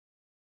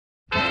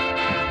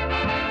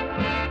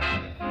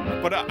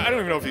But I don't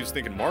even know if he was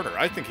thinking martyr.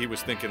 I think he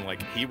was thinking,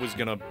 like, he was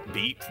going to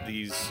beat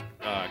these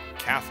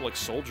Catholic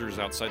soldiers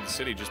outside the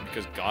city just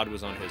because God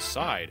was on his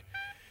side.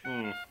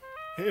 But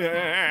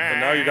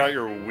now you got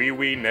your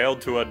wee-wee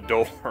nailed to a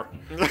door.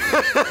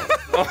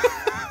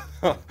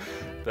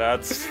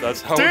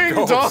 That's how Ding it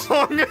goes.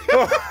 dong!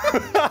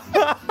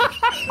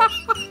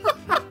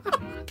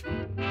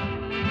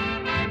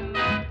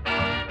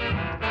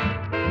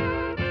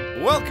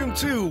 Welcome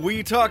to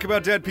We Talk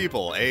About Dead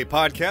People, a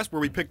podcast where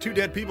we pick two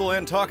dead people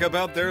and talk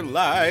about their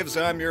lives.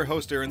 I'm your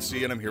host, Aaron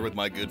C., and I'm here with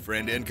my good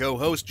friend and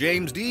co-host,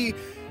 James D.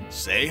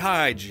 Say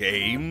hi,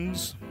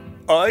 James.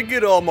 I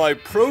get all my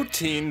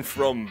protein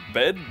from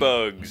bed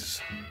bugs.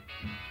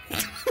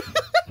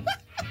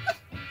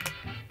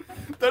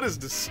 That is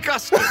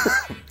disgusting.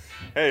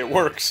 Hey, it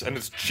works, and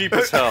it's cheap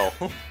as hell.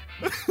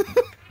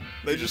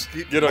 They just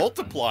keep Get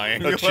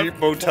multiplying. A cheap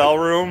motel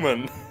room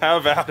and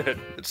have at it.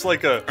 It's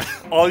like a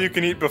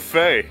all-you-can-eat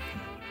buffet.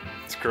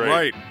 It's great.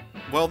 Right.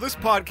 Well, this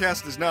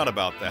podcast is not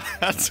about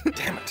that.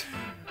 Damn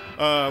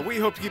it. We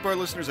hope to keep our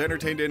listeners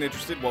entertained and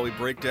interested while we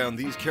break down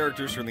these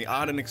characters from the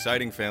odd and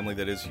exciting family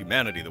that is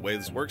humanity. The way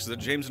this works is that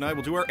James and I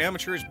will do our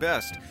amateurish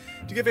best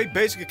to give a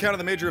basic account of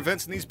the major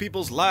events in these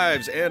people's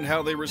lives and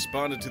how they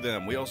responded to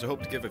them. We also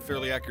hope to give a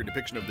fairly accurate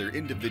depiction of their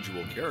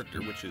individual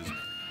character, which is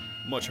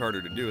much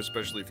harder to do,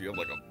 especially if you have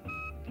like a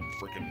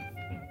freaking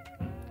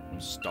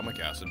stomach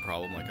acid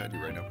problem like I do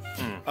right now.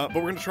 But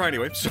we're going to try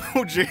anyway. So,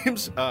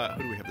 James, who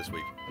do we have this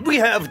week? We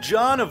have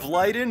John of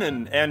Leyden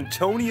and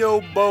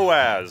Antonio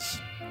Boaz.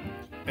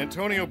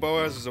 Antonio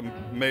Boaz is a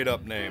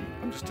made-up name.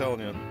 I'm just telling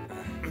you.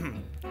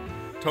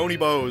 Tony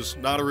Bose,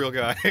 not a real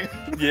guy.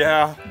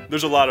 Yeah,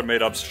 there's a lot of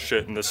made-up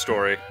shit in this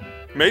story.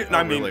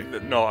 Really?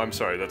 No, I'm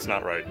sorry, that's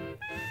not right.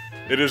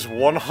 It is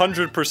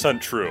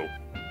 100% true.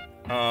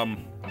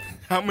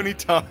 How many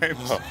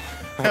times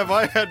have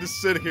I had to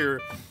sit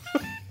here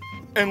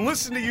and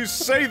listen to you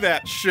say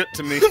that shit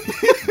to me?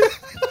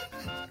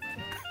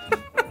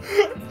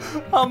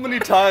 How many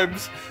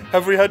times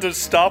have we had to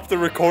stop the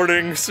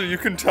recording so you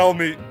can tell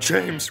me,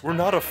 James, we're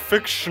not a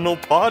fictional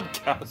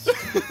podcast?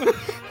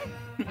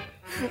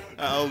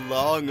 How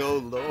long, oh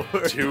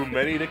Lord? Too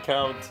many to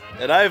count.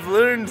 And I've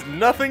learned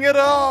nothing at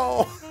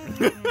all.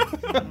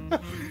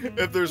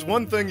 If there's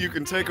one thing you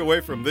can take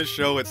away from this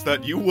show, it's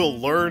that you will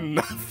learn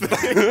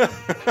nothing.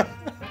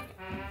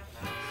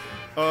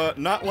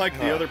 Not like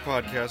the other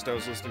podcast I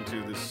was listening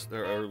to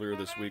earlier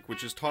this week,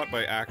 which is taught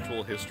by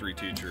actual history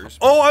teachers.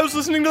 Oh, I was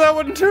listening to that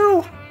one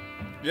too.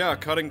 Yeah,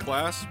 Cutting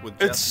Class with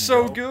It's Jeff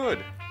so and Joe.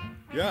 good.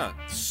 Yeah,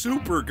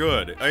 super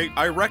good.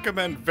 I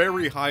recommend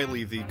very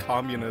highly the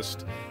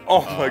communist...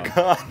 Oh my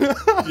god.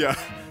 Yeah,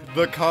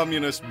 the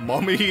communist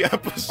mummy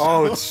episode.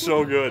 Oh, it's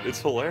so good.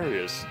 It's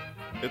hilarious.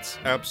 It's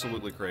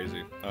absolutely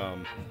crazy.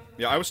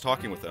 Yeah, I was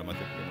talking with them. I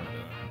think we might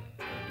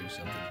do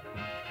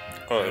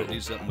something.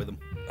 Do something with them.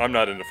 I'm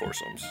not into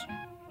foursomes.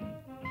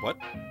 What?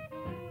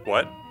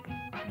 What?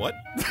 What?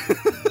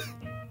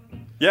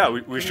 Yeah,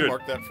 we Can should. you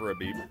mark that for a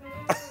beep?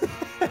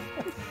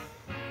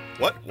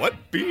 What? What?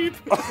 Beep?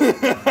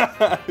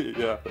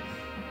 Yeah.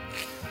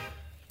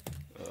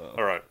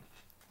 All right.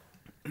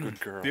 Good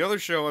girl. The other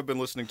show I've been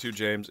listening to,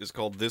 James, is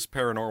called This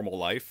Paranormal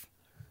Life.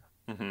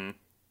 Mm-hmm.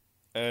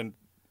 And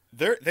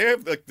they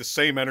have like the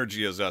same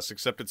energy as us,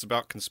 except it's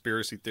about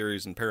conspiracy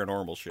theories and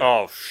paranormal shit.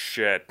 Oh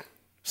shit!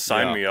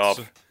 Sign me up.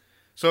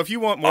 So if you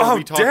want more, Oh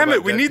we talk damn about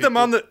it! We dead need them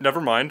people- on the.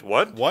 Never mind.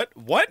 What?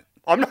 What?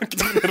 I'm not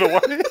giving it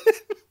away.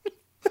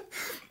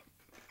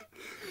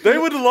 They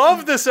would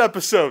love this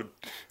episode.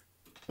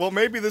 Well,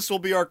 maybe this will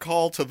be our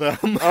call to them,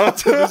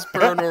 to This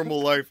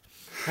Paranormal Life.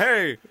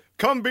 Hey,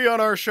 come be on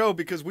our show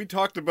because we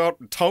talked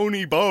about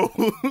Tony Bose.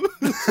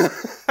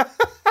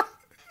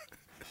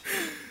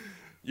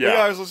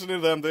 Yeah, I was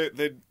listening to them.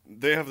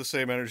 They have the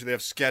same energy. They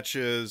have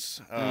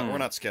sketches, or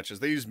not sketches.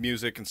 They use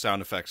music and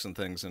sound effects and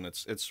things, and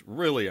it's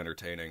really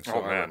entertaining. So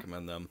I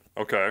recommend them.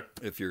 Okay.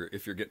 If you're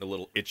getting a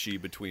little itchy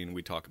between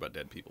We Talk About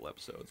Dead People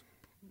episodes,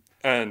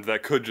 and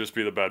that could just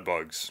be the bed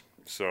bugs.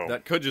 So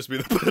that could just be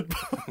the bed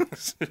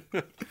bugs.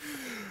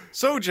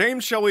 So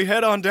James, shall we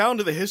head on down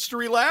to the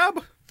history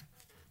lab?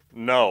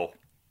 No.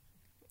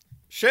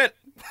 Shit.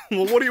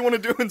 Well, what do you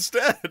want to do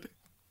instead?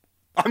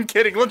 I'm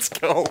kidding. Let's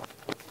go.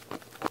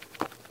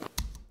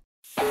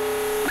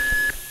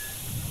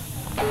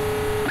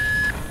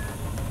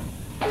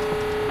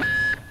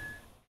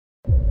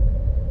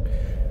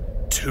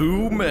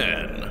 Two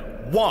men.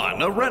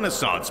 One, a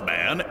Renaissance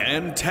man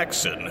and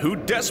Texan who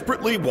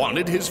desperately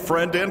wanted his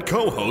friend and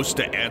co-host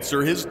to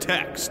answer his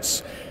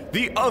texts.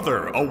 The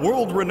other, a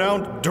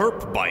world-renowned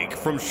derp bike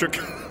from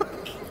Chicago.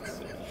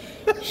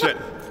 Shit.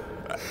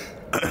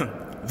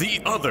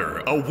 The other,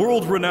 a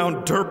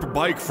world-renowned derp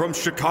bike from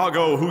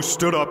Chicago who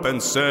stood up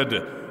and said,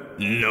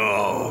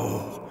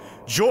 "No."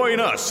 Join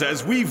us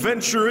as we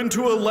venture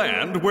into a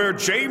land where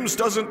James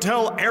doesn't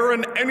tell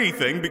Aaron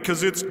anything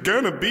because it's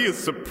gonna be a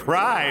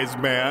surprise,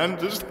 man.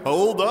 Just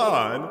hold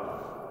on.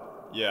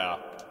 Yeah.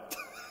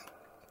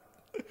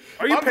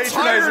 Are you I'm patronizing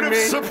tired me?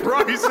 of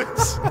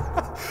surprises.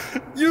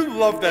 You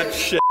love that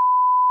shit.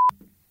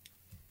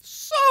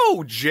 So,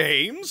 So,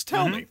 James,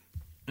 tell me.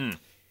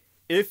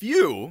 If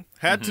you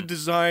had to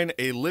design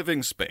a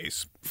living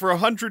space for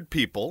 100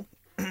 people,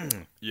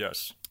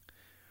 Yes.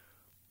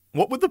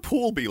 what would the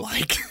pool be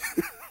like?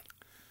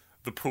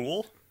 The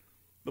pool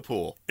The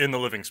pool. in the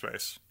living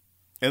space.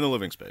 In the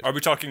living space. Are we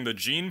talking the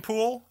gene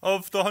pool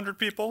of the 100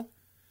 people?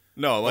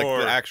 No, like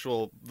or-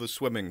 the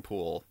swimming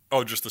pool.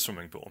 Oh, just the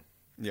swimming pool.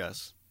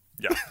 Yes.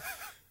 Yeah.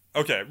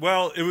 Okay.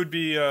 Well, it would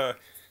be a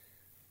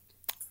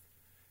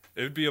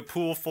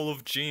pool full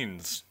of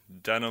jeans,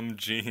 denim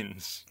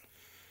jeans.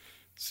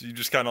 So you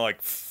just kind of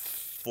like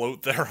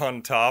float there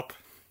on top.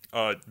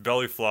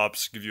 Belly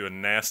flops give you a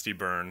nasty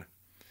burn,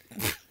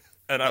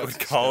 and I would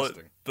call it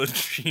the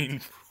jean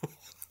pool.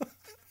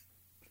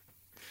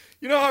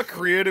 You know how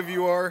creative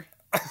you are?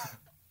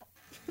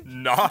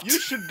 Not. You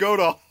should go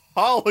to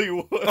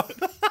Hollywood.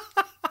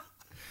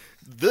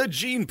 The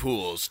Gene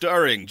Pool,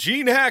 starring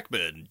Gene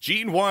Hackman,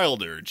 Gene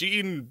Wilder,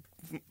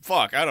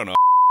 Fuck, I don't know.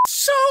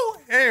 So,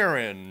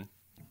 Aaron,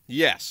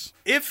 Yes.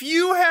 if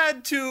you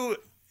had to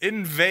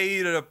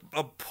invade a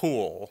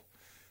pool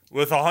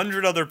with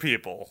 100 other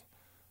people,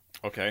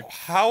 Okay.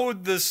 how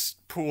would this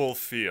pool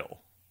feel?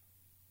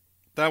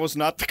 That was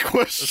not the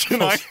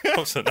question I had.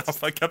 Close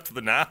enough. I kept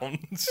the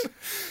nouns.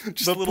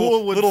 Just The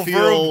pool would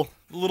feel...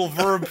 little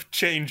verb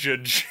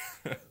changeage.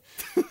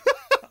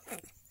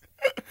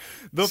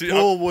 The See,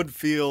 pool would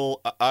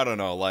feel, I don't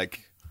know,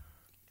 like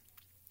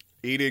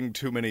eating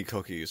too many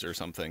cookies or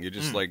something. You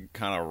just like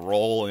kind of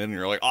roll in and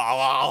you're like,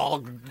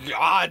 oh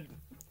God.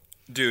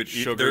 Dude,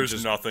 Sugar there's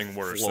just nothing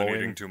worse flowing. than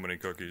eating too many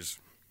cookies.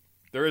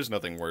 There is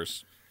nothing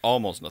worse.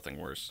 Almost nothing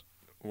worse.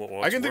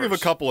 What's I can think of a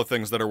worse? couple of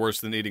things that are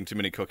worse than eating too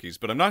many cookies,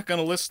 but I'm not going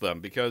to list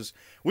them because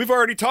we've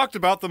already talked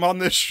about them on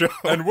this show.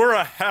 And we're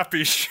a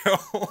happy show.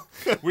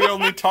 We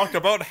only talk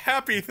about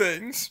happy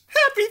things.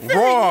 Happy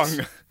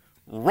things.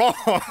 Wrong.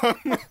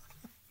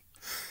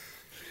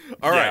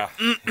 All right.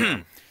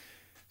 Yeah.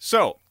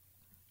 So,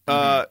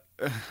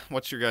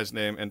 what's your guy's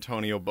name?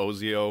 Antonio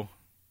Bozio?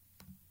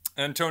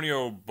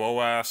 Antonio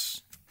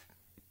Boas.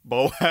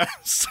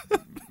 Boaz?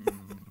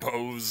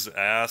 Bo's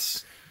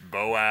ass.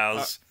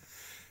 Boaz.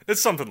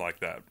 It's something like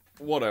that.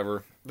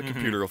 Whatever. The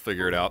computer will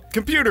figure it out.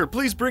 Computer,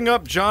 please bring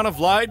up John of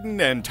Leyden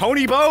and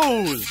Tony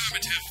Bose.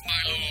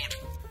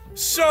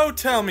 So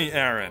tell me,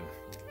 Aaron,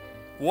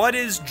 what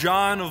is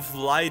John of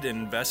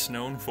Leyden best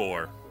known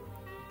for?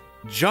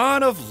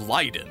 John of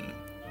Leyden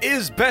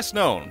is best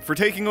known for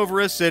taking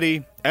over a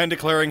city and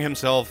declaring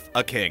himself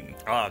a king.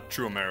 Ah,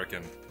 true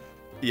American.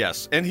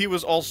 Yes, and he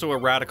was also a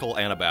radical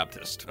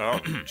Anabaptist. Oh,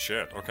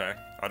 shit, okay.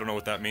 I don't know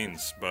what that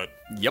means, but...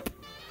 Yep.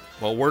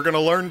 Well, we're gonna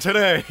learn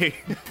today.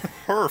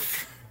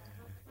 Perf.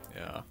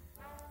 Yeah.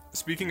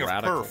 Speaking of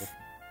Radical. perf,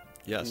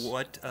 Yes.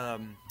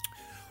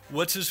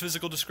 what's his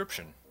physical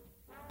description?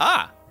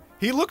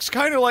 He looks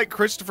kind of like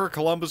Christopher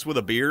Columbus with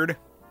a beard.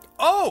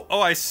 Oh,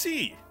 I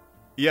see.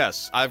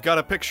 Yes, I've got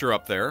a picture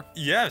up there.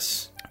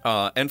 Yes.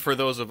 And for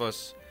those of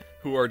us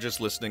who are just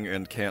listening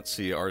and can't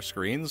see our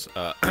screens,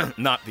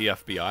 not the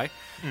FBI,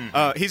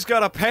 he's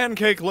got a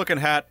pancake-looking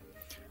hat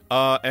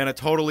and a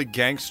totally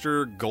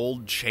gangster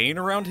gold chain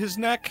around his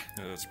neck,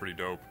 Yeah, that's pretty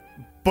dope.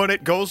 but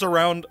it goes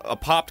around a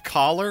popped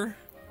collar.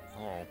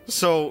 Oh.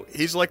 So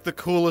he's like the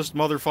coolest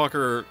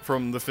motherfucker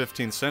from the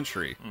 15th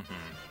century.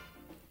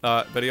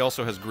 But he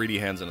also has greedy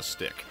hands and a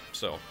stick.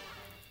 So,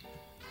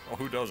 Well,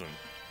 who doesn't?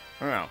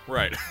 oh,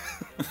 right.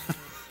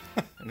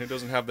 And who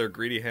doesn't have their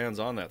greedy hands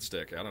on that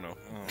stick? I don't know.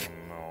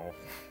 Oh,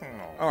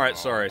 no. All right,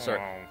 sorry.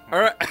 All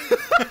right.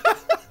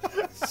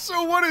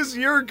 So what is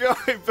your guy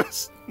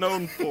best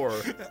known for?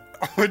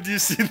 When do you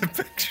see the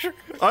picture?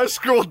 I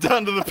scrolled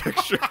down to the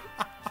picture.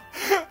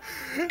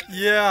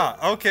 Yeah,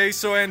 okay,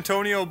 so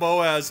Antonio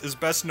Boaz is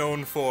best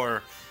known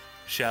for,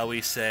 shall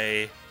we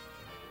say,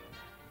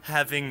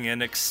 having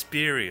an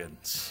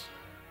experience.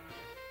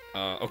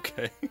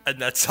 Okay.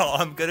 And that's all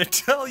I'm gonna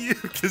tell you,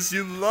 because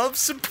you love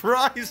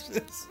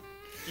surprises.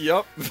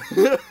 Yep.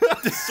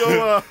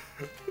 So,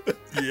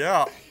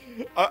 Yeah.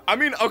 I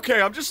mean,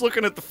 okay, I'm just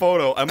looking at the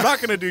photo. I'm not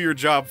gonna do your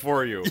job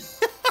for you.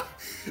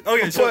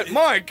 Okay, so, But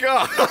my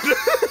God.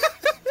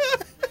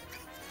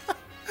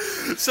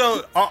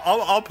 so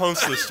I'll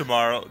post this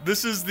tomorrow.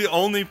 This is the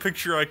only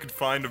picture I could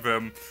find of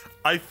him.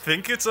 I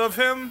think it's of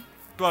him,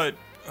 but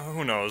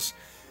who knows?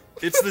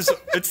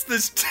 It's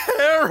this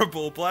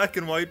terrible black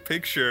and white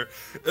picture.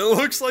 It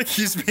looks like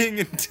he's being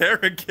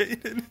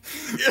interrogated.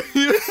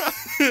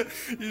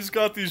 He's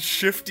got these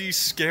shifty,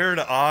 scared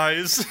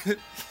eyes.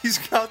 He's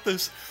got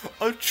this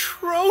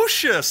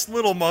atrocious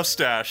little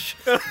mustache.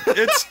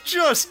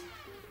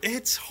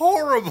 It's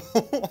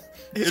horrible.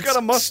 He's got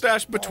a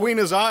mustache between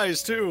his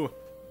eyes, too.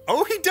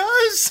 Oh, he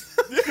does.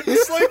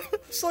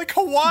 It's like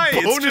Hawaii.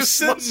 Bonus It's just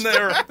sitting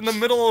there in the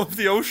middle of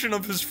the ocean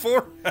of his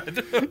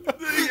forehead.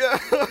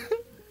 Yeah.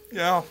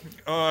 Yeah.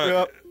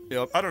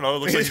 Yep. I don't know. It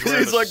looks like he's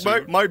wearing He's a like,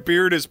 suit. my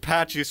beard is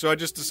patchy, so I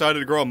just decided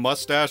to grow a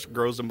mustache.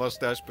 Grows a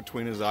mustache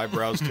between his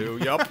eyebrows, too.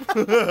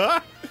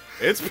 Yep.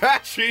 It's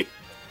patchy.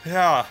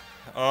 Yeah.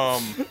 All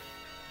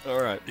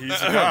right.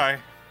 He's a guy.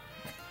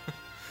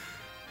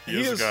 He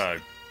He is a is- guy.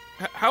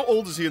 How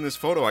old is he in this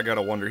photo? I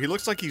gotta wonder. He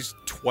looks like he's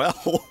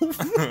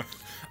 12.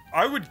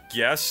 I would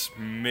guess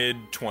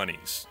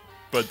mid-20s.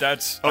 But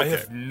that's... Okay. I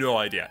have no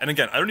idea. And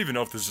again, I don't even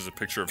know if this is a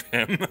picture of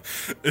him.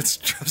 It's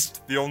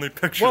just the only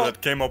picture Well-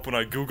 that came up when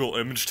I Google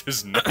imaged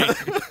his name.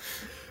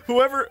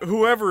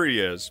 Whoever he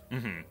is,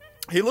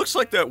 he looks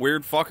like that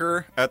weird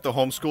fucker at the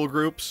homeschool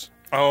groups.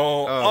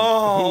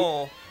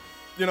 Oh.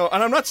 You know,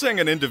 and I'm not saying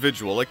an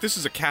individual. Like, this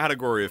is a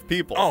category of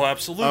people. Oh,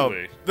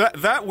 absolutely.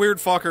 That weird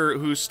fucker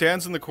who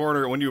stands in the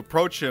corner, when you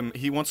approach him,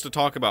 he wants to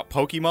talk about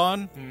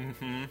Pokemon,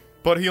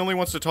 but he only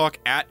wants to talk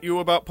at you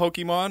about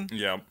Pokemon,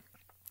 Yeah.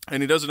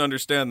 and he doesn't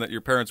understand that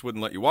your parents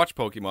wouldn't let you watch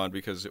Pokemon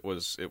because it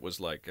was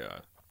like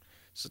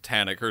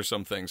satanic or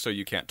something, so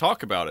you can't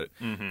talk about it.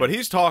 But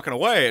he's talking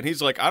away, and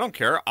he's like, I don't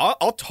care.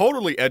 I'll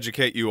totally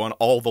educate you on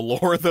all the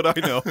lore that I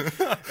know.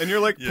 And you're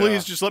like,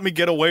 please just let me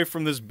get away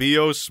from this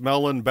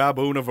BO-smelling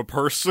baboon of a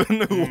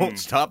person who won't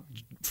stop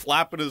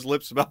flapping his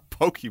lips about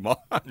Pokemon.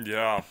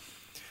 Yeah.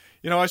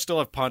 You know, I still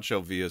have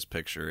Pancho Villa's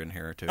picture in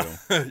here, too.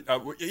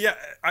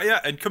 Yeah,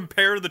 and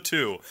compare the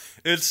two.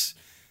 It's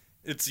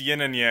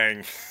yin and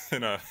yang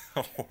in a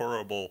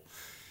horrible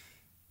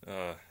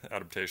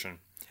adaptation.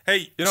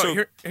 Hey, You know, so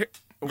here,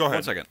 go ahead.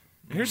 1 second.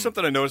 Here's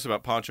something I noticed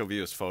about Pancho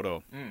Villa's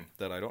photo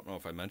that I don't know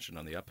if I mentioned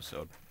on the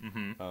episode.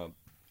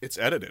 It's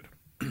edited.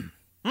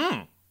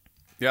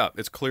 Yeah,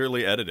 it's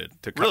clearly edited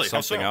to cut Really?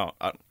 How something so?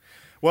 out.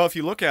 Well, if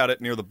you look at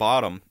it near the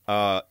bottom,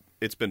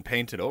 it's been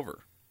painted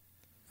over.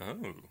 Oh.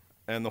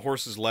 And the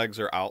horse's legs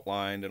are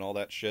outlined and all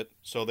that shit.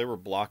 So they were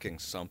blocking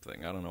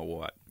something. I don't know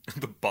what.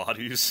 The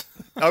bodies.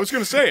 I was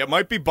going to say, it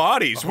might be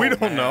bodies. We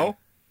don't man. know.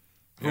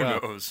 Who Yeah.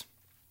 knows?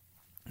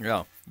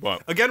 Yeah.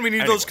 Well, Again, we need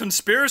Anyway. those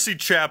conspiracy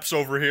chaps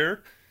over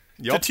here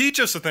to Yup. teach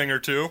us a thing or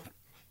two.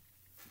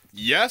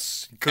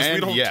 yes. Because we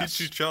and don't yes.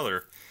 teach each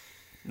other.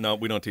 No,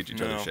 we don't teach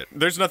each other No. shit.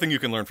 There's nothing you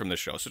can learn from this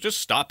show, so just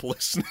stop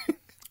listening.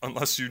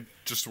 Unless you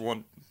just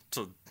want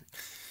to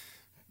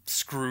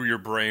screw your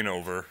brain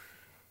over.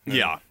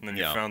 Yeah. And then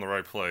you yeah. found the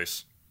right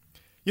place.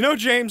 You know,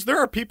 James, there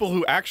are people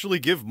who actually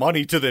give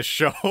money to this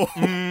show.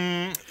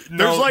 No,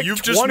 There's like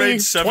you've 20, just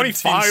made 17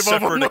 25 of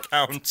separate them.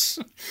 accounts.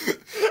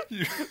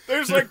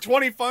 There's like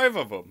 25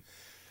 of them.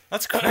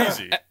 That's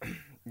crazy.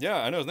 Yeah,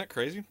 I know. Isn't that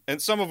crazy?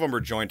 And some of them are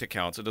joint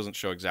accounts. It doesn't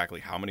show exactly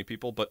how many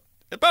people, but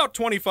about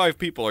 25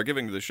 people are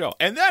giving to the show.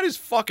 And that is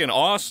fucking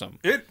awesome.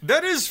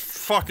 That is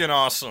fucking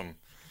awesome.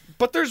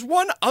 But there's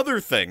one other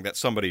thing that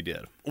somebody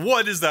did.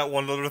 What is that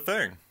one other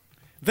thing?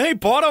 They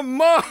bought a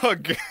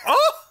mug.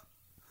 Oh!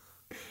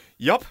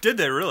 Yup. Did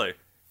they really?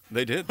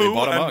 They did. They Who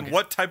bought a and mug.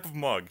 what type of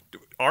mug?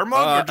 Our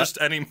mug or just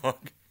any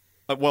mug?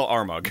 Well,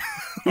 our mug.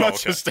 Not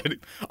okay. just any.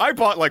 I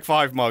bought like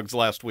 5 mugs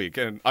last week,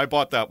 and I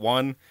bought that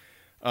one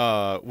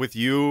with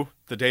you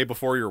the day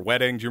before your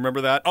wedding. Do you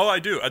remember that? Oh, I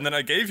do. And then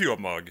I gave you a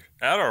mug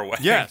at our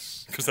wedding.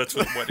 Yes. Because that's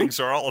what weddings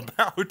are all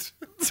about.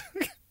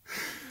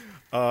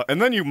 And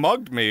then you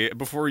mugged me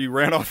before you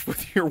ran off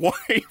with your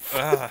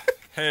wife.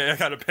 Hey, I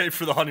gotta pay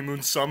for the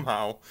honeymoon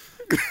somehow.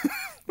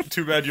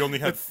 Too bad you only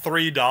had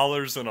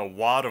 $3 and a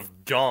wad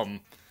of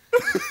gum.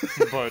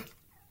 But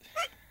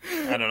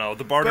I don't know.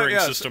 The bartering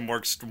But, yeah, system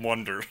works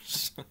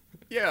wonders.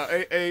 Yeah,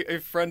 a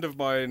friend of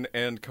mine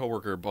and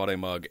coworker bought a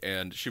mug,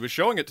 and she was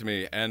showing it to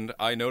me, and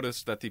I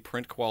noticed that the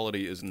print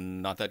quality is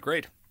not that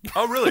great.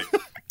 Oh, really?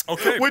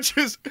 Okay. Which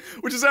is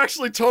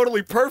actually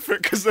totally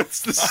perfect, because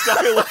that's the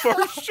style of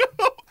our show.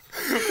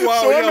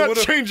 Wow, So I'm yeah, not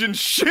changing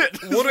shit.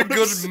 what a I'm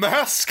good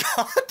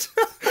mascot.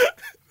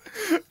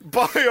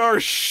 Buy our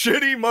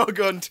shitty mug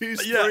on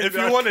Teespring. Yeah, if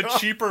you want a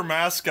cheaper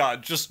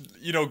mascot, just,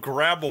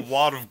 grab a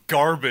wad of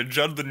garbage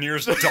out of the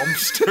nearest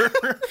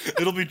dumpster.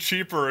 It'll be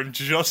cheaper and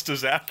just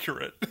as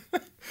accurate.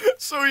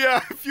 So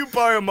yeah, if you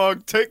buy a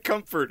mug, take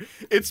comfort.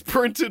 It's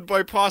printed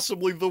by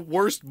possibly the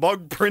worst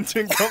mug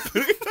printing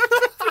company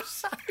I've ever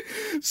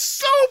seen.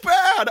 So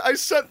bad! I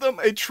sent them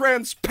a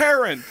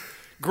transparent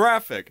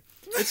graphic.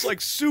 It's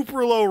like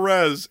super low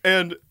res,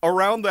 and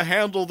around the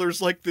handle there's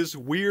like this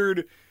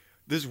weird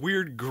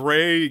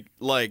gray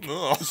like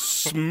Ugh.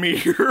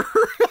 smear.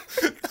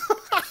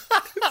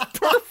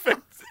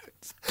 Perfect.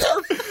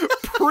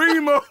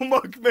 Primo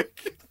mug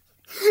making.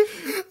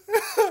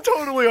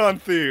 Totally on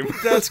theme.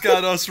 That's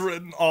got us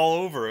written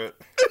all over it.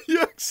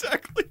 Yeah,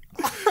 exactly.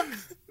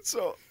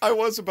 So I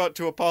was about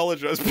to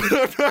apologize, but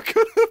I'm not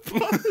gonna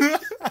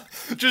apologize.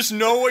 Just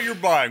know what you're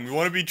buying. We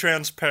want to be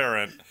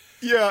transparent.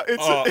 Yeah,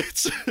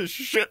 it's a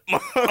shit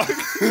mug.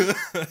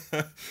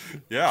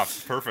 Yeah,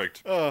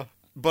 perfect.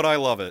 But I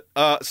love it.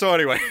 So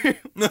anyway.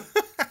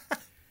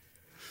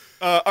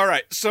 All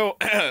right, so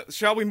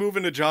shall we move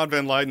into John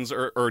Van Leyden's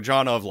or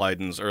John of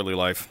Leyden's early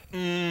life?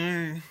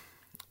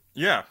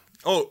 Yeah.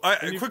 Oh,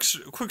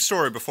 quick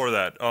story before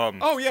that.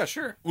 Oh yeah,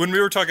 sure. When we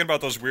were talking about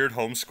those weird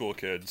homeschool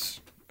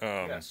kids,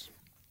 Yes.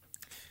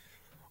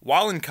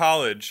 while in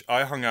college,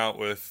 I hung out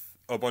with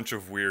a bunch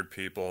of weird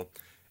people.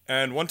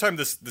 And one time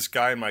this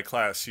guy in my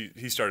class,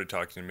 he started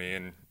talking to me,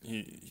 and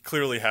he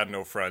clearly had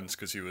no friends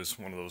because he was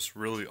one of those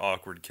really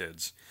awkward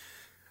kids.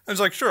 I was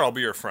like, sure, I'll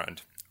be your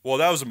friend. Well,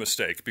 that was a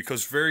mistake,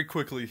 because very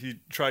quickly he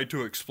tried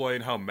to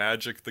explain how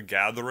Magic the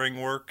Gathering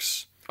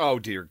works. Oh,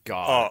 dear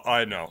God.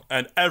 I know.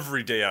 And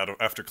every day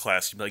after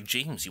class, he'd be like,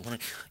 James, you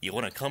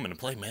wanna come and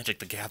play Magic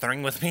the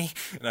Gathering with me?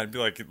 And I'd be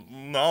like,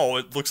 no,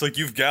 it looks like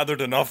you've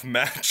gathered enough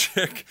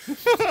magic.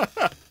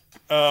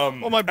 Well,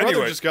 my brother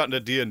anyway. just got into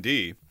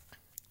D&D.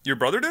 Your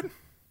brother did?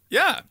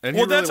 Yeah, and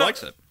he really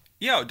likes it.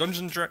 Yeah,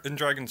 Dungeons and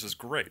Dragons is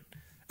great.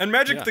 And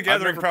Magic the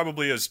Gathering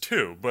probably is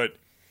too, but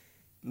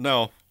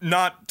No.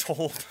 not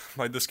told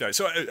by this guy.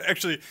 So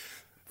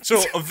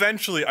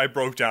eventually I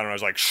broke down and I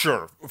was like,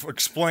 sure,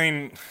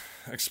 explain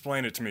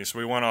it to me. So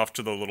we went off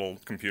to the little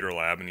computer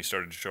lab and he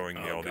started showing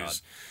me all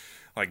these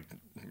like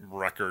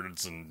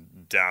records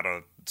and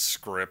data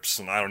scripts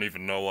and I don't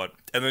even know what.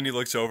 And then he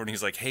looks over and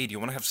he's like, hey, do you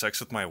want to have sex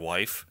with my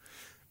wife?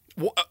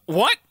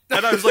 What?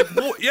 And I was like,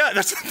 well, yeah,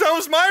 that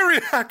was my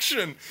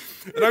reaction.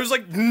 And I was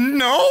like,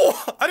 no,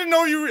 I didn't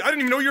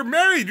even know you're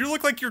married. You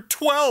look like you're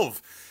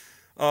 12.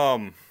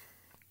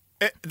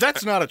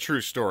 That's not a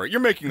true story.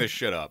 You're making this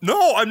shit up.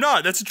 No, I'm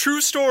not. That's a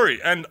true story.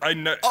 And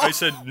I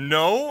said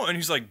no, and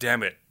he's like,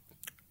 damn it.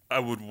 I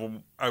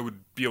would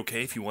be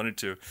okay if you wanted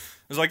to. I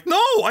was like,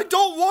 no, I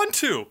don't want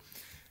to.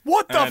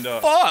 What the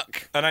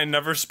fuck? And I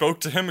never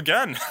spoke to him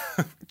again.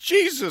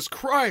 Jesus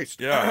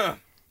Christ. Yeah.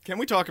 Can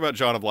we talk about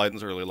John of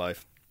Leyden's early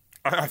life?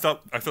 I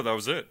thought that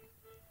was it.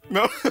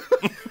 No.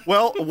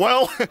 well,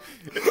 no.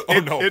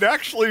 It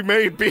actually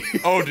may be.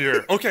 Oh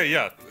dear. Okay,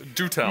 yeah.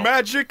 Do tell.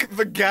 Magic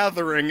the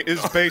Gathering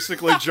is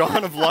basically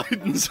John of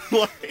Leyden's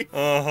life.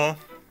 Uh-huh.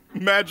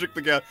 Magic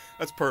the Gathering.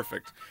 That's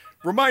perfect.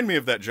 Remind me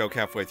of that joke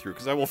halfway through,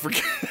 because I will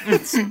forget.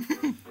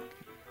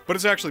 But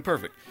it's actually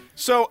perfect.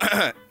 So,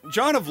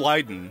 John of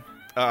Leyden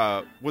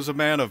was a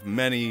man of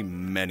many,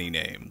 many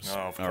names. Oh,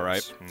 of course. All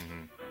right?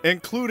 Mm-hmm.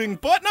 Including,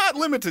 but not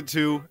limited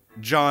to,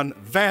 John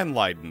Van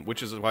Leyden,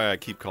 which is why I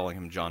keep calling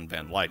him John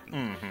Van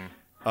Leyden.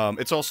 Mm-hmm.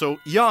 It's also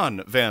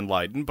Jan Van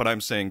Leyden, but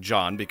I'm saying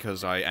John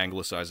because I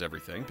anglicize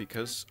everything,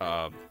 because,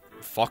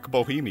 fuck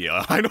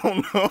Bohemia. I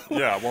don't know.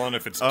 Yeah, well, and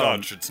if it's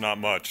Dutch, it's not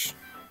much.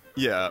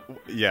 Yeah,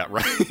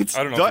 right.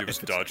 I don't know if he was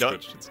Dutch,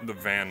 but the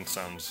Van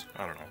sounds,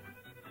 I don't know.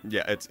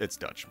 Yeah, it's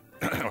Dutch.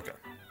 Okay.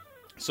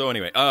 So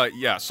anyway,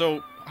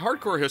 so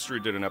Hardcore History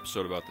did an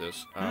episode about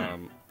this.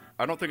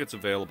 I don't think it's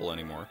available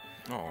anymore.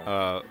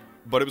 Oh.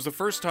 But it was the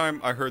first time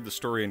I heard the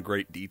story in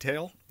great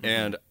detail,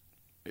 and,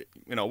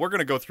 you know, we're going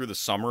to go through the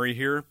summary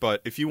here,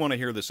 but if you want to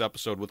hear this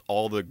episode with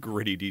all the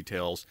gritty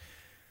details,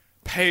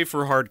 pay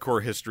for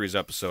Hardcore History's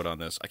episode on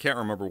this. I can't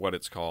remember what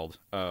it's called,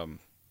 but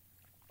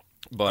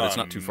it's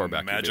not too far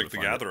back. Magic the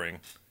Gathering.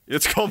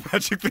 It's called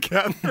Magic the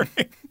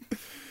Gathering.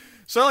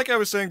 So, like I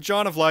was saying,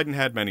 John of Leyden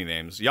had many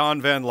names.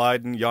 Jan Van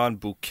Leyden, Jan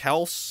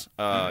Boekels,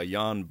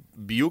 Jan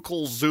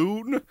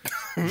Bukelzoon,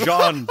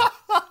 John...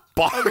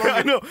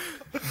 I know.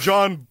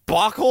 John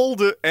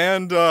Bockhold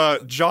and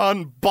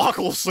John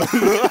Bockelson.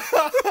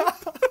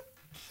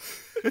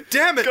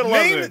 Damn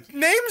it,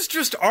 names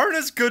just aren't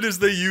as good as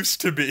they used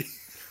to be.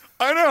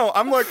 I know.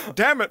 I'm like,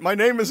 damn it, my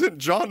name isn't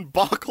John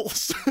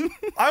Bockelson.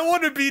 I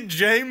want to be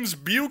James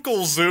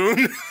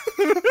Bukelzoon.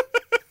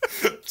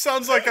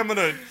 Sounds like I'm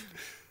gonna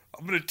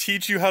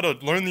teach you how to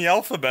learn the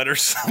alphabet or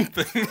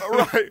something.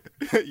 Right.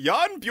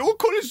 Jan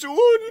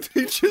Bukelzoon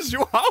teaches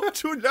you how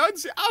to learn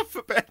the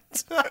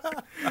alphabet.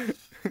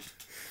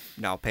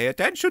 Now pay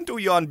attention to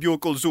Jan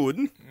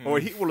Bukelzoon, or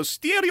he will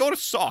steal your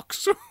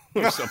socks.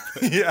 Or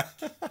something. Yeah.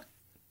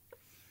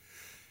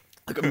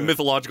 Like a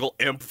mythological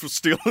imp for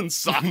stealing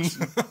socks.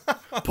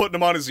 Putting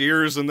them on his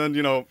ears and then,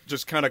 you know,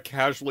 just kind of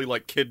casually,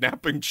 like,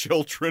 kidnapping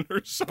children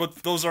or something.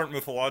 But those aren't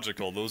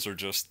mythological. Those are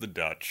just the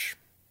Dutch.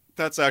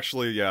 That's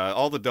actually, yeah,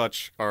 all the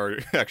Dutch are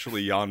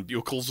actually Jan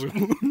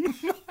Bukelzoon.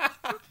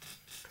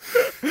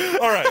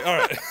 All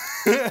right.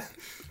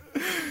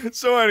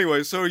 So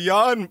anyway,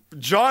 John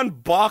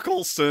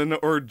Bockelson,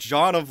 or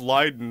John of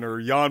Leyden,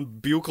 or Jan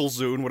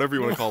Bukelzoon, whatever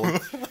you want to call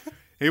him.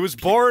 He was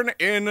born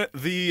in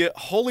the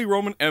Holy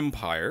Roman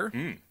Empire,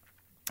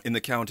 in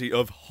the county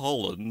of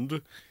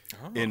Holland,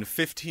 in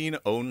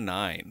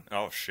 1509.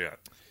 Oh, shit.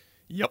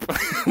 Yep.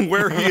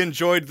 Where he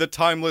enjoyed the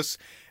timeless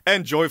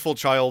and joyful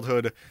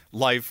childhood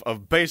life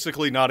of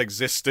basically not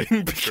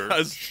existing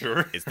because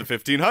sure. It's the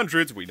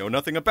 1500s. We know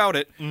nothing about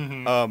it.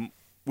 Mm-hmm.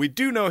 We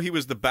do know he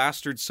was the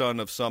bastard son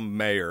of some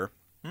mayor,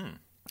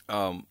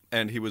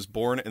 and he was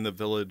born in the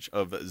village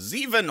of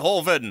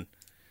Zevenhoven,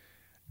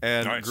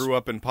 and grew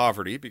up in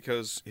poverty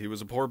because he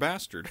was a poor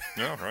bastard.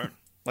 Yeah, right.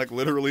 Like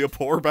literally a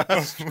poor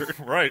bastard.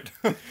 Right.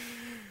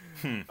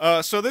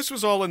 So this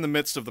was all in the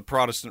midst of the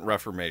Protestant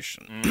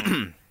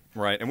Reformation.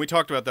 Right, and we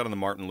talked about that on the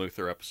Martin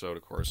Luther episode,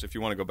 of course. If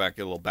you want to go back,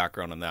 get a little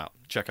background on that,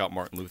 check out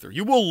Martin Luther.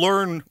 You will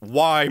learn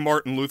why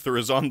Martin Luther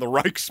is on the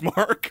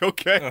Reichsmark,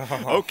 okay?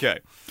 Okay.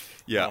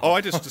 Yeah. Oh,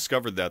 I just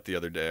discovered that the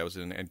other day. I was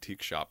in an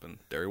antique shop, and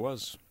there he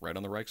was, right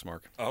on the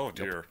Reichsmark. Oh,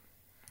 dear.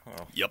 Yep.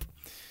 Oh. Yep.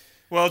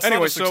 Well, it's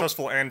not a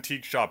successful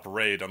antique shop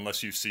raid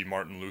unless you see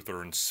Martin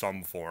Luther in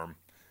some form.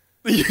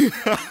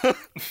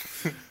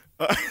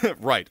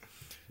 Right.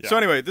 Yeah. So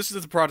anyway, this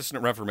is the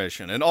Protestant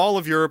Reformation, and all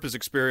of Europe is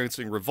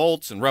experiencing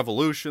revolts and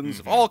revolutions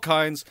of all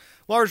kinds,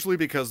 largely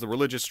because the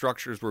religious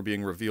structures were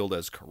being revealed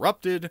as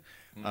corrupted,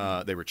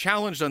 They were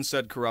challenged on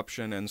said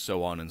corruption and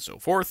so on and so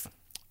forth.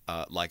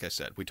 Like I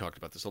said, we talked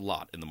about this a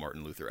lot in the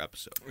Martin Luther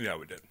episode. Yeah,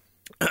 we did.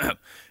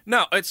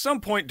 Now, at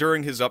some point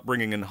during his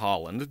upbringing in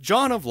Holland,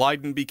 John of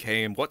Leyden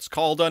became what's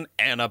called an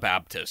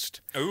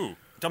Anabaptist. Ooh,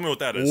 tell me what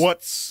that is.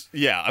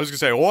 I was going to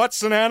say,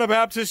 what's an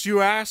Anabaptist,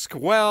 you ask?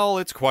 Well,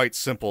 it's quite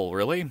simple,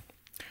 really.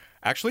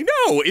 Actually,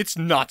 no, it's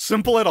not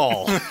simple at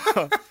all.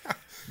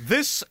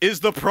 This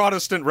is the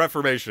Protestant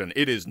Reformation.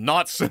 It is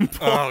not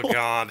simple. Oh,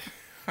 God.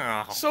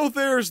 Oh. So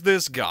there's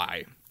this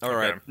guy, all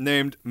right,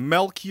 named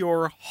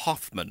Melchior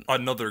Hoffman.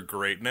 Another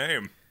great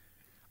name.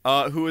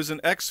 Who is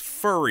an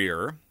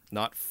ex-furrier.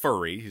 Not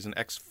furry, he's an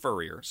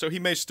ex-furrier. So he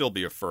may still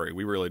be a furry,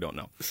 we really don't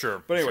know.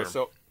 Sure. But anyway, sure.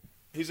 so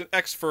he's an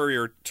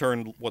ex-furrier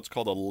turned what's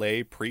called a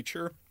lay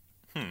preacher,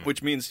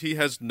 which means he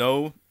has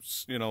no,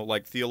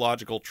 like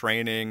theological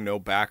training, no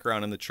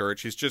background in the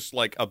church. He's just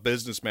like a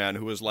businessman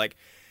who is like,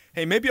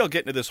 hey, maybe I'll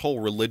get into this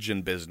whole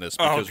religion business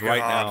because right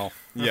now,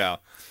 yeah.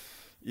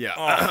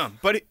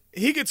 But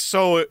he gets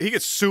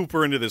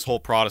super into this whole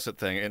Protestant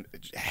thing and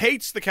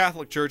hates the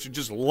Catholic Church and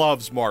just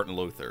loves Martin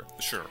Luther.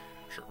 Sure.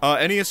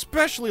 And he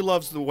especially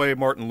loves the way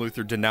Martin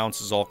Luther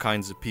denounces all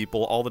kinds of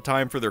people all the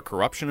time for their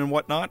corruption and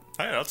whatnot.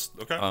 Hey, that's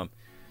okay.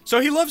 So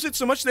he loves it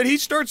so much that he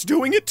starts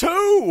doing it too.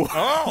 Oh,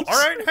 all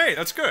right. Hey,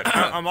 that's good.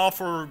 I'm all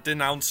for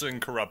denouncing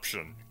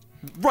corruption.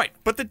 Right,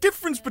 but the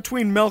difference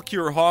between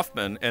Melchior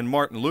Hoffman and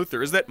Martin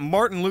Luther is that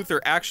Martin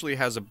Luther actually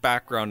has a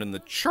background in the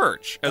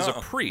church as a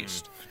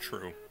priest.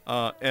 True.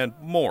 And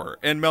more.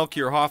 And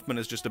Melchior Hoffman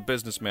is just a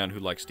businessman who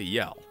likes to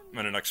yell.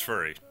 And an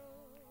ex-furry.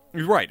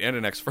 Right, and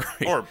an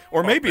ex-furry.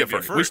 Or maybe a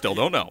furry. We still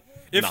don't know.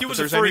 If he was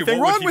a furry,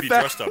 what would he be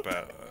dressed up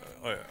as?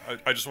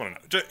 I just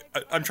want to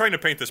know. I'm trying to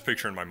paint this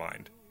picture in my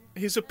mind.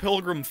 He's a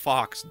pilgrim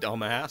fox,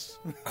 dumbass.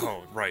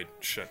 Oh, right.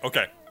 Shit.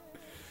 Okay.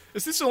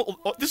 This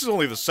is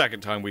only the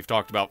second time we've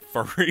talked about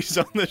furries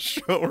on this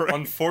show, right?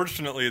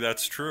 Unfortunately,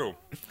 that's true.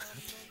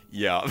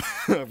 Yeah,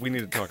 we need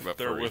to talk about furries.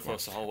 They're with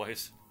us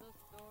always.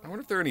 I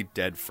wonder if there are any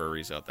dead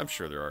furries out there. I'm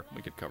sure there are.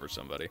 We could cover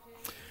somebody.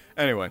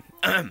 Anyway,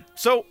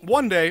 so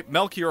one day,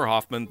 Melchior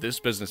Hoffman,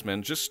 this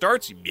businessman, just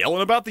starts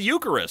yelling about the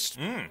Eucharist.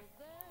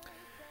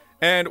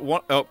 And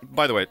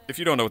by the way, if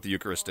you don't know what the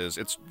Eucharist is,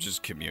 it's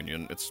just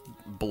communion. It's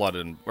blood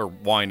or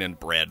wine and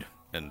bread,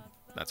 and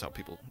that's how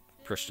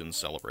Christians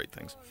celebrate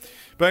things.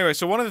 But anyway,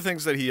 so one of the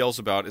things that he yells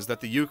about is that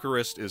the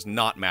Eucharist is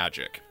not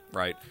magic,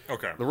 right?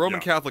 Okay. The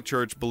Roman Catholic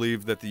Church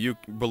believed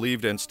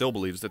and still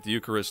believes that the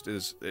Eucharist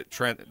is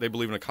they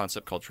believe in a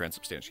concept called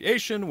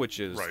transubstantiation, which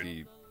is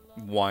the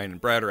wine and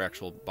bread or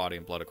actual body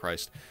and blood of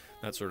Christ,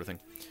 that sort of thing.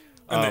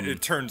 And then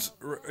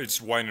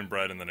it's wine and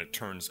bread, and then it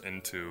turns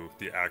into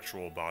the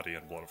actual body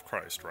and blood of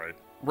Christ, right?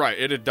 Right.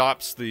 It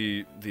adopts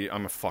the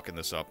I'm fucking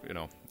this up,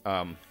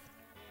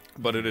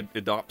 but it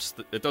adopts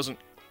it doesn't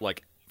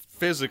like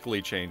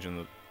physically change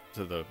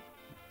to the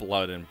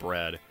blood and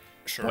bread.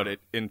 Sure.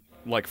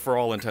 But for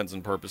all intents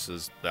and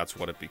purposes, that's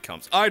what it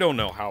becomes. I don't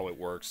know how it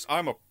works.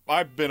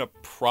 I've been a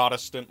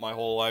Protestant my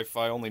whole life.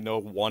 I only know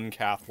one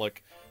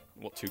Catholic.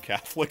 Well, 2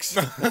 Catholics.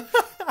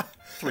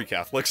 3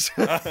 Catholics.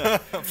 4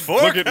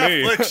 Look at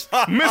Catholics.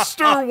 me.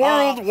 Mr.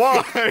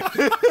 Worldwide.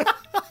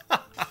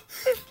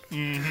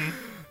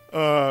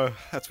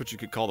 That's what you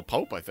could call the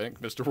Pope, I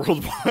think. Mr.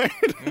 Worldwide.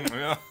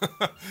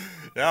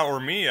 Yeah, or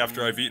me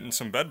after I've eaten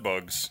some bed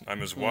bugs.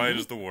 I'm as wide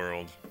as the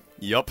world.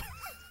 Yup.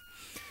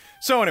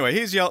 So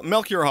anyway,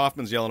 Melchior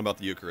Hoffman's yelling about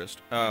the Eucharist.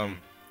 And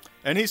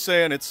he's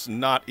saying it's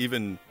not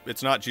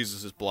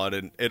Jesus' blood,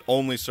 and it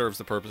only serves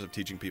the purpose of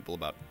teaching people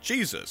about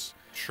Jesus.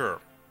 Sure.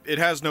 It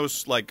has no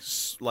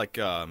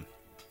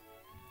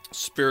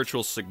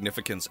spiritual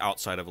significance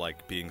outside of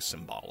being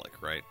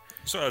symbolic, right?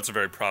 So that's a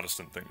very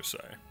Protestant thing to say.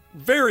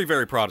 Very,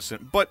 very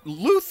Protestant. But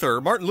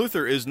Martin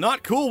Luther is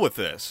not cool with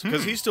this,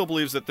 because he still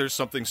believes that there's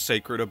something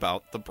sacred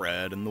about the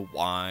bread and the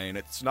wine.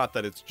 It's not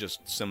that it's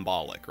just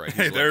symbolic, right?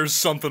 Hey, there's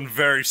something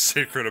very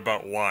sacred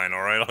about wine,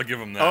 all right? I'll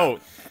give him that. Oh,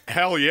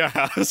 hell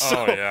yeah.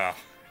 Oh, yeah.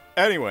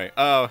 Anyway,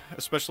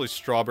 especially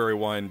strawberry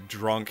wine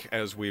drunk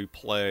as we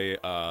play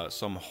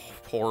some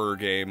horror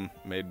game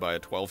made by a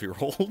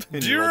 12-year-old.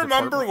 Do you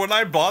remember when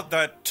I bought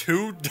that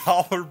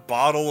 $2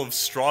 bottle of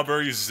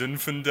strawberry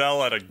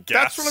Zinfandel at a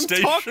gas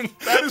station?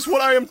 That is what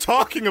I am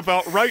talking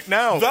about right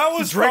now. That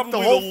was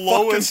probably the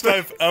lowest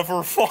I've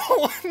ever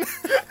fallen.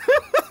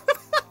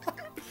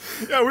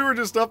 Yeah, we were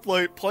just up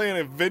late playing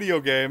a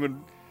video game,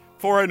 and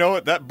before I know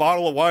it, that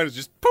bottle of wine is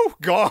just poof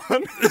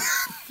gone.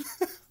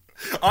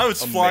 I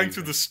was flying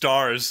through the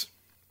stars.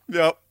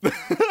 Yep.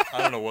 I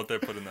don't know what they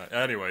put in that.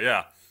 Anyway,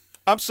 yeah.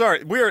 I'm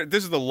sorry.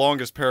 This is the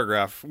longest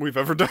paragraph we've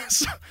ever done.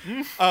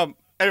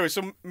 Anyway,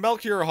 so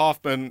Melchior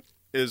Hoffman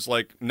is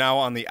now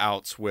on the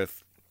outs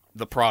with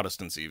the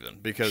Protestants even,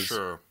 because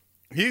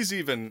he's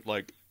even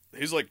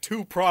he's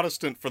too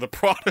Protestant for the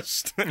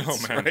Protestants.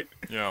 Oh man. Right?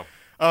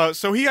 Yeah.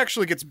 So he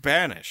actually gets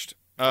banished.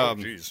 Oh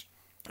jeez.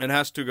 And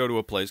has to go to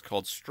a place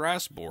called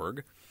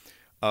Strasbourg.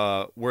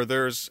 Where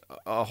there's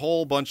a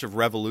whole bunch of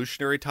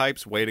revolutionary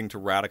types waiting to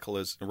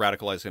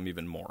radicalize him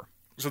even more.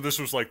 So this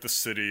was like the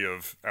city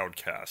of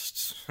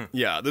outcasts.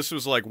 Yeah, this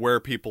was like where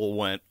people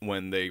went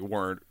when they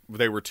were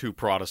too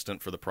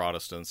Protestant for the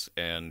Protestants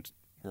and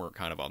weren't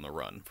kind of on the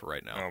run for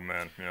right now. Oh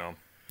man, yeah,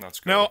 that's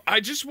good. Now, I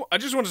just want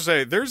to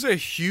say there's a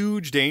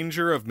huge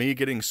danger of me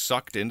getting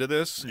sucked into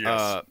this.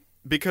 Yes.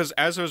 Because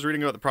as I was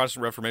reading about the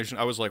Protestant Reformation,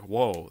 I was like,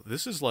 whoa,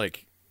 this is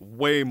like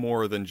way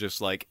more than just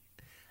like,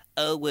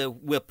 oh,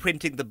 we're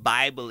printing the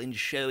Bible and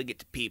showing it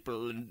to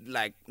people, and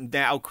like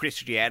now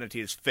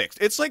Christianity is fixed.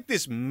 It's like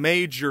this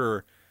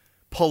major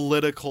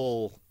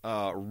political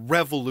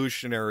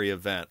revolutionary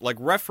event. Like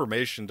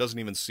Reformation doesn't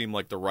even seem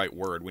like the right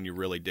word when you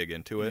really dig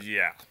into it.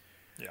 Yeah.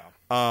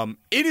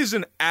 It is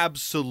an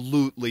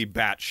absolutely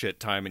batshit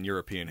time in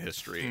European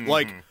history.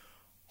 Like,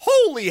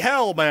 holy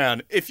hell,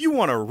 man. If you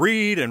want to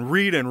read and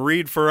read and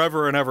read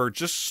forever and ever,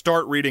 just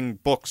start reading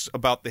books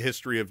about the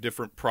history of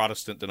different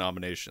Protestant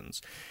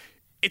denominations.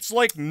 It's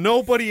like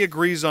nobody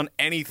agrees on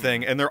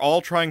anything, and they're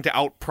all trying to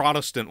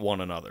out-Protestant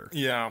one another.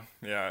 Yeah.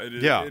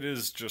 It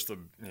is just a...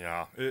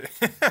 Yeah.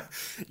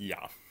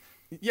 Yeah.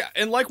 Yeah,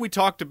 and like we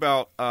talked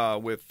about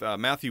with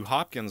Matthew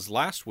Hopkins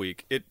last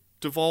week, it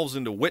devolves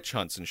into witch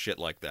hunts and shit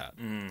like that.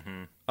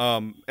 And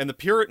the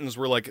Puritans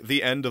were like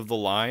the end of the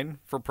line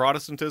for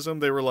Protestantism.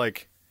 They were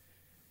like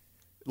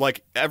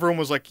everyone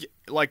was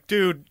like,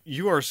 dude,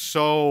 you are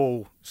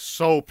so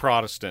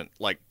Protestant.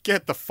 Like,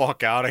 get the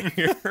fuck out of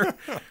here.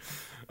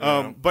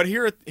 But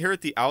here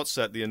at the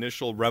outset, the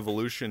initial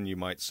revolution, you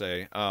might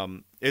say,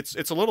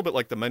 it's a little bit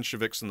like the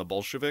Mensheviks and the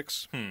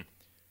Bolsheviks.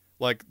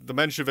 Like, the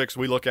Mensheviks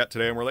we look at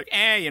today and we're like,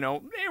 they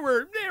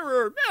were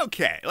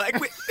okay. Like,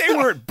 they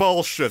weren't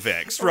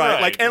Bolsheviks, right?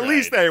 Like, at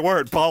least they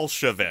weren't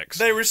Bolsheviks.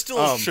 They were still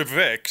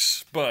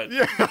Sheviks, but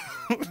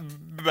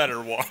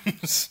better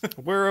ones.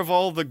 Where have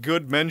all the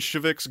good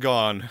Mensheviks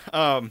gone?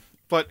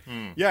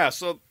 Yeah,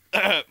 so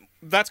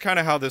that's kind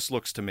of how this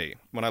looks to me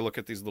when I look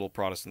at these little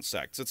Protestant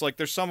sects. It's like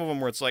there's some of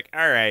them where it's like,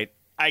 all right,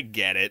 I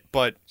get it,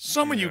 but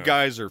some of you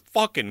guys are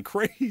fucking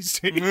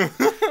crazy.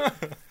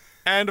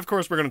 And, of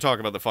course, we're going to talk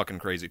about the fucking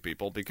crazy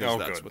people, because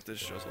that's what this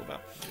show's all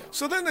about.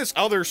 So then this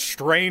other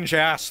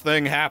strange-ass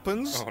thing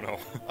happens. Oh, no.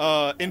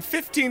 In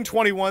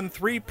 1521,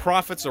 3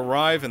 prophets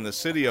arrive in the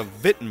city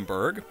of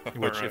Wittenberg,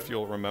 which, if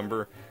you'll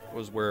remember,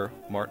 was where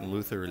Martin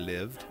Luther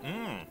lived.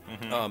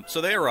 So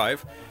they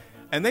arrive,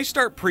 and they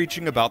start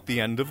preaching about the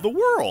end of the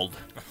world.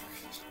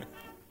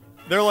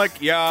 They're like,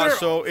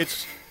 so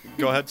it's...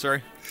 Go ahead,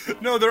 sorry.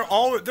 No, there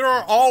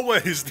are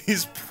always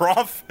these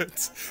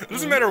prophets. It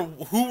doesn't matter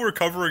who we're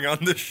covering on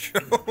this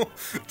show.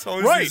 It's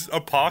always these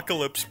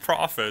apocalypse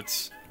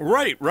prophets.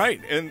 Right.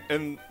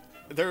 And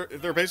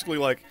they're basically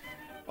like,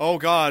 oh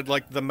God,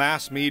 like the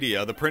mass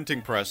media, the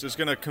printing press is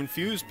going to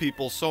confuse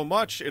people so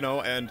much,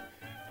 and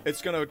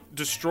it's going to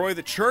destroy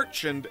the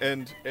church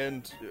and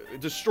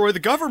destroy the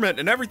government,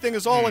 and everything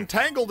is all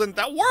entangled, and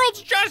the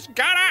world's just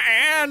gonna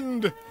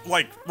end.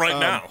 Like right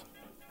now.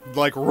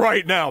 Like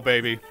right now,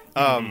 baby.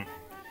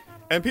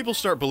 And people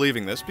start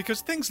believing this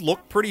because things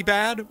look pretty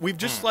bad. We've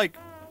just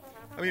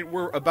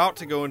we're about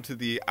to go into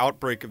the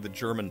outbreak of the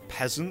German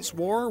Peasants'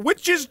 War,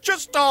 which is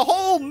just a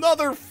whole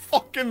nother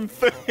fucking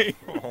thing.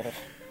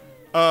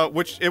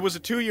 Which it was a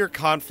 2-year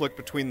conflict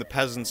between the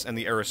peasants and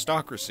the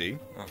aristocracy.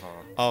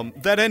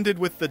 That ended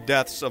with the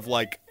deaths of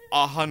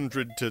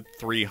 100 to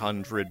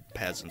 300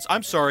 peasants.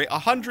 I'm sorry,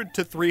 100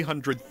 to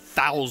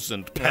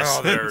 300,000 peasants.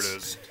 Oh, there it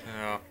is.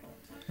 Yeah.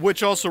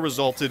 Which also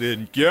resulted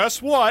in,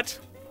 guess what?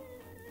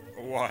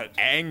 What?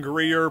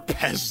 Angrier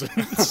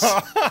peasants.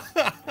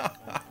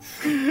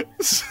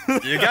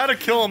 You gotta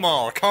kill them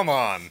all. Come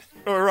on.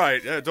 All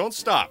right, don't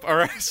stop. All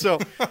right, so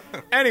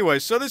anyway,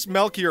 so this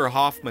Melchior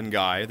Hoffman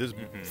guy, this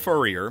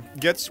furrier,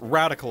 gets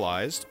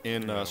radicalized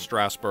in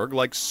Strasbourg,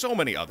 like so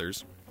many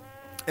others,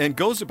 and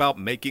goes about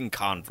making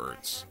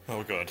converts.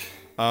 Oh, good.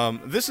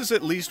 This is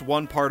at least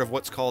one part of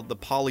what's called the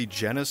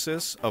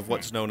polygenesis of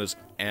what's known as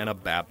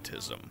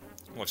Anabaptism.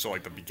 What, so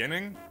like the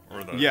beginning?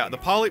 Or the... Yeah, the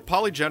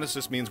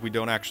polygenesis means we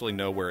don't actually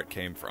know where it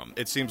came from.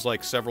 It seems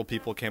like several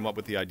people came up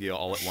with the idea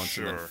all at once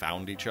and then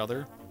found each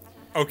other.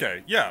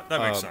 Okay, yeah,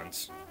 that makes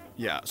sense.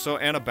 Yeah, so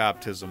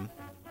Anabaptism.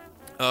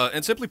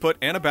 And simply put,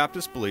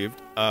 Anabaptists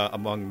believed,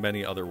 among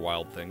many other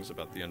wild things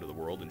about the end of the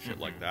world and shit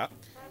like that,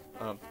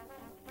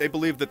 they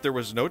believed that there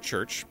was no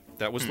church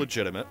that was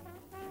legitimate,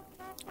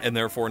 and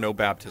therefore no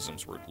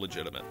baptisms were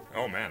legitimate.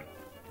 Oh, man.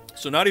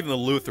 So not even the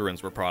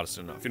Lutherans were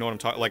Protestant enough. You know what I'm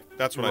talking? Like,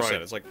 that's what I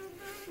said. It's like,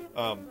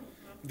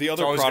 the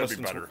other Protestants...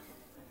 Be better.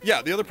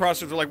 Yeah, the other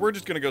Protestants were like, we're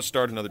just going to go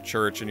start another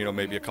church and,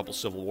 maybe a couple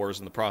civil wars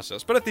in the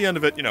process. But at the end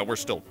of it, we're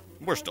still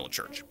a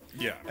church.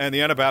 Yeah. And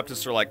the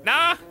Anabaptists are like,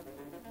 nah,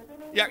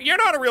 yeah, you're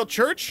not a real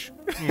church.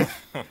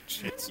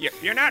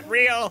 You're not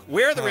real.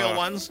 We're the real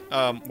ones.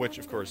 Which,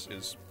 of course,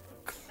 is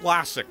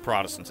classic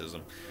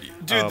Protestantism.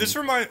 Dude,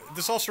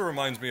 this also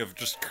reminds me of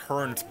just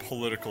current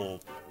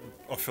political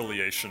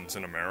affiliations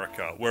in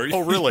America. Where oh,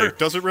 really?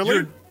 Does it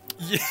really?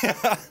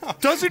 Yeah.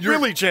 Does it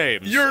really,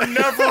 James? You're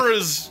never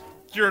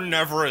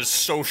as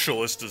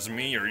socialist as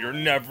me, or you're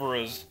never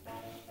as,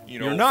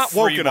 you're not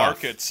free woke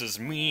markets as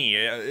me.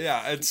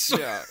 Yeah, it's...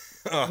 Yeah.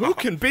 Who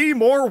can be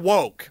more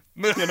woke?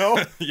 You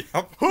know?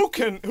 Yep. Who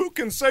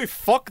can say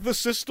fuck the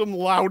system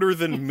louder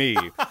than me?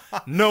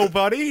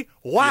 Nobody?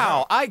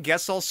 Wow, I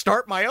guess I'll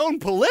start my own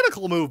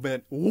political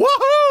movement.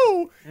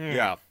 Woohoo!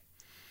 Yeah.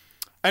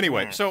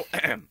 Anyway, so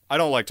I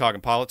don't like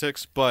talking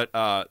politics, but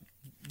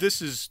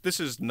this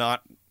is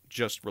not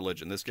just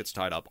religion. This gets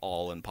tied up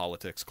all in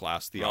politics,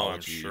 class,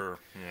 theology. Oh, sure.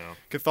 Yeah.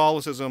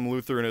 Catholicism,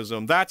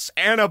 Lutheranism, that's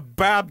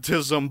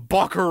Anabaptism,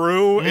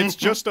 buckaroo. It's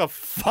just a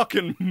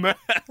fucking mess.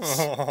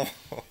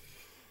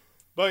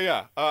 But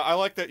yeah, I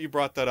like that you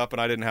brought that up and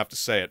I didn't have to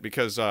say it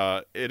because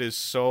it is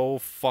so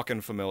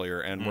fucking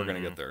familiar and we're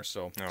going to get there.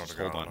 So just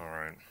hold on. All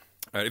right.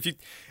 All right,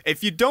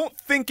 if you don't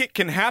think it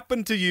can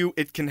happen to you,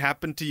 it can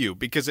happen to you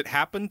because it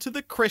happened to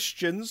the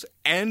Christians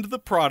and the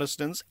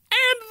Protestants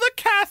and the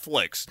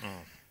Catholics.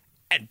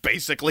 And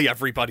basically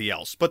everybody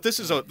else. But this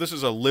is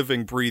a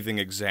living, breathing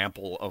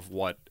example of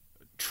what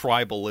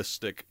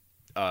tribalistic,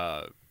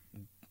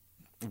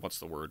 what's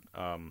the word?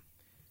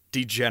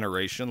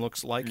 Degeneration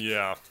looks like.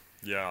 Yeah.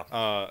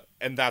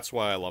 And that's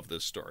why I love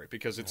this story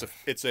because it's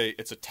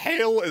a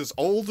tale as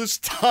old as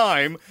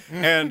time,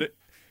 and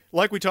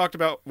like we talked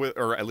about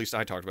or at least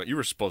I talked about. You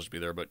were supposed to be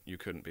there, but you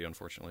couldn't be,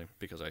 unfortunately,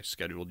 because I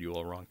scheduled you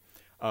all wrong.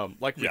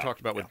 Like we talked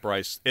about with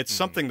Bryce, it's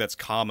something that's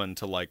common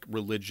to like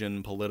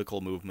religion,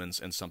 political movements,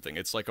 and something.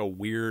 It's like a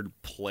weird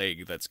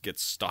plague that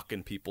gets stuck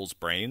in people's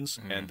brains,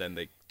 and then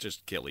they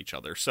just kill each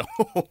other. So,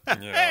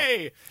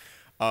 hey!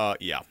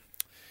 Yeah.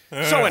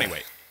 So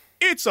anyway,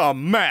 it's a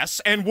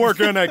mess, and we're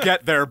gonna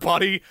get there,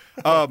 buddy.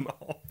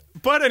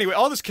 But anyway,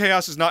 all this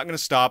chaos is not going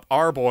to stop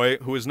our boy,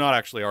 who is not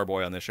actually our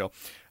boy on this show,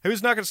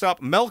 who's not going to stop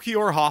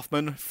Melchior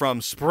Hoffman from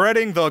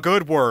spreading the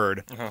good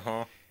word.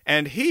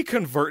 And he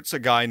converts a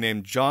guy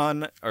named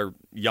Jan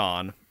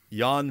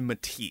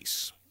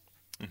Matisse.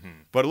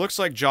 But it looks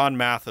like John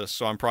Mathis,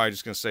 so I'm probably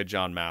just going to say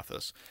John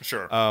Mathis.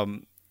 Sure.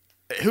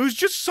 Who's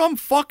just some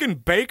fucking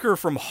baker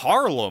from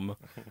Harlem.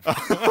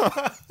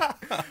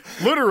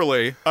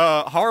 Literally,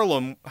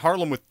 Harlem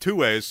with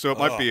two A's, so it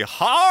might be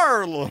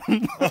Harlem.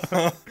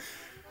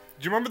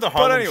 Do you remember the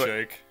Harlem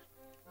Shake?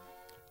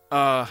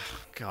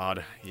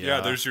 God,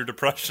 yeah. There's your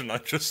depression. I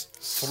just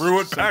threw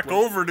it back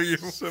over to you.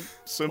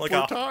 Simpler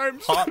like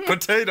times. Hot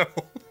potato.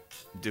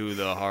 Do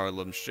the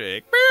Harlem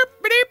Shake. Beep,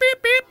 beep,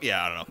 beep, beep.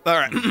 Yeah, I don't know. All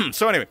right.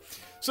 So anyway,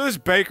 this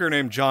baker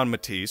named John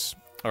Matisse,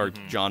 or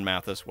John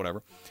Mathis,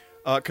 whatever,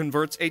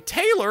 converts a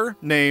tailor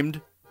named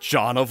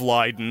John of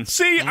Leyden.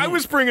 See, I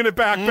was bringing it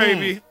back,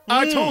 baby.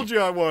 I told you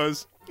I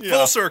was. Yeah.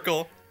 Full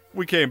circle.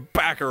 We came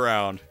back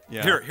around.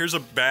 Yeah. Here's a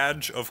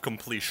badge of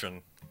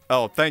completion.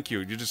 Oh, thank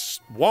you. You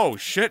just... Whoa,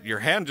 shit, your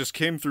hand just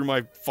came through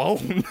my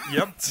phone.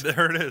 Yep,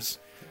 there it is.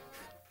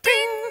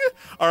 Ding!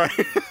 All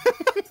right.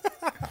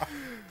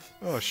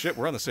 Oh, shit,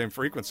 we're on the same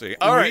frequency.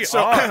 All right,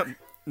 so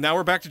now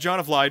we're back to John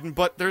of Leyden,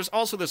 but there's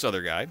also this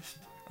other guy.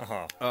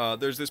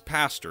 There's this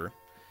pastor,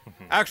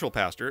 actual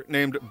pastor,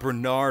 named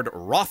Bernard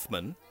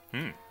Rothman,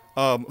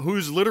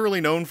 who's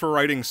literally known for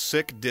writing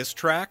sick diss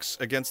tracks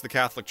against the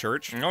Catholic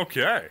Church.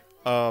 Okay.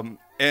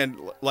 And,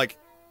 like...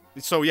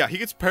 So, yeah, he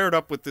gets paired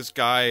up with this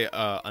guy,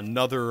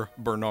 another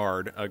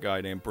Bernard, a guy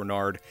named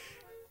Bernard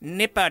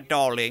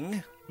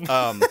Nipperdoling,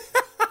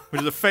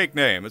 which is a fake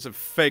name. It's a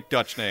fake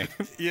Dutch name.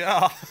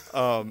 Yeah.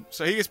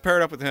 So he gets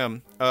paired up with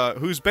him,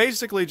 who's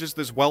basically just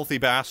this wealthy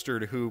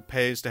bastard who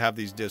pays to have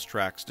these diss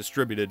tracks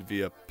distributed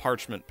via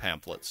parchment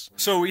pamphlets.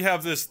 So we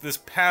have this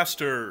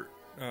pastor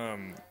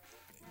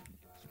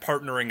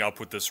partnering up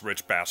with this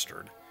rich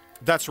bastard.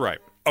 That's right.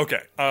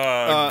 Okay,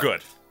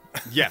 good.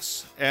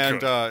 Yes,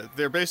 and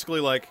they're basically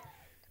like,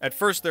 at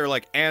first they're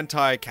like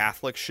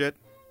anti-Catholic shit,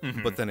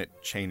 but then it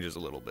changes a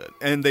little bit.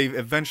 And they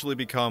eventually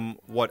become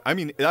what, I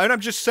mean, and I'm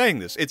just saying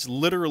this, it's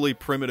literally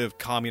primitive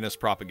communist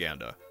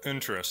propaganda.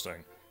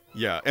 Interesting.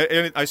 Yeah,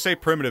 and I say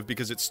primitive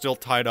because it's still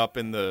tied up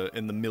in the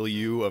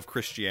milieu of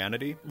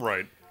Christianity.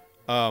 Right.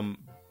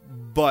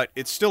 But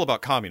it's still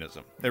about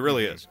communism. It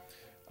really is.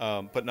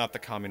 But not the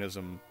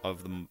communism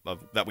of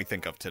that we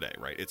think of today,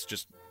 right? It's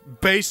just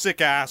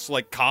basic ass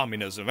like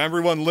communism.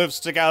 Everyone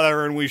lives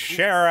together and we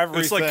share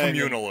everything. It's like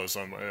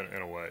communalism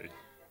in a way.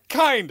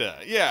 Kinda,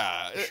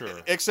 yeah.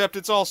 Sure. Except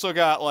it's also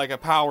got like a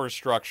power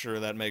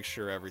structure that makes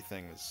sure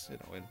everything is,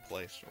 in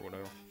place or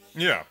whatever.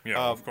 Yeah,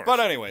 of course.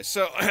 But anyway,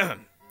 so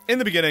in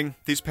the beginning,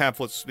 these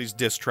pamphlets, these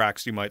diss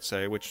tracks, you might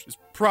say, which is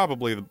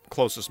probably the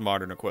closest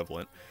modern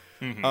equivalent.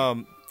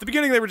 The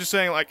beginning, they were just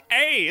saying, like,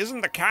 hey, isn't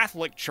the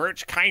Catholic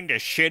Church kind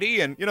of shitty?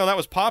 And, that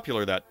was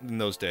popular in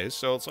those days.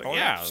 So it's like,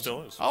 it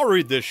still is. I'll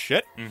read this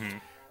shit.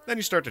 Then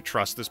you start to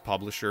trust this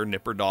publisher,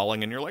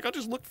 Nipperdoling, and you're like, I'll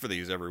just look for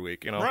these every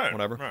week, right,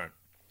 whatever. Right.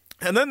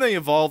 And then they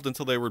evolved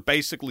until they were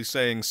basically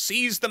saying,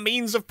 seize the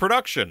means of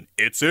production.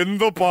 It's in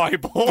the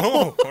Bible.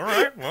 Oh, all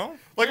right, well.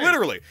 Like,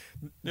 literally.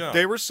 Yeah.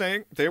 They were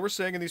saying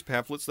in these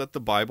pamphlets that the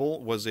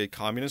Bible was a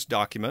communist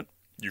document.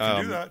 You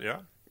can do that, yeah.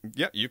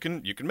 Yeah, you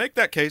can make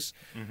that case.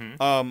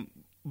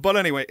 But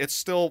anyway, it's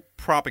still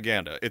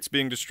propaganda. It's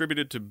being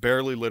distributed to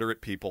barely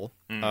literate people.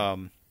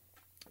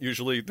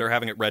 Usually they're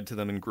having it read to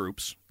them in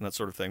groups and that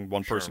sort of thing.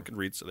 One person can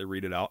read, so they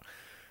read it out.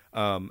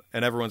 And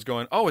everyone's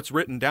going, oh, it's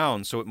written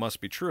down, so it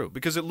must be true.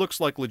 Because it looks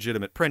like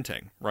legitimate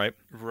printing, right?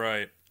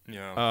 Right,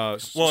 yeah.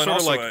 Well, And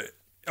also,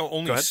 Go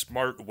only ahead.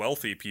 smart,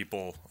 wealthy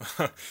people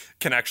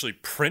can actually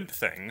print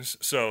things.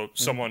 So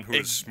someone who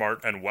is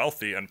smart and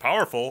wealthy and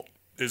powerful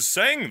is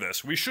saying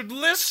this. We should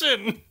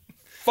listen.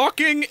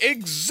 Fucking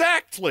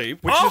exactly!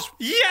 Which Oh, is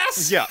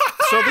yes! Yeah.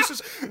 So this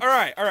is all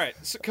right.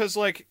 Because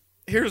like,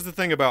 here's the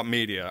thing about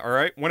media. All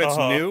right, when it's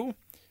new,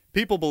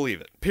 people believe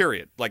it.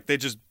 Period. Like they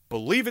just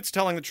believe it's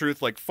telling the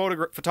truth. Like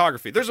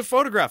photography. There's a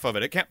photograph of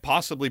it. It can't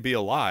possibly be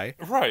a lie.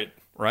 Right.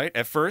 Right.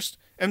 At first,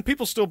 and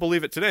people still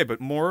believe it today.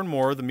 But more and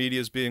more, the media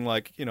is being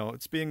like,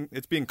 it's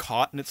being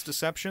caught in its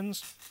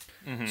deceptions.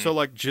 So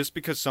like, just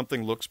because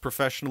something looks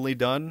professionally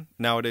done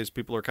nowadays,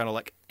 people are kind of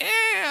like,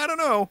 I don't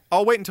know.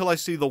 I'll wait until I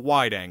see the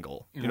wide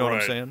angle. You know what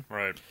I'm saying?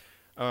 Right.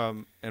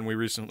 And we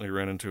recently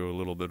ran into a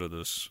little bit of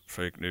this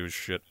fake news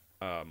shit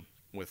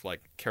with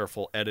like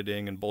careful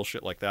editing and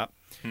bullshit like that.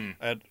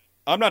 And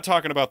I'm not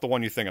talking about the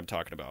one you think I'm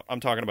talking about. I'm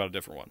talking about a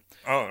different one.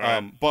 Oh,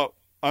 right. But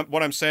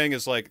what I'm saying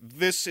is like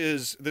this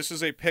is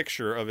a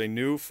picture of a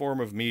new form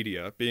of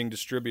media being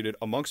distributed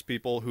amongst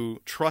people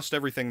who trust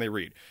everything they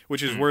read,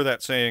 which is where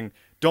that saying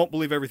 "don't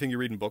believe everything you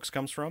read in books"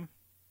 comes from.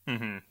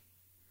 Mm-hmm.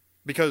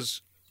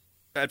 Because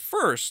at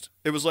first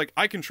it was like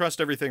I can trust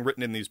everything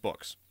written in these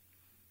books.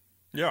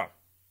 Yeah.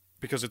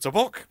 Because it's a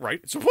book, right?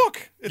 It's a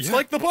book. It's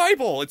like the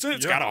Bible. It's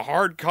got a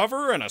hard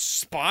cover and a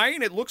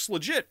spine. It looks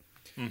legit.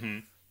 Mm-hmm.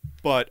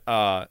 But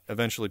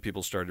eventually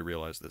people started to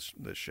realize this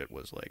shit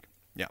was like,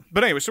 yeah.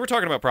 But anyway, so we're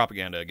talking about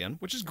propaganda again,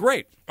 which is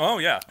great. Oh,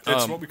 yeah.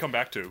 It's what we come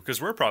back to,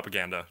 because we're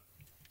propaganda.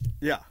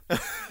 Yeah.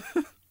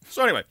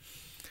 So anyway,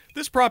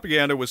 this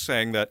propaganda was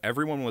saying that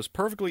everyone was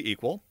perfectly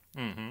equal,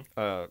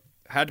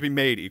 had to be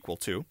made equal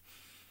too,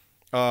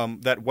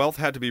 that wealth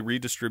had to be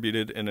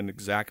redistributed in an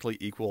exactly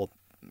equal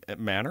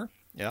manner.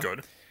 Yeah.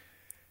 Good.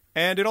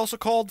 And it also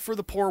called for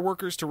the poor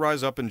workers to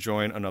rise up and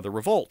join another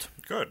revolt.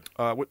 Good.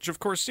 Which, of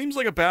course, seems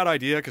like a bad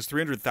idea because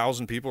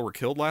 300,000 people were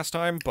killed last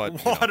time,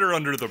 but... Water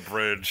under the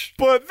bridge.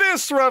 But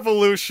this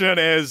revolution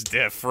is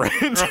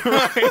different,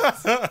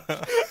 right?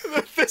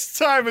 This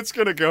time it's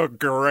going to go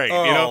great,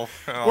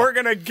 We're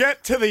going to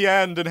get to the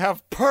end and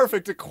have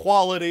perfect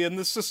equality, and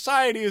the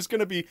society is going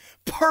to be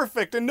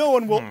perfect, and no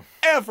one will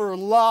ever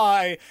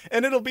lie,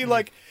 and it'll be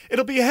like,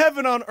 it'll be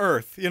heaven on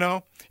earth,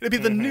 It'll be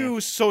the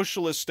new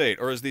socialist state,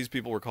 or as these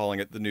people were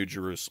calling it, the New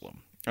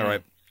Jerusalem. All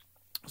right?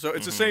 So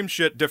it's the same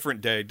shit,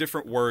 different day,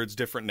 different words,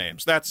 different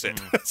names. That's it.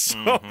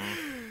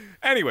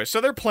 Anyway, so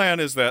their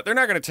plan is that they're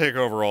not going to take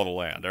over all the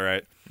land, all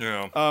right?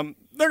 Yeah.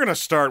 They're going to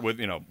start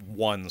with,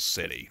 one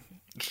city.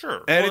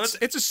 Sure. And well,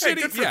 it's a city.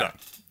 Hey, good for them.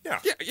 Yeah.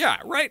 Yeah,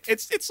 right?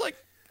 It's like,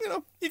 you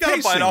got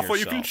to bite off what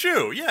you yourself. can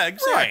chew. Yeah,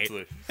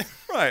 exactly.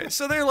 Right.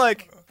 So they're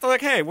like,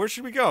 hey, where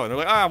should we go? And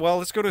they're like, well,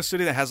 let's go to a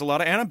city that has a lot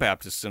of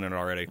Anabaptists in it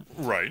already.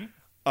 Right.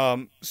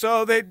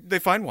 So they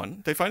find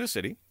one. They find a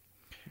city.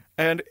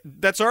 And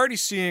that's already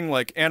seeing,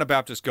 like,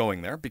 Anabaptists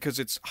going there because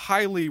it's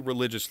highly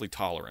religiously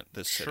tolerant,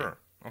 this city. Sure.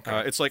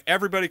 Okay. It's like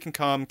everybody can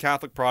come,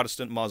 Catholic,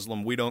 Protestant,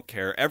 Muslim, we don't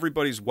care.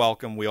 Everybody's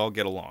welcome. We all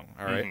get along,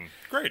 all right?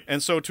 Great.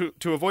 And so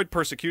to avoid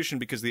persecution,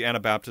 because the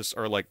Anabaptists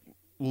are, like,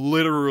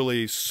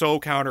 literally so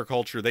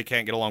counterculture they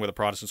can't get along with the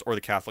Protestants or the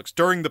Catholics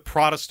during the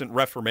Protestant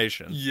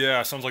Reformation.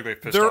 Yeah, sounds like they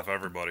pissed off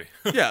everybody.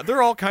 Yeah,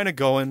 they're all kind of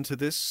going to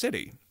this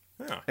city.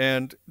 Yeah.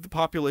 And the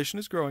population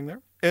is growing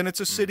there. And it's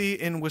a city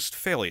in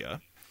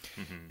Westphalia.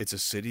 It's a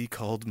city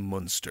called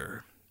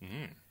Munster.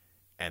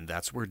 And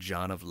that's where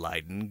John of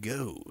Leyden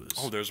goes.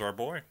 Oh, there's our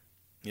boy.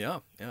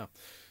 Yeah.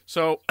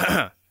 So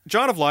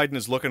John of Leyden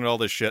is looking at all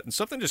this shit, and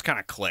something just kind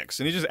of clicks.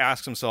 And he just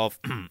asks himself,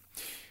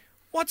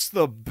 what's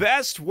the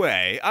best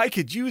way I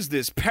could use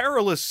this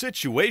perilous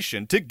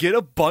situation to get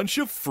a bunch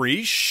of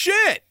free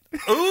shit?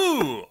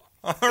 Ooh,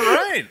 all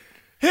right.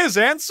 His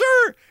answer?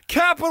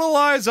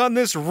 Capitalize on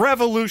this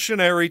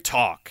revolutionary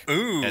talk.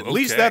 Ooh, At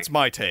least that's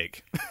my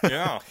take.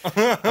 Yeah.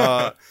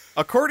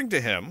 According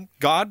to him,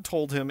 God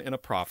told him in a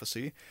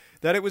prophecy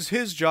that it was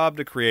his job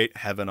to create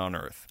heaven on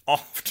earth.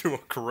 Off to a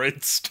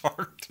great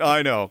start.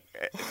 I know.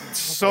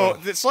 So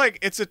it's like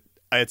it's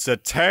a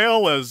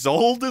tale as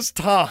old as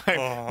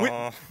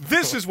time.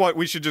 This is what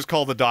we should just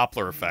call the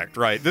Doppler effect,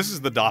 right? This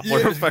is the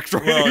Doppler effect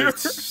right here.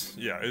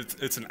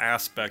 It's an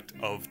aspect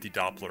of the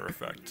Doppler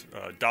effect.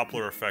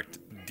 Doppler effect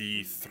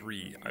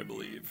D3, I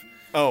believe.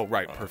 Oh,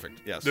 right.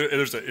 Perfect. Yes.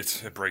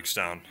 It breaks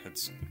down.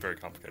 It's very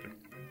complicated.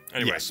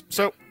 Anyway. Yes.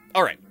 So,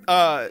 all right.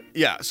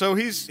 So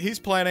he's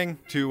planning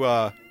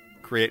to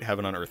create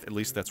heaven on earth. At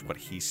least that's what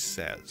he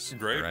says.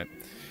 Great. Right.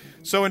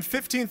 So in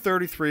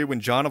 1533, when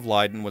John of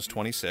Leyden was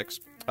 26,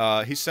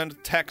 he sent a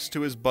text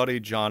to his buddy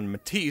John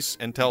Matisse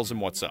and tells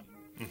him what's up.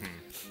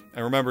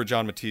 And remember,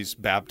 John Matisse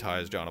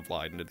baptized John of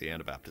Leyden to the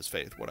Anabaptist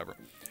faith, whatever.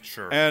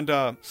 Sure. And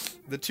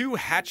the two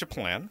hatch a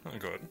plan. Oh,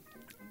 good.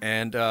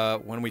 And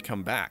when we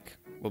come back,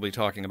 we'll be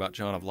talking about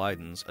John of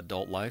Leyden's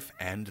adult life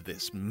and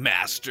this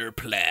master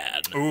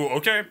plan. Ooh,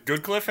 okay.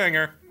 Good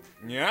cliffhanger.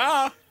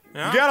 Yeah. You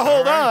gotta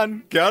hold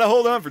on. Gotta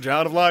hold on for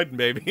John of Leyden,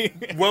 baby.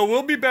 Well,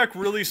 we'll be back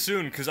really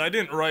soon, because I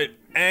didn't write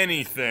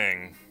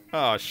anything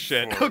Oh,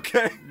 shit. For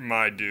Okay.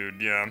 My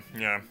dude, yeah.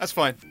 That's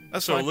fine.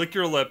 That's So fine. lick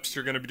your lips.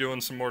 You're gonna be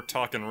doing some more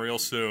talking real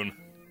soon.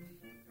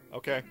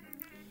 Okay.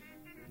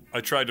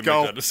 I tried to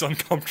Go. make that as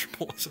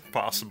uncomfortable as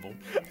possible.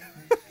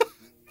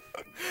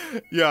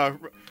 Yeah.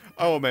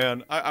 Oh,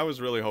 man. I was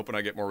really hoping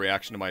I get more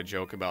reaction to my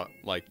joke about,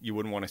 like, you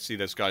wouldn't want to see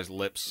this guy's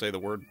lips say the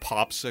word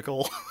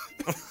popsicle.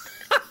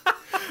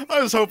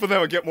 I was hoping that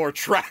would get more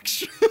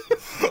traction.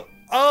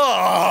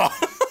 Oh!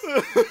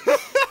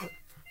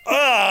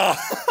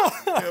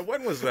 Yeah,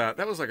 when was that?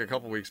 That was like a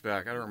couple weeks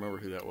back. I don't remember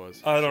who that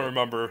was. I don't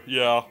remember.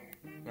 Yeah. All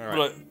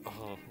right. But,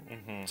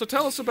 So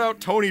tell us about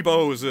Tony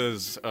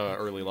Boaz's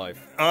early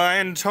life.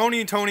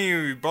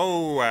 Antonio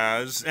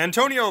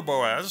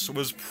Boaz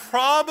was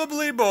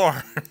probably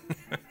born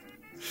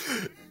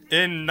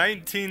in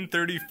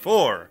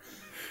 1934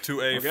 to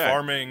a Okay.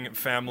 farming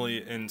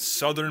family in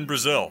southern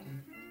Brazil.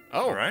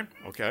 Oh, All right?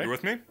 Okay. You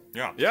with me?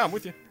 Yeah. Yeah, I'm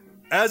with you.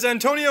 As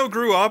Antonio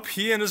grew up,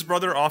 he and his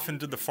brother often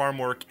did the farm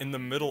work in the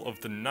middle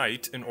of the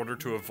night in order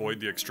to avoid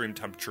the extreme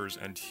temperatures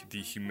and the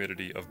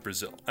humidity of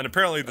Brazil. And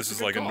apparently this is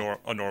a like good call.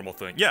 a normal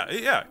thing.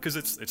 Yeah, because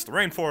it's the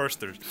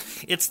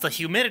rainforest. It's the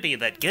humidity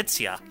that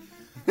gets ya.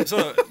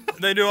 So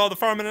they do all the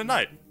farming at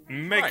night.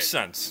 Makes Right.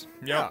 sense.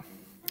 Yep. Yeah.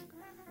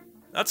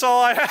 That's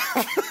all I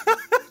have.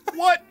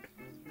 What?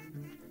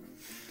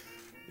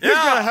 You Yeah.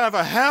 gotta have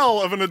a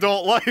hell of an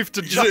adult life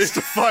to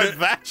justify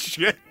that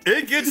shit.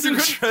 It gets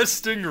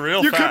interesting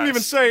real You fast. couldn't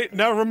even say,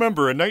 now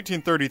remember, in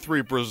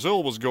 1933,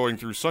 Brazil was going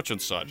through such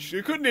and such.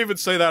 You couldn't even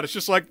say that. It's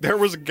just like, there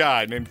was a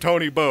guy named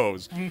Tony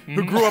Bowes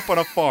who grew up on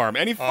a farm,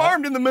 and he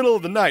farmed in the middle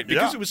of the night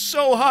because Yeah. it was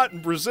so hot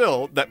in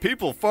Brazil that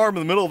people farm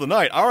in the middle of the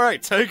night. All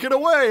right, take it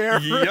away,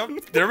 Aaron. Yep.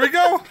 There we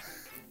go.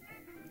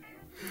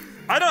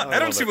 I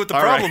don't see what the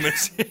All problem right.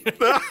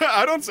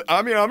 is.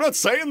 I'm not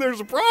saying there's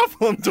a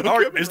problem. Don't All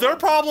get right, me is there a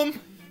problem?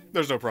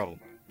 There's no problem.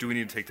 Do we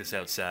need to take this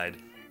outside?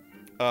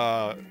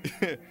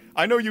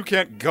 I know you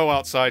can't go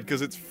outside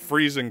because it's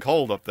freezing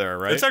cold up there,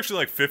 right? It's actually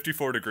like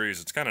 54 degrees.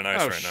 It's kind of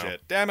nice oh right shit! now.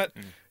 Damn it!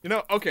 You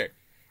know, okay.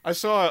 I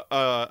saw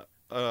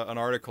an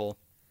article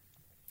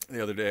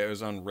the other day. It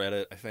was on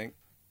Reddit, I think.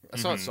 I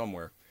saw it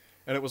somewhere,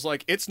 and it was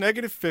like it's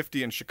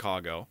 -50 in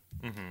Chicago.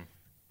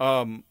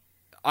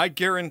 I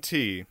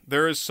guarantee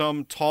there is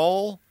some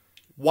tall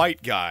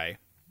white guy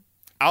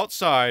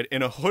outside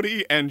in a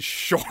hoodie and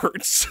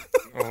shorts.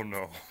 Oh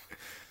no.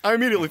 I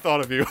immediately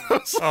thought of you. I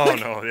was like, Oh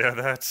no. Yeah,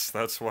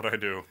 that's what I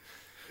do.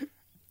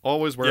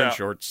 always wearing Yeah.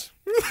 shorts.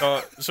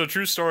 So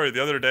true story.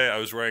 The other day I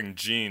was wearing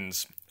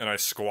jeans and I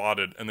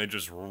squatted and they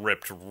just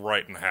ripped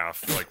right in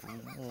half, like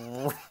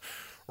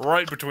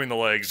right between the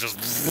legs.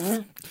 Just.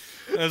 And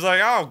I was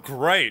like, oh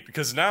great,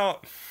 because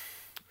now,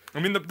 I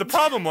mean the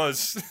problem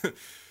was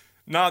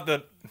not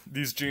that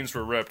these jeans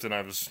were ripped and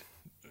I was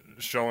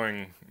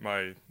showing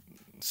my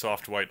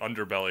soft white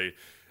underbelly.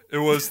 It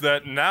was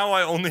that now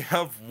I only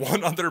have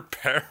one other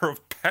pair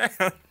of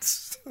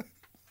pants.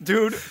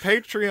 Dude,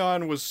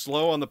 Patreon was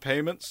slow on the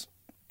payments.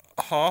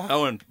 Huh?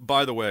 Oh, and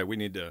by the way, we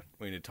need to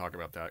talk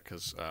about that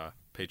because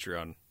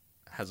Patreon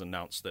has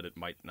announced that it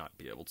might not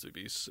be able to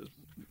be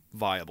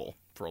viable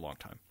for a long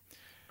time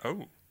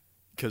Oh.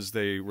 because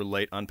they were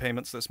late on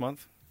payments this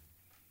month.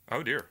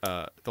 Oh dear.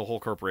 The whole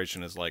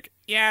corporation is like,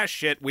 yeah,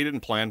 shit, we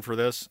didn't plan for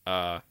this,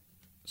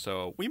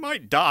 so we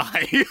might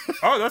die.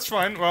 Oh, that's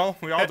fine. Well,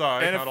 we all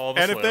die. and Not all of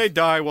us and if live. they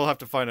die, we'll have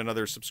to find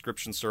another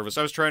subscription service.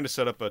 I was trying to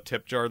set up a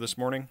tip jar this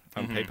morning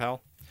on PayPal.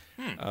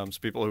 So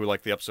people who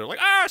like the episode are like,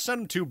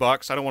 send them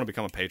 $2. I don't want to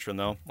become a patron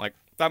though. Like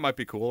that might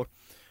be cool.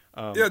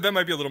 Yeah, that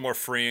might be a little more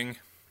freeing.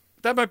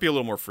 That might be a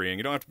little more freeing.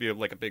 You don't have to be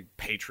like a big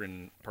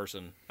patron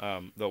person,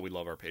 though we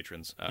love our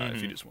patrons.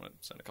 If you just want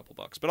to send a couple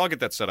bucks, but I'll get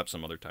that set up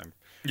some other time.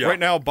 Yeah. Right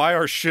now, buy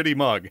our shitty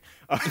mug.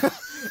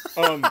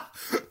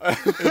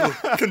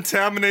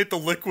 Contaminate the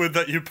liquid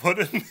that you put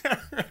in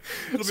there.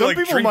 It'll be Some like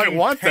people might drinking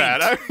want paint.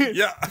 that. I mean,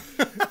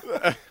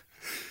 Yeah.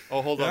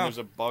 oh, hold on. Yeah. There's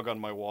a bug on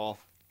my wall.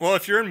 Well,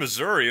 if you're in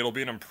Missouri, it'll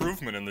be an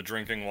improvement in the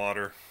drinking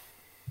water.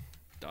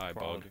 Die bug.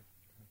 Quality.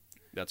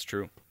 That's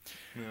true.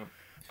 Yeah.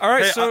 All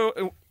right, Hey,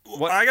 so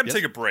what? I gotta yes?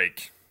 take a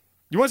break.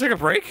 You want to take a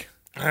break?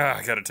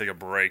 I gotta take a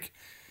break.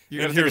 You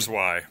And gotta take here's a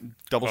why.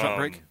 double shot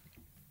break.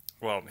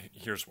 Well,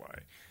 here's why.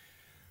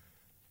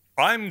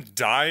 I'm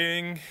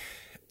dying,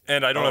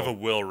 and I don't have a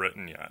will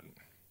written yet.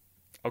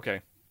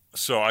 Okay.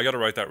 So I gotta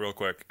write that real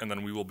quick, and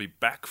then we will be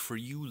back for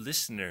you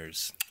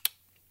listeners.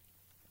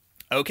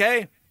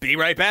 Okay. Be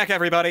right back,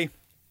 everybody.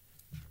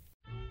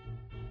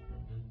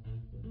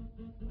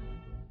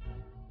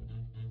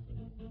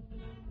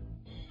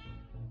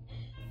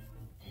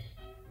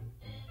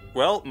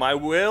 Well, my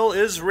will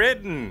is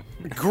written.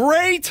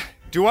 Great.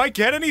 Do I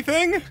get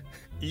anything?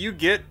 You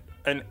get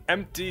an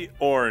empty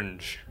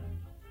orange.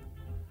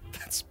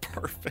 That's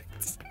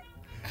perfect.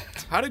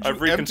 How did you I've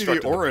empty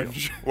reconstructed the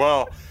orange? peel.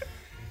 Well,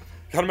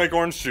 gotta make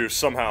orange juice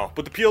somehow,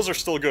 but the peels are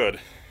still good.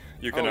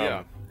 You can Oh,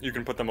 yeah. you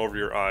can put them over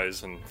your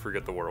eyes and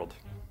forget the world.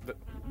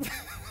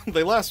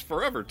 They last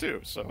forever too.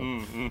 So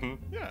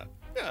yeah.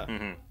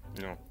 You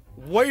know.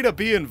 Way to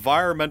be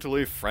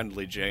environmentally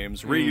friendly,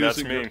 James. that's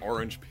Reusing me. your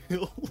orange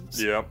peels.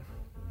 Yep.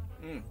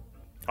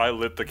 I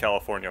lit the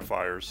California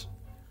fires.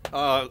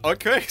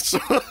 Okay, so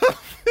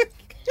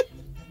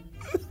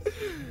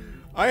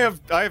I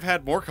have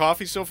had more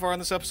coffee so far on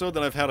this episode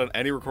than I've had on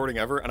any recording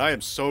ever, and I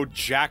am so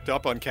jacked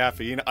up on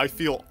caffeine. I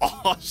feel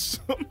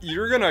awesome.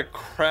 You're gonna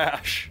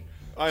crash.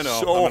 I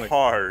know. So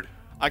hard.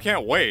 I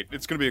can't wait.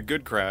 It's gonna be a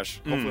good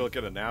crash. Hopefully, I'll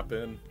get a nap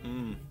in.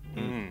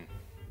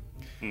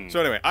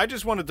 So anyway, I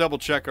just want to double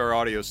check our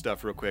audio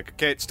stuff real quick.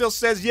 Okay, it still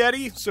says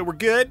Yeti, so we're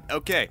good.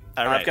 Okay,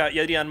 all right. I've got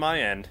Yeti on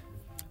my end.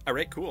 All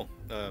right, cool.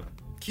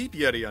 Keep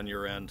Yeti on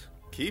your end.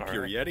 Keep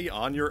your Yeti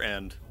on your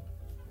end.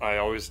 I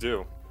always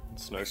do.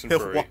 It's nice and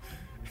furry.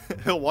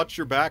 He'll watch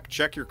your back,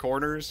 check your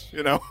corners,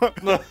 you know.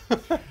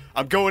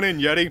 I'm going in,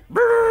 Yeti.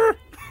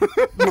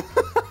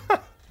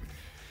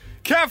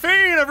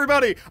 Caffeine,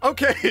 everybody!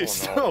 Okay,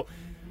 so,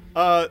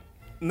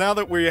 now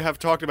that we have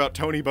talked about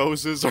Tony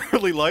Bose's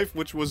early life,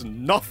 which was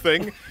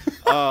nothing,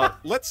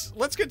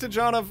 let's get to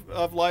John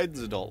of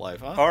Leiden's adult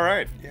life, huh? All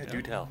right. Yeah,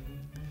 do tell.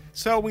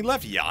 So we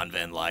left Jan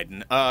van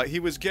Leyden. He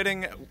was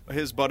getting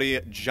his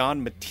buddy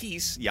Jan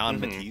Matisse,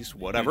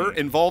 whatever,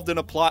 involved in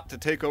a plot to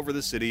take over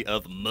the city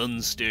of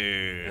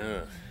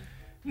Munster.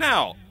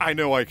 Now, I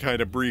know I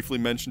kind of briefly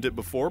mentioned it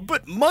before,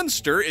 but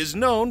Munster is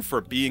known for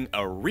being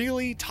a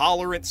really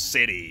tolerant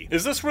city.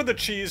 Is this where the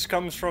cheese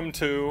comes from,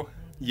 too?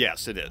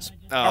 Yes, it is.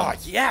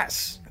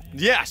 Yes!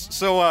 Yes,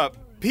 so,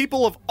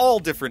 people of all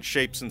different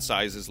shapes and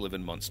sizes live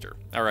in Munster,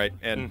 all right?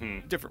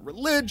 And different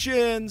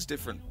religions,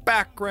 different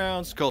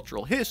backgrounds,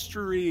 cultural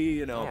history,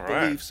 you know,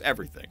 beliefs,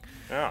 everything.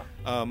 Yeah.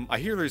 I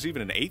hear there's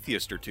even an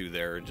atheist or two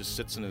there and just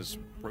sits in his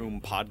room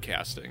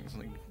podcasting. It's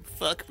like,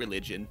 fuck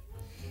religion.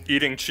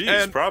 Eating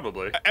cheese,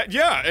 probably.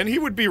 Yeah, and he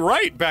would be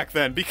right back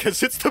then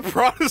because it's the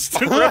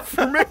Protestant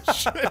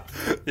Reformation.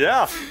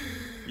 Yeah.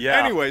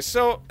 Yeah. Anyway,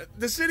 so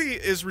the city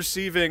is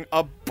receiving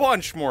a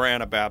bunch more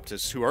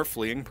Anabaptists who are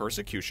fleeing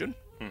persecution.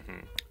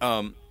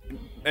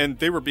 And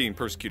they were being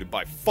persecuted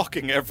by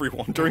fucking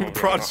everyone during the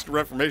Protestant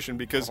Reformation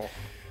because,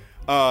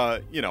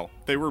 you know,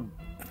 they were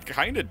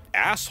kind of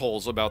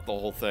assholes about the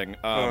whole thing,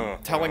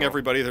 telling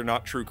everybody they're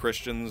not true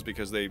Christians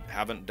because they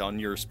haven't done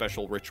your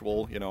special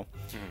ritual, you know.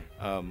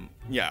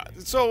 Yeah,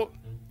 so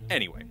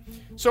anyway,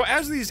 so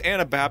as these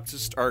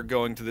Anabaptists are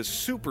going to this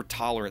super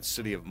tolerant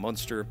city of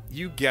Munster,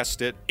 you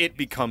guessed it, it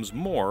becomes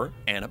more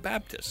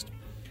Anabaptist.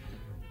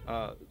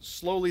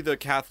 Slowly the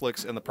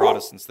Catholics and the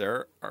Protestants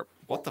there are...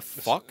 What the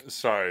fuck?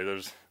 Sorry,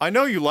 there's... I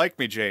know you like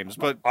me, James,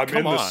 but I'm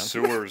come in on. the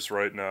sewers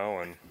right now,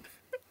 and...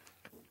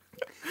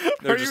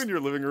 Are you in your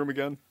living room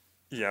again?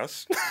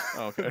 Yes.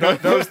 Oh, okay.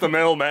 That was the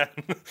mailman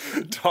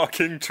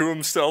talking to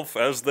himself,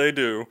 as they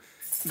do.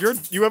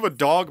 You have a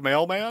dog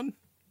mailman?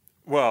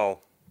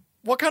 Well...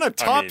 What kind of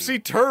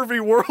topsy-turvy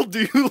world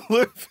do you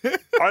live in?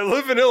 I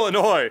live in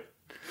Illinois.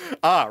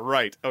 Ah,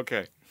 right.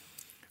 Okay.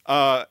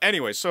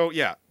 Anyway, so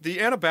yeah,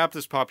 the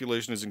Anabaptist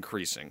population is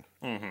increasing.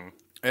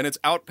 And it's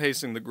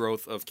outpacing the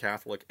growth of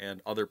Catholic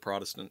and other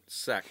Protestant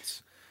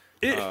sects.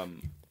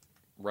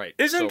 Right.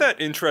 Isn't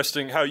that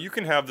interesting how you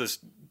can have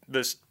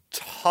this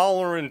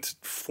tolerant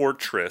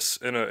fortress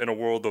in a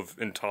world of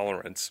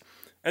intolerance,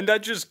 and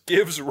that just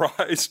gives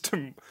rise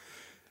to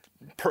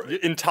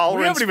intolerance.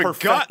 We haven't even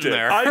perfected. gotten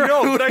there. I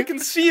know, but I can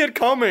see it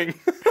coming.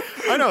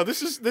 I know,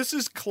 this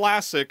is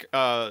classic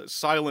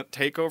silent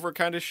takeover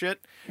kind of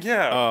shit.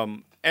 Yeah.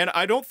 And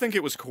I don't think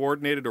it was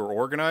coordinated or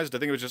organized. I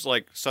think it was just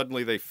like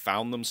suddenly they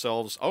found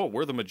themselves, oh,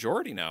 we're the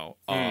majority now.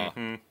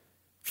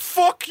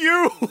 Fuck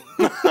you!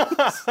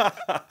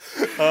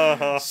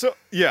 So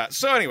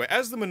anyway,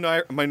 as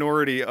the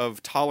minority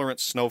of tolerant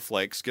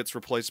snowflakes gets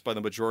replaced by the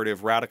majority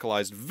of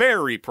radicalized,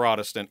 very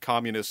Protestant,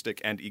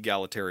 communistic, and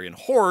egalitarian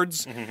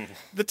hordes,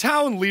 the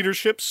town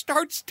leadership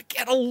starts to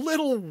get a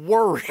little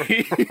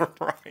worried.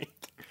 Right.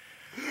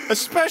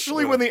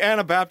 Especially when the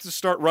Anabaptists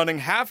start running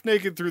half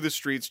naked through the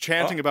streets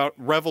chanting about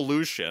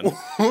revolution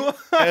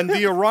and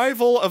the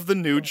arrival of the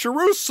New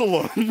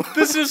Jerusalem.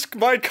 This is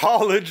my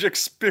college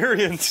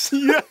experience.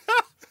 Yeah.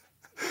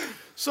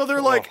 So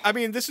they're like, I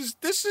mean, this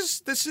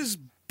is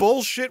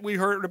bullshit we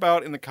heard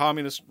about in the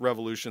communist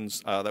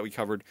revolutions that we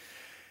covered.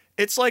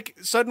 It's like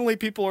suddenly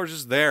people are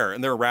just there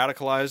and they're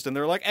radicalized and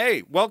they're like,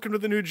 hey, welcome to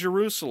the New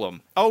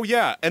Jerusalem. Oh,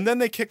 yeah. And then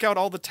they kick out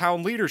all the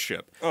town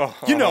leadership.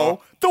 You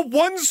know, the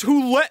ones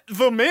who let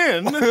them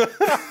in.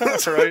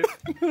 That's right.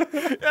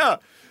 Yeah.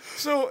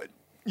 So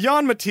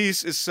Jan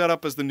Matisse is set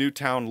up as the new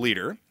town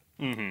leader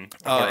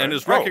and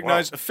is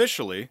recognized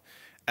officially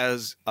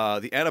as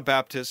the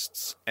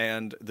Anabaptists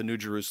and the New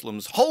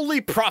Jerusalem's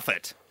holy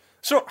prophet.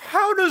 So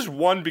how does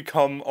one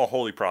become a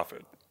holy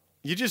prophet?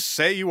 You just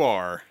say you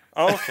are.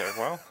 Oh, okay,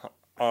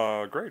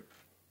 well, great.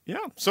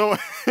 Yeah. So,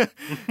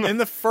 in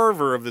the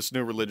fervor of this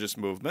new religious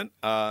movement,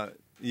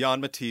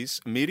 Jan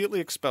Matisse immediately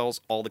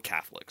expels all the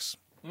Catholics.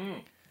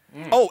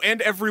 Oh,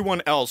 and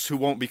everyone else who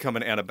won't become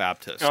an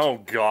Anabaptist.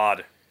 Oh,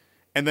 God.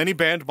 And then he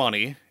banned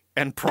money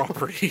and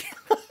property.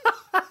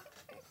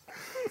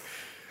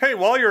 Hey,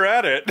 while you're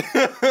at it.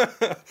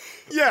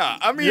 Yeah,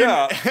 I mean,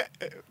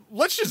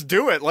 let's just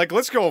do it. Like,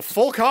 let's go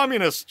full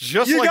communist,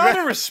 just you like that. You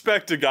gotta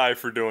respect a guy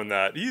for doing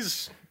that.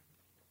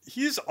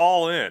 He's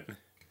all in.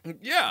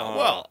 Yeah,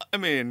 well, I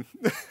mean,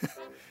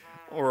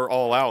 or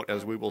all out,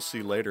 as we will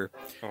see later.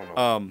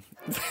 Oh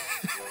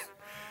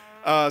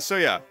no. So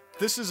yeah,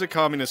 this is a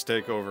communist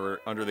takeover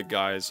under the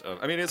guise of,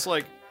 I mean, it's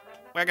like,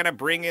 we're gonna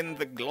bring in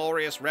the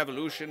glorious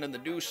revolution and the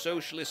new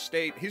socialist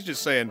state. He's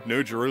just saying,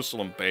 New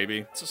Jerusalem,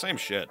 baby. It's the same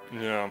shit.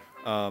 Yeah.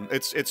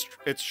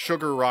 It's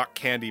Sugar Rock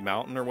Candy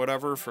Mountain or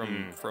whatever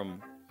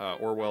from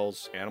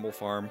Orwell's Animal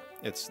Farm.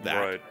 It's that.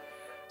 Right.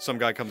 Some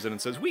guy comes in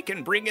and says, we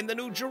can bring in the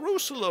New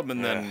Jerusalem,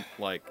 and then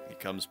like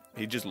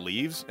he just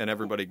leaves, and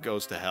everybody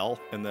goes to hell,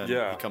 and then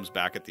he comes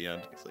back at the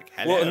end. He's like,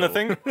 hello. Well, and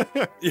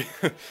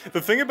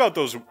the thing about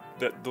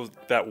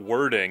that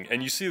wording,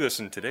 and you see this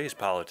in today's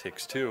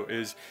politics too,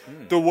 is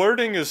the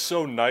wording is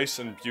so nice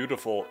and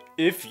beautiful.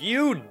 If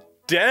you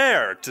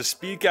dare to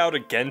speak out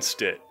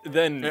against it,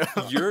 then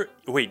you're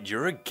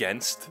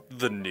against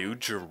the New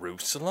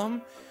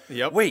Jerusalem?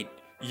 Yep. Wait,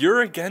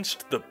 you're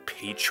against the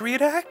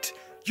Patriot Act?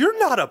 You're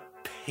not a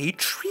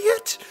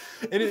patriot?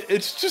 And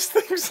it's just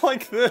things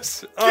like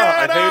this.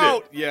 I hate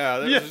it. Yeah,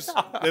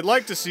 they'd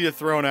like to see you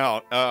thrown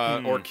out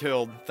or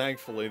killed.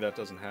 Thankfully, that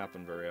doesn't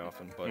happen very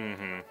often. But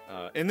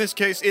in this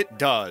case, it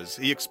does.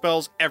 He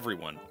expels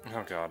everyone.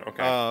 Oh, God.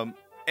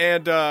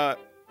 Okay.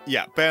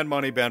 Yeah, ban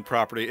money, ban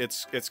property.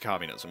 It's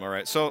communism. All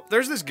right. So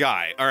there's this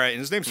guy. All right, and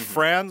his name's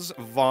Franz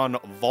von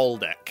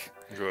Waldeck.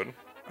 Good.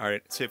 All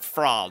right, say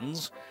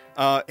Franz.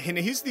 And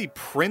he's the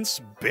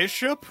Prince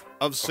Bishop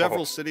of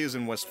several cities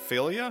in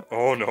Westphalia.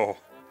 Oh, no.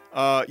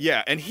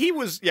 Yeah, and he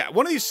was,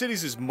 one of these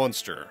cities is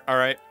Munster, all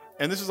right?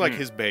 And this is like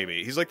his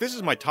baby. He's like, this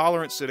is my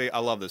tolerant city. I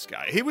love this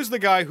guy. He was the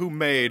guy who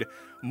made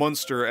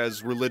Munster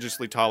as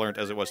religiously tolerant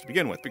as it was to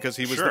begin with, because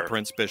he was the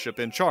Prince Bishop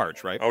in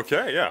charge, right?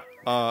 Okay,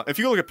 yeah. If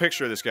you look at a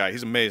picture of this guy,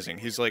 he's amazing.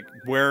 He's like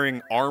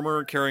wearing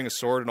armor, carrying a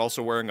sword, and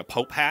also wearing a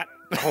Pope hat.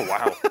 Oh,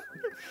 wow.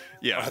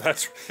 Yeah.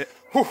 That's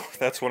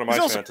one of my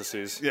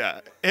fantasies.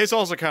 Yeah. He's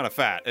also kind of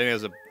fat, and he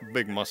has a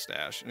big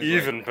mustache.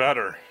 Even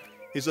better.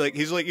 He's like,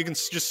 you can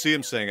just see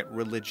him saying it,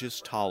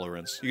 religious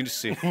tolerance. You can just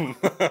see him.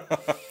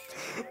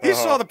 He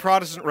saw the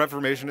Protestant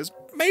Reformation as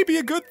maybe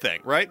a good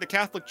thing, right? The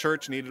Catholic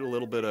Church needed a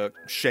little bit of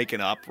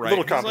shaking up, right? A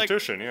little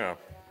competition, yeah.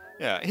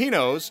 Yeah, he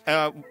knows.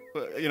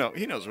 He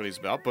knows what he's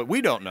about, but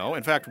we don't know.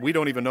 In fact, we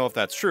don't even know if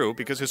that's true,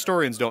 because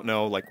historians don't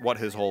know, like, what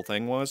his whole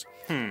thing was.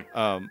 So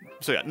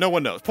yeah, no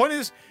one knows. Point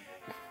is,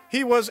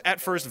 he was at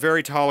first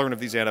very tolerant of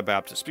these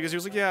Anabaptists, because he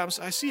was like, yeah,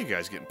 I see you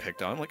guys getting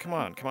picked on. Like, come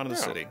on to the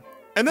city.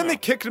 And then they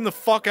kicked him the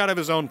fuck out of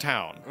his own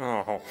town.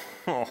 Oh.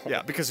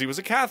 Yeah, because he was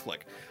a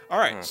Catholic. All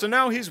right, so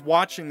now he's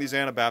watching these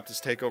Anabaptists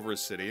take over his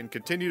city and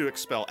continue to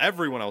expel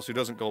everyone else who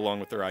doesn't go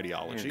along with their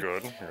ideology.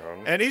 Good.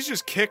 And he's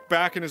just kicked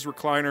back in his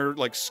recliner,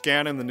 like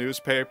scanning the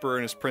newspaper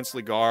in his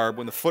princely garb,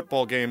 when the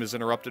football game is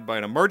interrupted by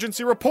an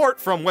emergency report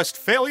from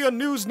Westphalia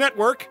News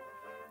Network.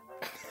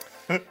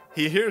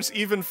 He hears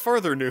even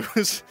further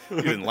news.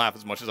 You didn't laugh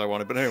as much as I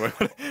wanted, but anyway.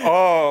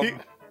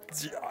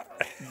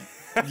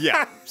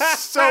 Yeah.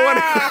 So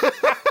anyway.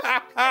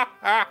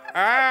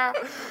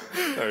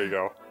 There you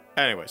go.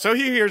 Anyway, so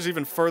he hears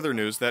even further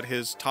news that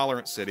his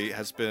tolerant city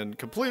has been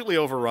completely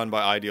overrun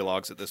by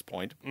ideologues at this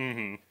point.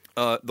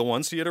 The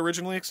ones he had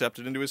originally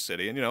accepted into his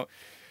city. And,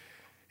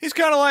 he's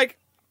kind of like,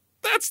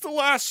 that's the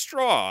last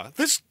straw.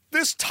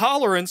 This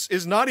tolerance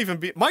is not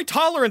even my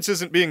tolerance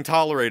isn't being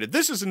tolerated.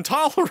 This is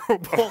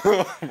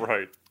intolerable.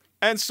 Right.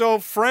 And so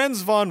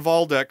Franz von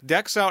Waldeck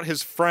decks out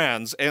his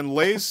Franz and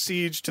lays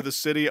siege to the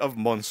city of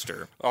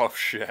Munster. Oh,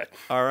 shit.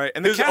 All right.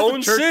 And the his Catholic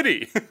own Church,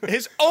 city.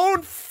 His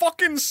own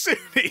fucking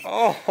city.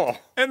 Oh.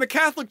 And the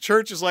Catholic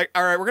Church is like,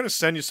 all right, we're going to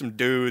send you some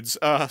dudes.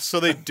 So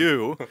they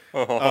do.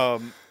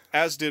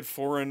 As did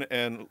foreign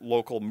and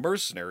local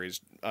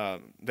mercenaries.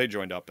 They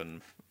joined up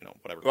and,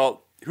 whatever.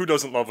 Well, who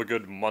doesn't love a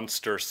good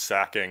Munster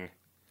sacking?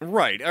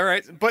 Right. All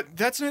right. But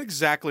that's not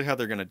exactly how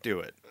they're going to do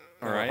it.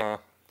 All right.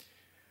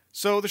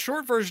 So the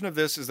short version of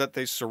this is that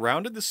they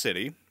surrounded the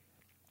city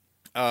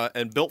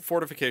and built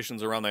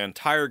fortifications around the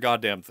entire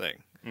goddamn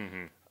thing.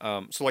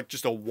 So like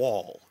just a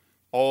wall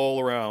all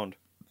around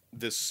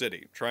this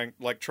city, trying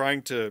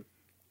to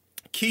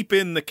keep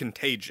in the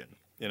contagion,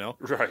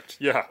 Right.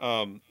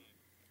 Yeah.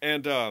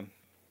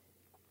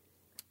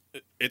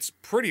 It's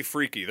pretty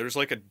freaky. There's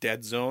like a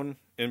dead zone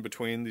in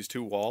between these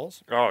two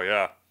walls. Oh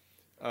yeah.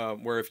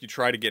 Where if you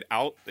try to get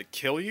out, they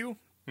kill you.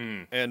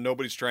 And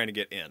nobody's trying to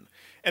get in.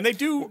 And they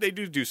do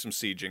some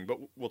sieging, but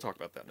we'll talk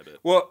about that in a bit.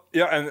 Well,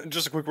 yeah, and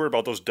just a quick word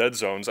about those dead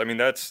zones. I mean,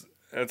 that's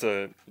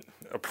a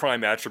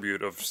prime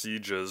attribute of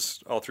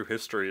sieges all through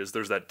history, is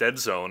there's that dead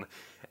zone.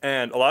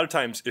 And a lot of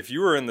times, if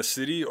you were in the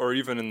city or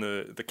even in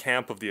the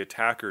camp of the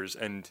attackers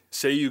and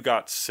say you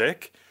got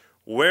sick,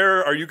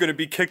 where are you going to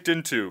be kicked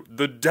into?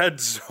 The dead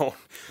zone.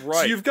 Right.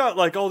 So you've got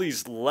like all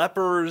these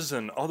lepers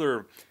and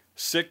other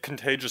sick,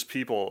 contagious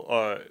people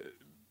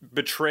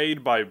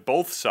betrayed by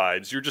both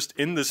sides. You're just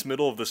in this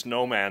middle of this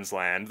no man's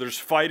land. There's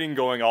fighting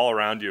going all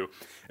around you.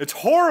 It's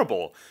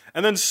horrible.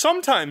 And then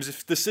sometimes,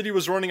 if the city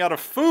was running out of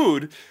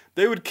food,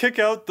 they would kick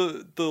out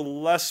the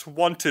less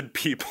wanted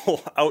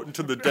people out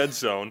into the dead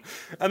zone.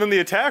 And then the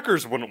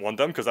attackers wouldn't want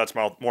them because that's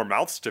more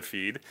mouths to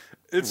feed.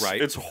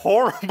 It's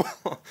horrible.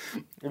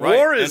 Right.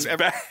 War is And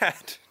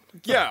bad.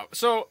 Yeah,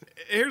 so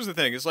here's the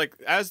thing. It's like,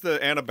 as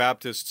the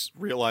Anabaptists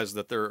realize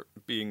that they're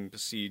being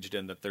besieged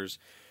and that there's,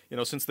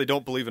 since they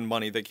don't believe in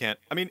money, they can't,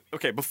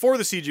 before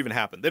the siege even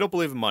happened, they don't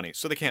believe in money,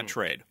 so they can't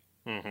trade.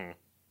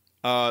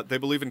 Mm-hmm. They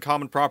believe in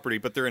common property,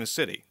 but they're in a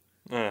city.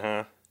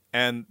 Uh-huh.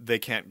 And they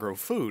can't grow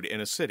food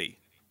in a city.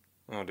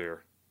 Oh,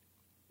 dear.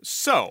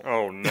 So.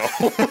 Oh, no.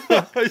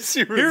 I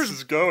see where this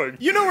is going.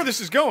 You know where this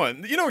is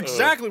going. You know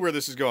exactly where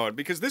this is going,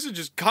 because this is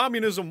just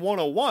communism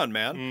 101,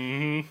 man.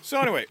 Mm-hmm.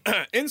 So anyway,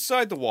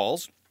 inside the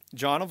walls,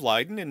 John of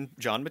Leyden and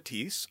John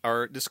Matisse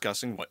are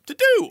discussing what to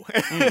do.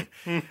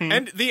 Mm-hmm.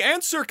 And the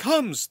answer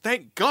comes,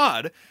 thank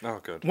God,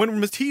 good. When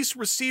Matisse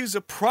receives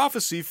a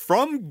prophecy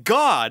from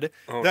God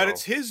that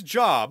it's his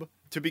job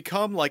to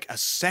become like a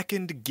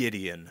second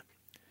Gideon.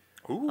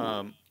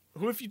 Ooh.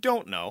 Who, if you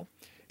don't know,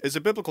 is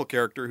a biblical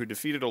character who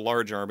defeated a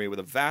large army with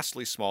a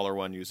vastly smaller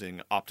one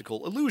using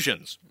optical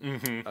illusions,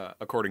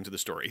 according to the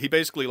story. He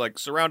basically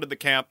surrounded the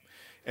camp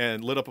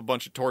and lit up a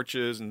bunch of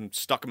torches and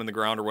stuck them in the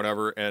ground or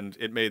whatever, and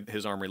it made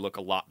his army look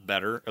a lot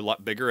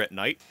bigger at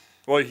night.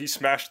 Well, he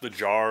smashed the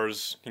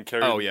jars. He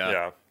carried. Oh, yeah.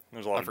 Yeah.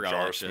 There's a lot of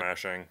jar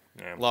smashing.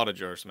 Yeah. A lot of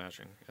jar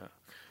smashing, yeah.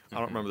 I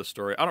don't remember the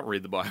story. I don't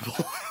read the Bible.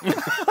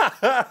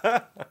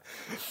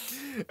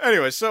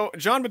 Anyway, so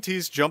John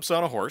Matisse jumps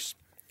on a horse.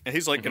 And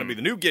he's going to be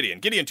the new Gideon.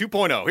 Gideon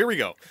 2.0. Here we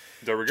go.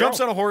 There we go. Jumps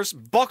on a horse,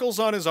 buckles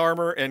on his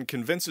armor, and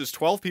convinces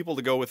 12 people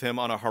to go with him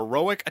on a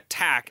heroic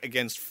attack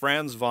against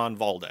Franz von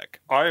Waldeck.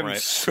 I am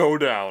so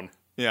down.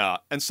 Yeah.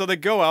 And so they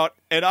go out,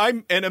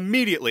 and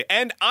immediately,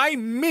 and I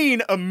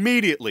mean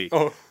immediately,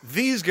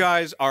 these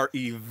guys are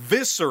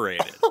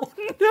eviscerated. Oh,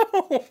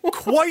 no.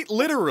 Quite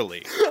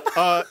literally.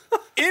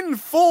 In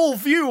full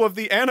view of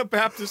the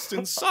Anabaptists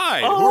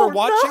inside, who are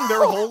watching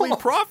their holy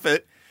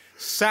prophet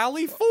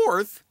sally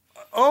forth.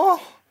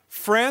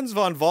 Franz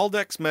von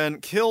Waldeck's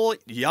men kill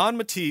Jan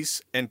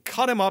Matisse and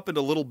cut him up into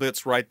little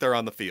bits right there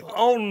on the field.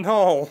 Oh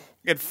no.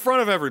 In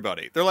front of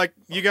everybody. They're like,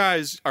 you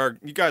guys are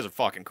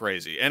fucking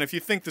crazy. And if you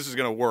think this is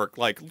gonna work,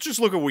 just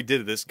look at what we did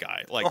to this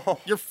guy.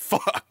 You're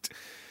fucked.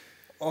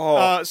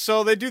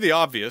 So they do the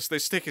obvious. They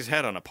stick his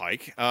head on a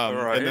pike,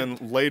 and then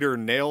later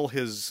nail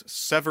his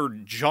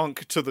severed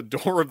junk to the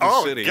door of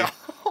the city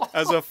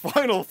as a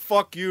final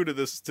fuck you to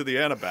the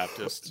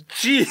Anabaptists.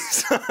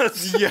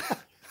 Jesus. Yeah.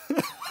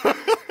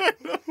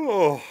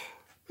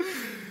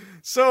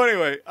 So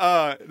anyway,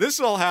 this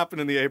all happened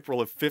in the April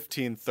of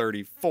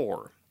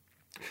 1534.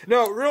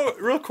 No,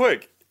 real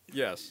quick.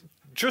 Yes.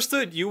 Just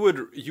that you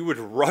would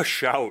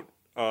rush out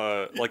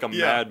like a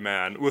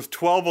madman with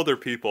 12 other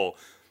people.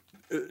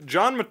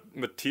 John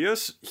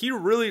Matthias, he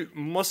really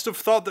must have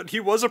thought that he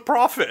was a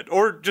prophet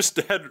or just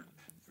had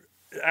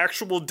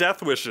actual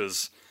death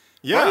wishes.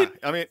 Yeah, right?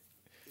 I mean,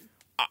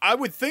 I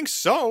would think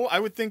so. I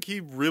would think he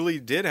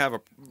really did have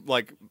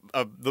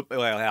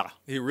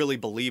he really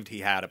believed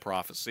he had a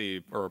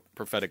prophecy or a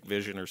prophetic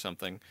vision or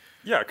something.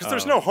 Yeah, because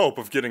there's no hope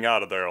of getting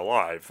out of there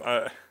alive.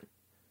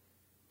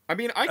 I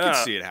mean, I could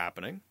see it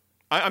happening.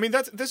 I mean,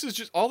 this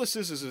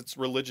is it's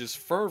religious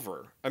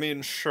fervor. I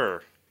mean,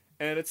 sure.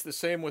 And it's the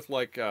same with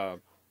how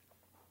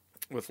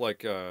do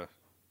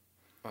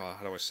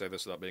I say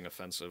this without being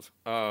offensive?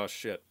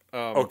 Shit.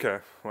 Okay,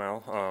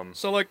 well,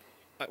 So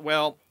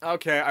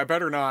okay, I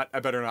better not.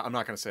 I'm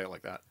not going to say it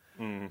like that.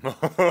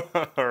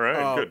 All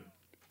right, good.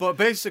 But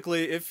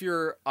basically, if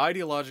you're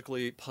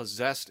ideologically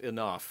possessed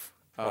enough,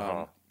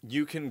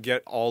 you can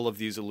get all of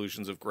these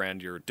delusions of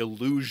grandeur,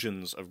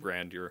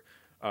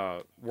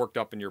 worked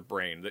up in your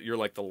brain. That you're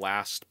like the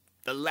last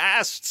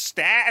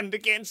stand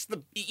against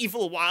the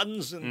evil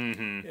ones,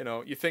 and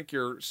you think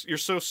you're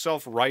so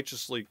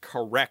self-righteously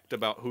correct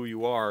about who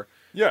you are.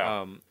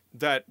 Yeah.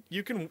 That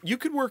you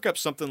could work up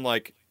something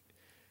like,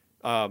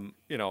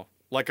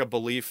 like a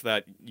belief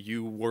that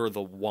you were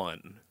the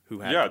one who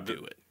had to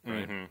do it.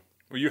 Right. Mm-hmm.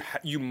 Well,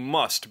 you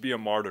must be a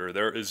martyr.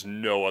 There is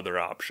no other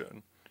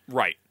option.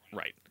 Right.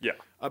 Yeah.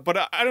 But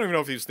I don't even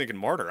know if he was thinking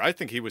martyr. I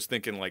think he was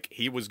thinking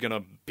he was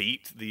gonna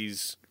beat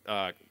these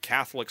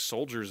Catholic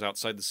soldiers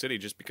outside the city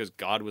just because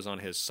God was on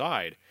his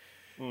side.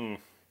 And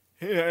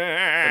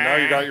now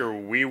you got your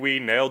wee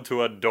nailed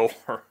to a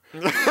door.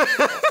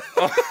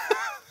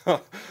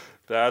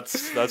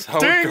 That's how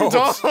Ding it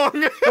goes.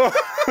 dong!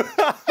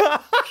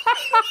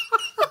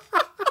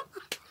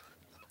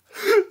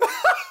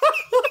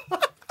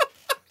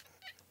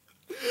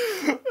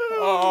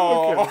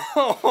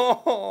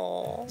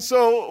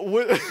 So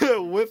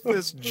with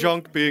this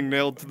junk being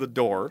nailed to the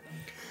door,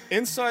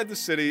 inside the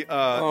city,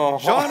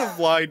 John of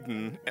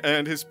Leyden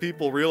and his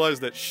people realize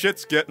that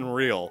shit's getting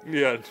real.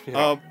 Yeah.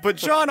 But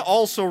John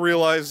also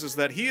realizes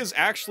that he is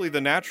actually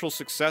the natural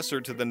successor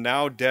to the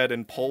now dead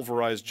and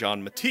pulverized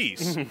John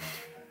Matisse.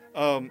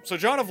 So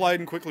John of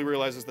Leyden quickly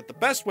realizes that the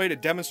best way to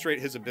demonstrate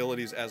his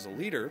abilities as a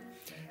leader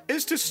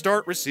is to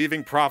start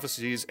receiving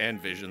prophecies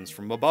and visions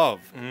from above.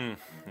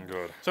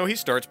 Good. So he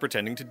starts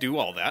pretending to do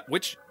all that,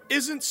 which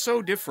isn't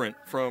so different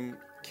from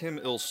Kim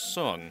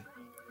Il-sung.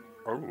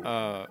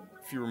 Oh.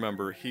 If you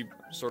remember, he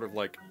sort of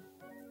like...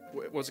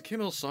 Was it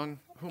Kim Il-sung?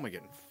 Who am I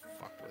getting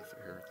fucked with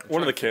here?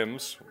 One of the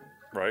Kims,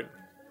 right?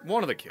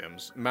 One of the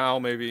Kims. Mao,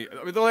 maybe.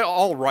 I mean, they're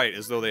all right,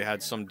 as though they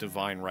had some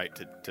divine right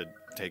to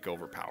take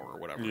over power or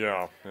whatever.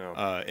 Yeah.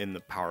 In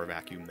the power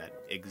vacuum that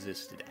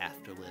existed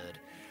afterward.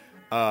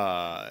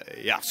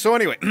 So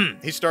anyway,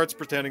 he starts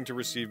pretending to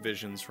receive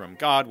visions from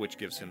God, which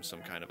gives him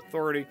some kind of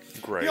authority.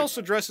 Great. He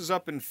also dresses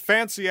up in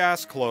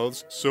fancy-ass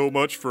clothes, so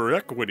much for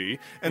equity,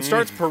 and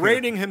starts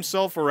parading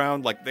himself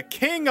around like the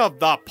king of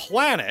the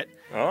planet.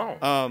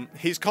 Oh.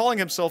 He's calling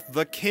himself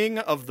the king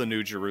of the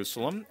New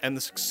Jerusalem and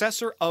the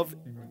successor of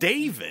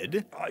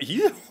David.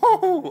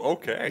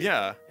 Okay.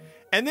 Yeah.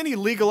 And then he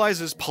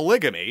legalizes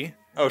polygamy.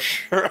 Oh,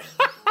 sure.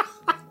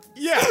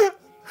 Yeah.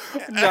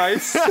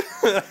 Nice.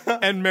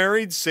 And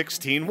married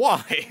 16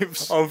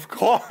 wives. Of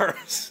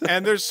course.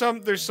 And there's some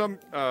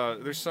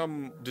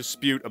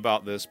dispute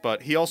about this,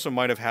 but he also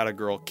might have had a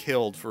girl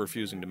killed for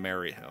refusing to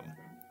marry him.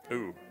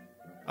 Ooh.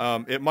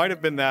 It might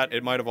have been that.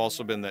 It might have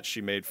also been that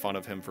she made fun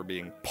of him for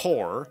being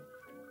poor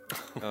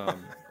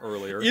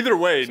earlier. Either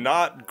way,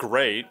 not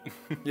great.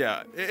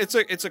 Yeah,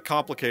 it's a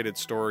complicated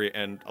story,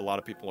 and a lot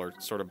of people are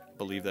sort of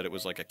believe that it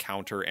was like a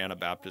counter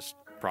Anabaptist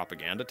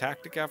propaganda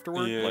tactic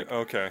afterward. Yeah. Like,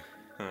 Okay.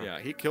 yeah,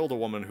 he killed a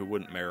woman who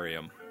wouldn't marry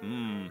him.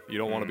 You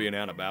don't want to be an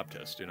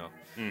Anabaptist, you know.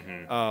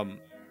 Mm-hmm.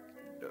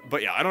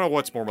 But yeah, I don't know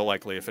what's more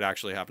likely, if it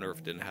actually happened or if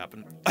it didn't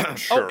happen.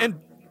 Sure. Oh, and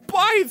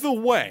by the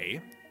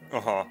way,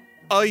 Uh-huh.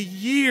 a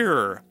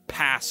year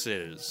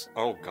passes.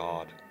 Oh,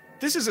 God.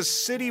 This is a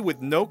city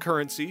with no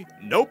currency,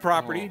 no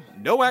property,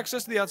 no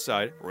access to the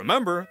outside.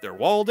 Remember, they're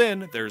walled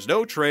in, there's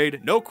no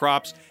trade, no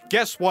crops.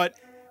 Guess what?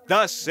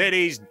 The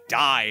city's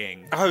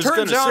dying. I was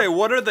going to say,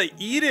 what are they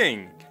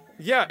eating?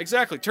 Yeah,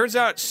 exactly. Turns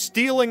out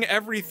stealing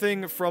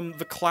everything from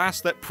the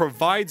class that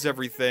provides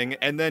everything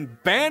and then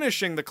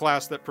banishing the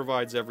class that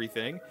provides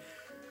everything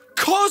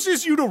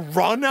causes you to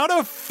run out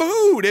of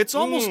food. It's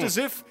almost as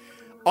if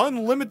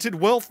unlimited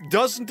wealth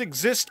doesn't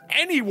exist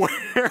anywhere.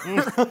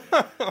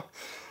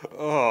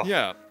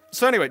 Yeah.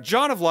 So anyway,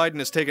 John of Leyden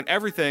has taken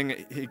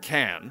everything he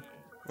can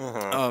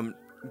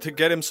to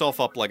get himself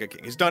up like a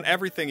king. He's done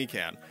everything he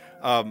can.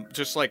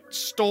 Just like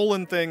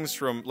stolen things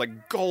from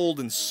like gold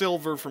and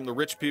silver from the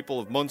rich people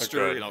of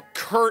Munster, Okay. you know,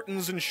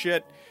 curtains and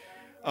shit.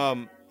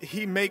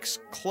 He makes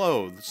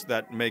clothes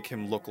that make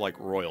him look like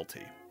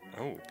royalty.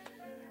 Oh.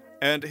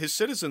 And his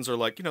citizens are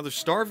like, you know, they're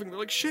starving. They're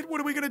like, shit, what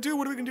are we gonna do?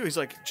 What are we gonna do? He's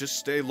like, just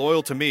stay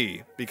loyal to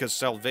me because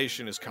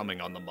salvation is coming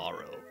on the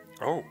morrow.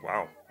 Oh,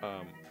 wow.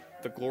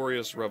 The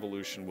glorious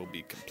revolution will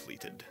be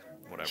completed.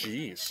 Whatever.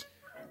 Jeez.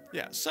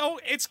 Yeah, so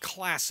it's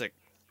classic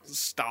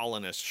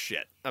Stalinist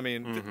shit. I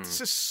mean,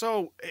 this is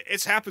so...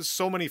 It's happened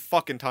so many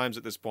fucking times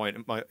at this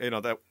point,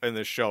 that in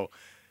this show,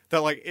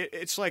 that, like,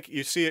 it's like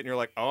you see it and you're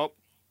like, oh,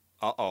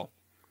 uh-oh.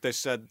 They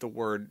said the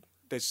word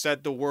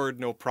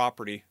no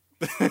property.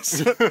 They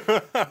said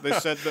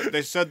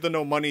the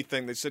no money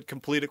thing. They said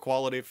complete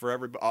equality for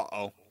everybody.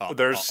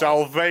 There's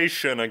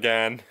salvation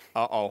again.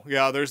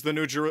 Yeah, there's the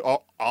New Jerusalem.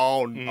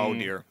 Oh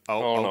dear.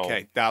 Oh, no.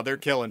 Okay. Now they're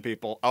killing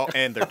people. Oh,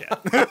 and they're dead.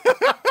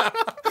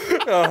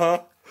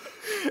 Uh-huh.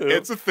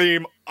 It's a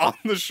theme on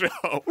the show.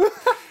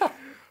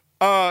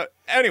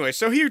 Anyway,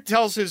 so he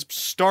tells his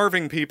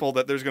starving people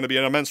that there's going to be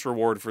an immense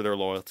reward for their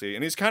loyalty,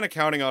 and he's kind of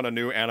counting on a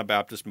new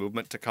Anabaptist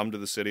movement to come to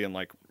the city and,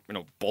 like, you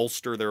know,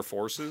 bolster their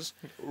forces.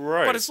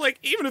 Right. But it's like,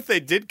 even if they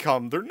did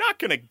come, they're not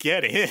going to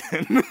get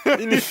in.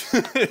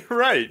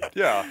 Right,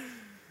 yeah.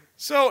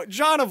 So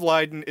John of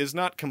Leyden is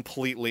not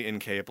completely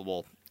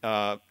incapable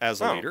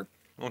as a leader.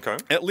 Okay.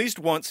 At least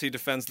once he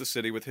defends the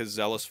city with his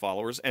zealous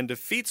followers and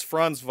defeats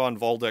Franz von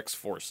Waldeck's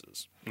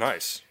forces.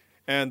 Nice.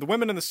 And the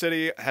women in the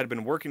city had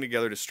been working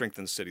together to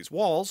strengthen the city's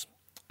walls,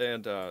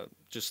 and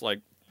just like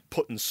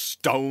putting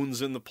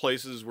stones in the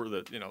places where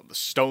the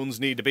stones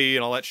need to be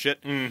and all that shit.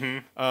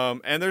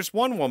 And there's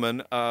one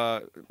woman,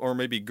 or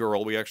maybe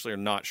girl. We actually are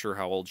not sure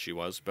how old she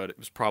was, but it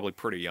was probably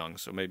pretty young.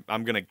 So maybe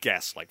I'm gonna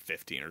guess like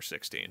 15 or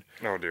 16.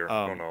 Oh dear.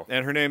 Oh no.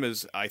 And her name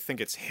is, I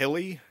think it's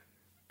Hilly,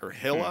 or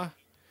Hilla,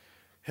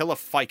 Hilla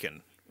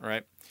Fiken.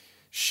 Right?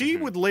 She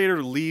would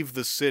later leave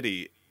the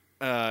city.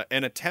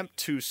 An attempt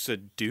to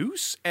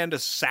seduce and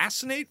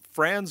assassinate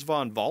Franz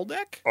von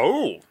Waldeck.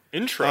 Oh,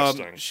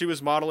 interesting. She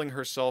was modeling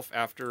herself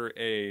after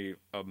a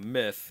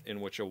myth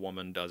in which a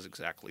woman does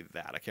exactly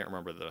that. I can't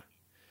remember the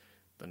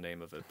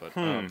name of it, but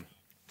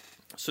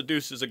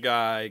seduces a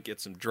guy,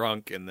 gets him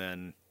drunk, and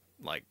then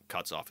like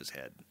cuts off his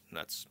head. And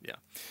that's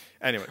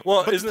Anyway,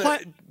 well,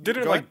 but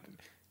didn't go like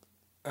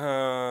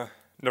ahead.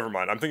 never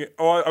mind. I'm thinking.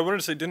 Oh, I wanted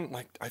to say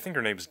I think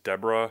her name's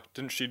Deborah.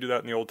 Didn't she do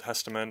that in the Old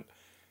Testament?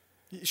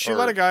 She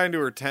let a guy into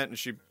her tent and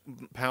she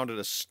pounded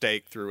a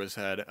stake through his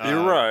head.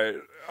 You're right.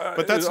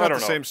 But that's I not the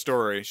don't know. same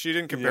story. She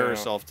didn't compare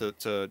herself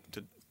to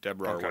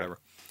Deborah or whatever.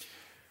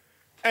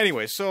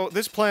 Anyway, so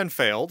this plan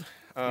failed.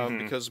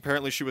 because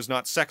apparently she was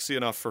not sexy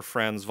enough for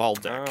Franz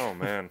Waldeck. Oh,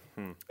 man.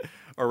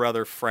 Or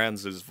rather,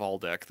 Franz's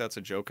Waldeck. That's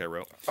a joke I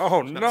wrote.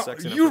 Oh, Not no.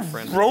 sexy enough You for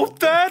Franz wrote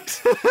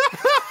that?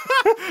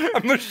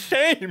 I'm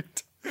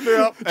ashamed.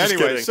 Yep.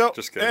 Anyway, kidding. so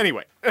Just kidding.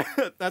 anyway,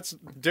 that's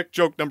dick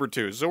joke number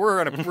 2. So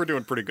we're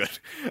doing pretty good.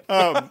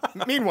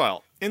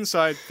 Meanwhile,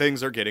 inside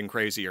things are getting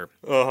crazier.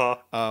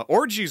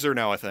 Orgies are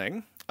now a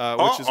thing,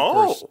 which is of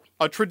course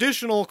a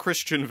traditional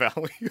Christian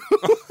value,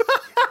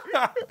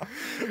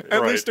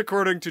 at least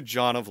according to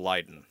John of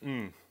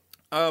Leyden.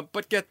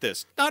 But get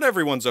this, not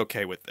everyone's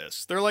okay with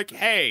this. They're like,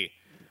 hey.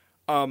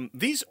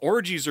 These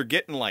orgies are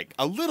getting like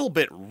a little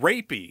bit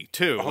rapey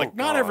too. Not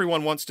God.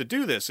 everyone wants to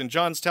do this, and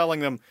John's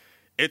telling them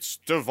it's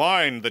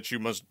divine that you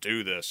must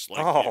do this.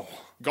 Like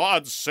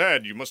God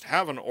said you must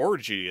have an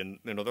orgy, and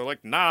they're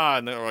like, nah,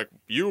 and they're like,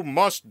 you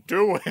must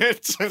do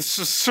it. This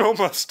is so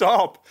messed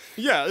up.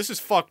 Yeah, this is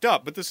fucked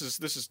up. But this is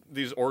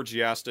these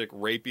orgiastic,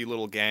 rapey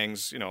little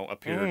gangs,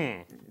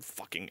 appear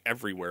fucking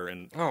everywhere.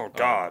 And Oh,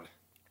 God.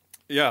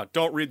 yeah,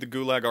 don't read the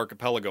Gulag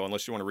Archipelago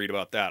unless you want to read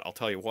about that. I'll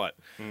tell you what.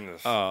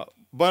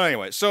 But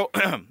anyway, so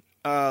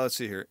let's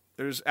see here.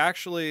 There's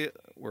actually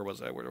where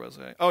was I?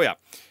 Oh yeah.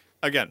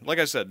 Again, like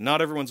I said, not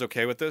everyone's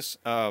okay with this,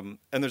 and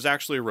there's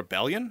actually a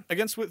rebellion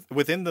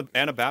within the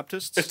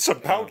Anabaptists. It's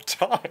about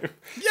time.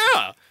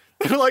 Yeah,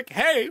 they're like,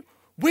 hey,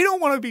 we don't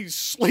want to be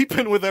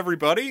sleeping with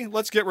everybody.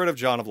 Let's get rid of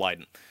John of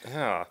Leyden.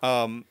 Yeah.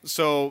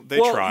 So they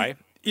try.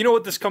 You know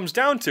what this comes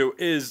down to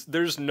is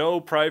there's no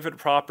private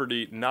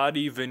property, not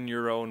even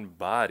your own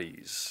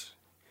bodies.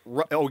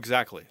 Oh,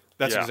 exactly.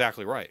 That's Yeah.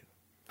 exactly right.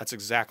 That's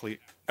exactly.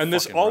 And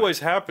this fucking always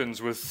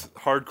happens with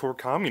hardcore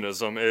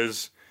communism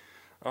is,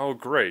 oh,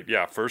 great,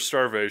 yeah, first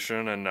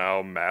starvation and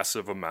now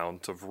massive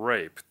amount of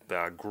rape.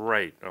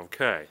 Great,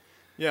 okay.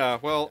 Yeah,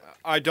 well,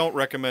 I don't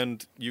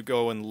recommend you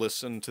go and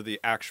listen to the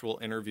actual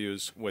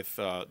interviews with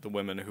the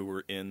women who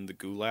were in the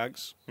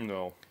gulags,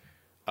 No.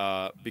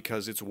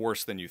 because it's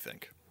worse than you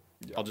think.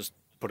 I'll just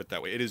put it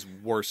that way. It is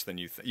worse than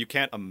you think. You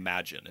can't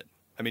imagine it.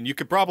 I mean, you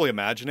could probably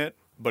imagine it,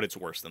 but it's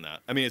worse than that.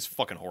 I mean, it's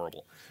fucking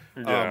horrible.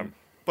 Yeah.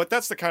 But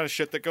that's the kind of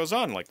shit that goes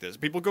on like this.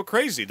 People go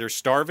crazy. They're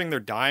starving. They're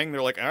dying.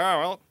 They're like, oh,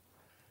 well,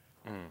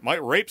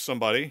 might rape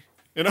somebody,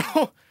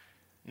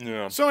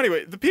 Yeah. So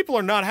anyway, the people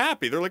are not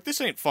happy. They're like,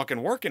 this ain't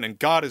fucking working, and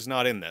God is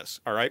not in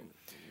this, all right?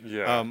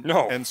 Yeah.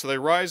 No. And so they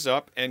rise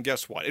up, and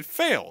guess what? It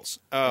fails.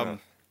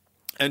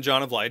 And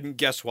John of Leyden,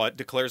 guess what?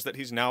 Declares that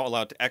he's now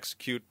allowed to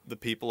execute the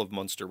people of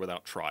Munster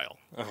without trial.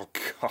 Oh,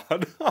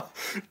 God.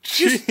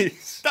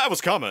 Jeez. That was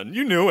coming.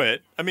 You knew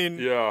it. I mean,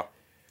 Yeah.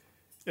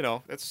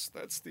 that's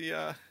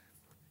the,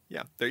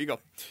 yeah, there you go.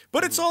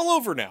 But it's all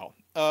over now,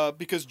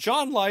 because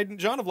John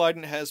of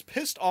Leyden has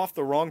pissed off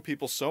the wrong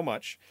people so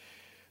much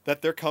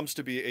that there comes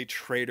to be a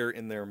traitor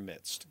in their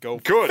midst. Go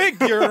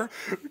figure.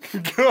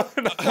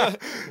 Good.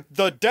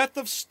 The death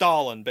of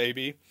Stalin,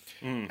 baby.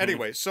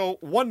 Anyway, so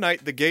one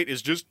night the gate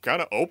is just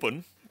kind of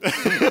open.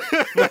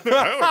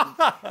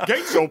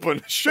 Gate's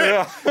open.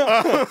 Shit.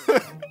 Yeah.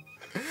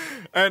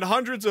 And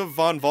hundreds of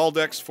von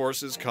Waldeck's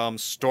forces come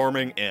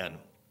storming in.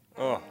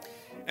 Oh.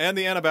 And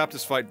the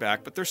Anabaptists fight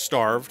back, but they're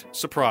starved,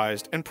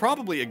 surprised, and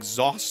probably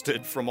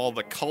exhausted from all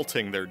the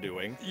culting they're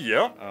doing.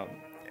 Yeah.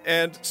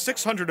 And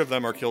 600 of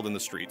them are killed in the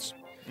streets.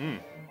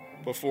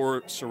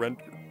 Before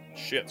surrender...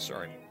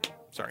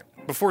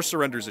 Before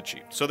surrender's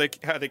achieved. So they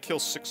kill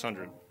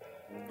 600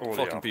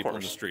 fucking people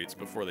in the streets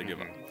before they give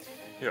up.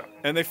 Yeah.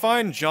 And they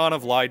find John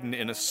of Leyden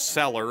in a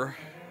cellar,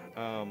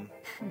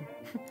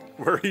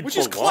 Where he which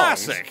is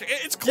belongs. classic.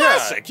 It's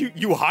classic.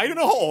 You hide in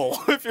a hole.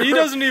 If you're He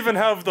doesn't even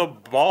have the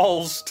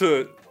balls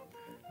to,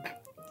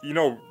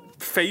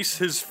 face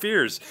his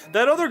fears.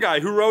 That other guy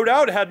who rode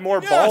out had more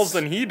balls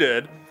than he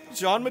did.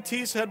 John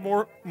Matisse had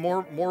more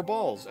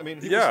balls. I mean,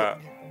 he Yeah.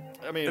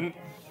 was, And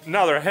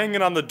now they're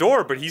hanging on the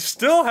door, but he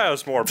still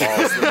has more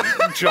balls than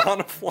John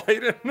of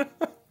Leyden.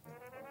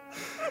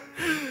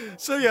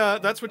 So yeah,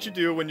 that's what you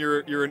do when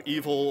you're an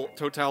evil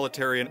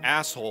totalitarian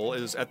asshole.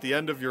 Is at the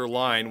end of your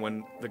line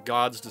when the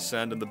gods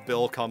descend and the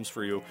bill comes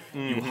for you,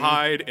 you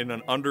hide in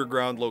an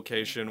underground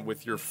location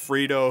with your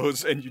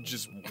Fritos and you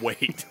just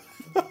wait.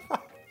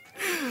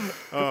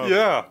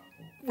 Yeah.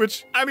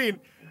 Which I mean,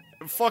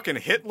 fucking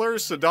Hitler,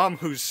 Saddam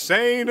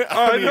Hussein.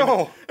 I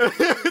know.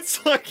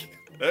 It's like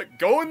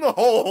go in the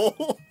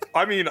hole.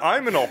 I mean,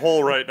 I'm in a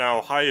hole right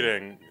now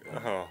hiding.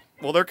 Oh,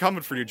 Well, they're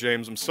coming for you,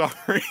 James. I'm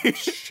sorry.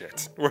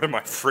 shit. Where are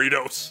my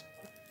Fritos?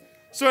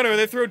 So anyway,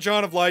 they throw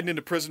John of Leyden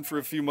into prison for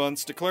a few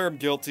months, declare him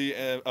guilty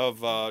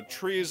of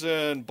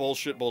treason,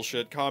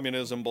 bullshit,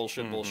 communism,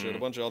 bullshit, a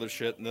bunch of other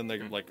shit, and then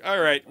they're like, all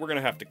right, we're going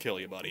to have to kill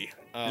you, buddy.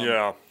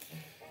 Yeah.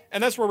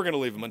 And that's where we're going to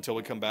leave him until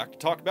we come back to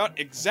talk about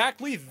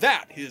exactly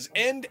that, his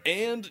end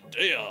and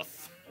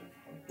death.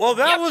 Well,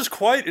 that was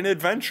quite an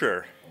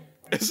adventure.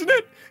 Isn't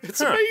it?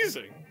 It's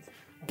amazing.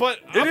 But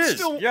It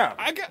is, yeah.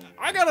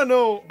 I gotta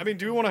know, I mean,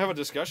 do we want to have a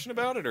discussion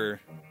about it, or?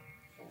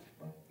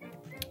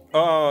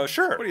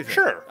 Sure. What do you think?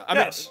 Sure. I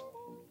mean, yes.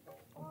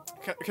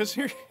 Because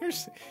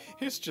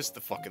here's just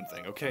the fucking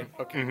thing, okay?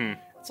 Okay.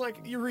 It's like,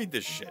 you read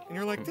this shit, and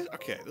you're like,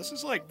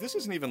 this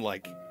isn't even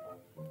like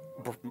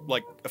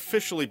like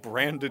officially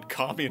branded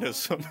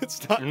communism.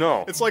 It's not.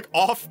 No. It's like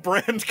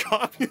off-brand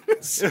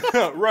communism.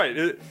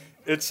 Right.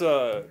 It's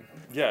the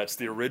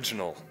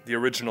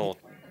original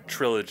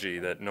trilogy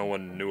that no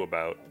one knew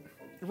about.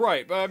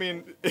 Right, but I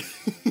mean,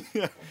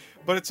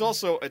 but it's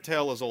also a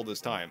tale as old as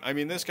time. I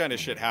mean, this kind of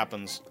shit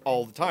happens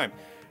all the time,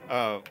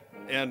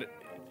 and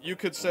you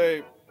could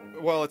say,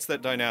 well, it's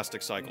that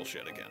dynastic cycle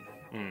shit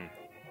again.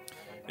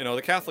 You know,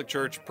 the Catholic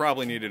Church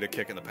probably needed a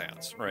kick in the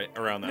pants, right,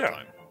 around that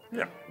time.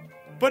 Yeah.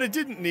 But it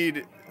didn't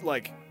need,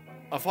 like,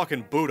 a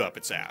fucking boot up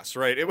its ass,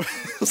 right? It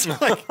was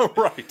like...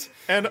 Right.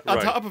 And on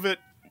Right. top of it,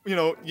 you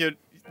know,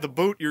 the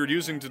boot you're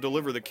using to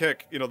deliver the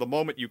kick, you know, the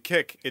moment you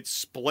kick, it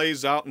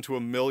splays out into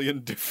a million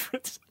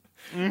different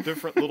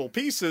little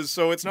pieces,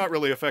 so it's not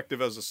really effective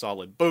as a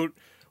solid boot.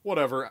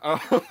 Whatever.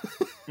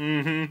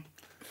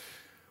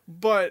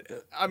 But,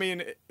 I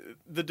mean,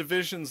 the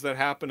divisions that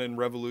happen in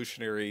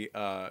revolutionary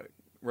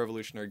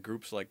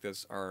groups like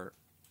this are...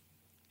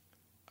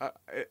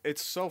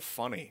 it's so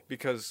funny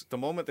because the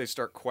moment they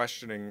start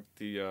questioning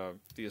the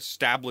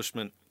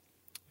establishment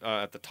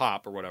at the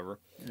top or whatever,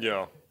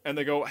 Yeah. and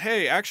they go,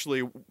 "Hey, actually,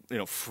 you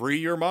know, free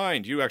your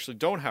mind. You actually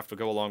don't have to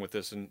go along with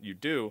this," and you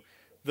do.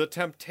 The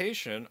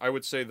temptation, I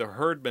would say, the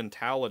herd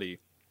mentality,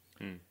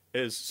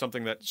 is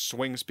something that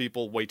swings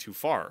people way too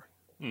far.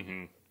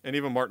 Mm-hmm. And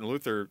even Martin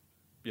Luther,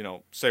 you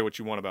know, say what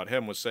you want about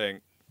him, was saying,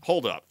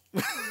 "Hold up,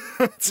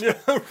 Yeah.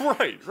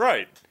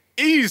 Right.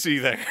 easy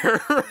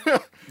there."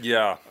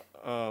 Yeah.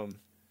 I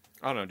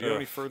don't know. Do you have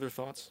any further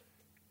thoughts?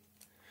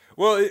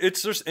 Well,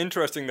 it's just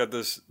interesting that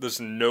this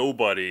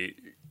nobody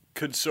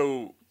could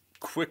so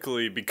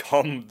quickly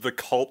become the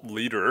cult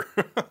leader.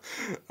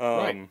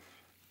 Right.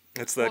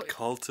 It's that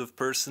cult of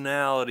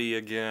personality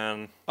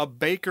again. A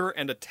baker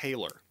and a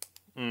tailor.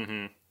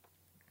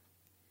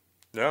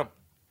 Yeah.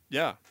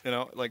 Yeah, you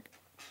know, like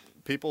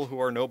people who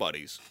are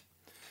nobodies.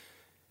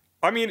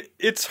 I mean,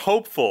 it's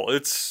hopeful.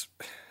 It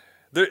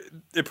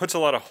puts a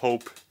lot of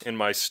hope in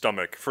my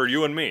stomach for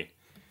you and me,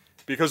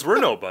 because we're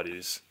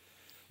nobodies.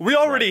 We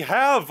already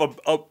have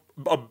a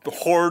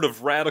horde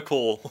of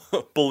radical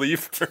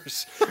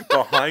believers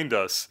behind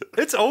us.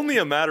 It's only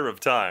a matter of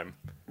time.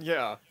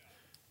 Yeah.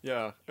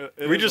 Yeah.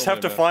 We just have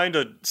to find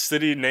a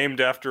city named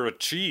after a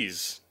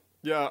cheese.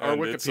 Yeah, our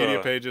and it's,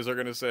 Wikipedia pages are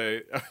going to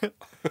say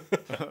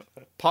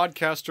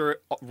podcaster,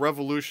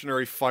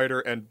 revolutionary fighter,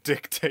 and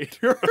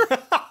dictator.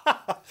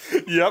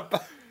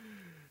 Yep.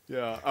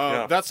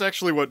 Yeah. That's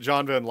actually what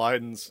John Van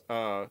Leyden's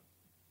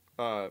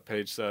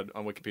page said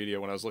on Wikipedia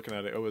when I was looking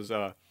at it.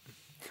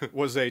 It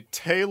was a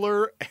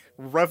tailor,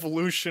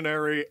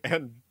 revolutionary,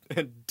 and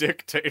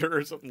dictator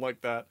or something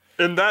like that.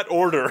 In that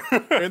order.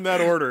 In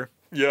that order.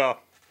 Yeah.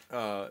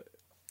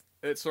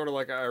 It's sort of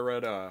like I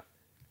read, I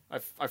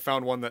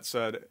found one that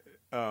said,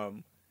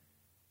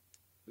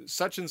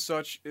 such and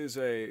such is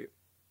a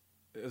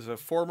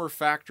former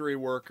factory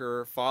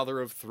worker, father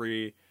of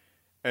 3,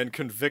 and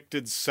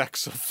convicted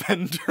sex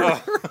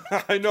offender.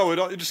 I know,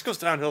 it just goes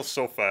downhill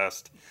so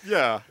fast.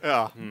 Yeah.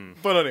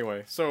 But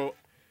anyway, so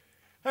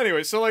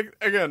like,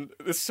 again,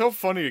 it's so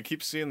funny to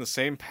keep seeing the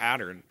same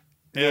pattern.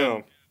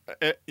 Yeah.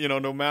 And, you know,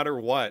 no matter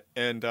what.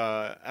 And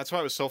that's why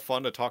it was so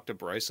fun to talk to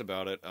Bryce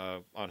about it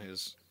on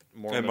his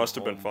Mormon It must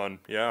have been fun.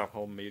 Yeah.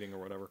 home meeting or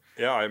whatever.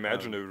 Yeah, I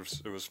imagine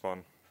it was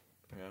fun.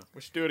 Yeah,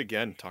 we should do it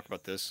again. Talk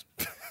about this.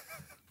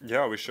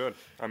 Yeah, we should.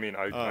 I mean,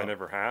 I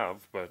never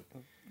have, but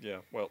Yeah,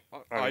 well,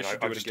 I mean, should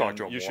I do it just again. talked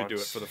to him You should do it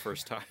once. for the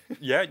first time.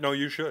 yeah, no,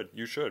 you should.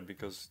 You should,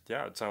 because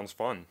yeah, it sounds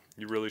fun.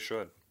 You really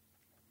should.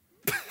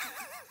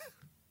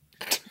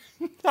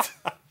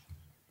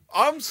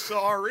 I'm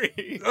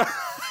sorry.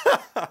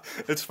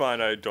 It's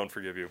fine. I don't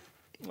forgive you.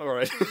 All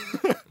right.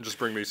 Just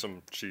bring me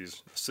some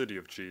cheese, a city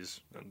of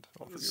cheese, and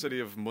I'll forgive you. City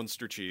of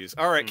Munster cheese.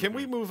 All right, can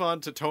we move on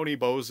to Tony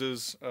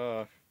Bose's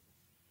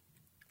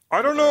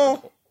I don't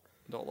know.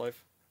 adult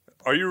life?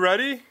 Are you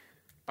ready?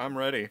 I'm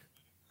ready.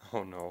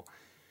 Oh no.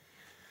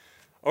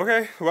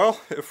 Okay,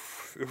 well,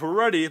 if we're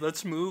ready,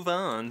 let's move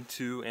on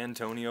to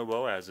Antonio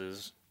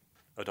Boaz's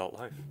adult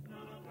life.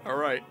 All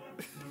right.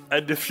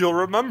 And if you'll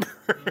remember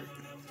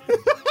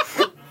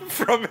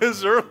from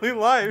his early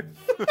life,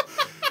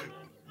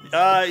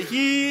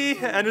 he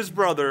and his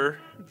brother,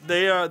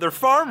 they're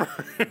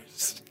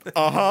farmers.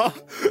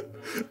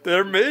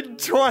 They're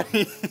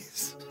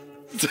mid-20s.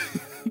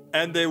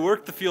 And they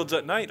work the fields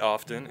at night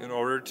often in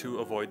order to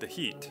avoid the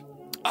heat.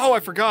 Oh, I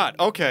forgot.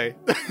 Okay.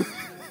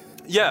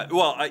 Yeah,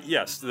 well,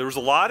 yes, there was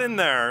a lot in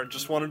there.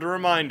 Just wanted to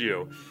remind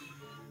you.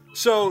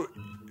 So,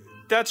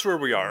 that's where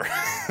we are.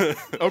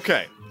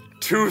 Okay.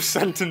 2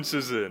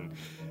 sentences in.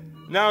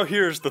 Now,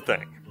 here's the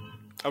thing.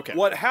 Okay.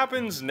 What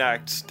happens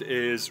next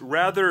is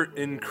rather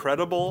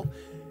incredible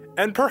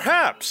and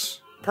perhaps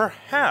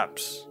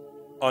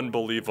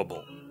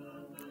unbelievable.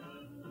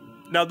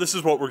 Now, this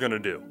is what we're gonna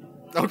do.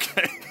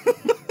 Okay.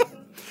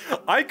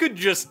 I could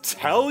just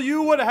tell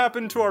you what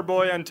happened to our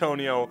boy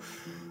Antonio,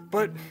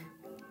 but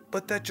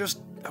that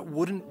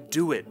wouldn't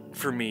do it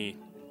for me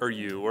or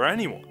you or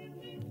anyone.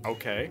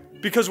 Okay.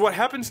 Because what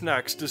happens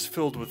next is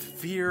filled with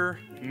fear,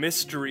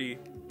 mystery,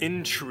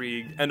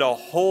 intrigue, and a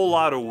whole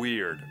lot of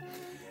weird.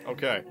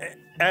 Okay.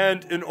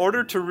 And in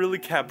order to really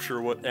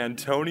capture what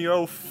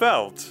Antonio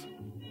felt...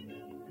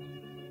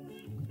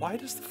 Why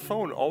does the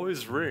phone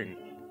always ring?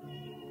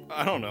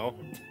 I don't know.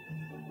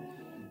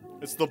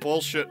 It's the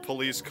bullshit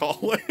police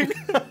calling.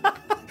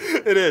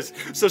 It is.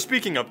 So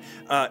speaking of,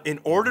 in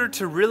order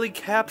to really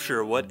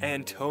capture what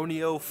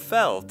Antonio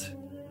felt,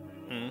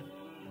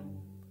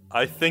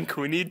 I think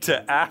we need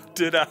to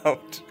act it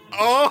out.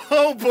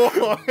 Oh,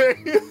 boy.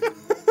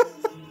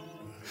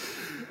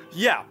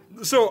 Yeah,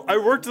 so I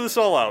worked this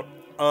all out.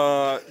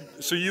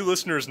 So you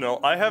listeners know,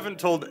 I haven't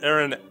told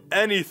Aaron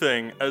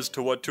anything as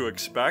to what to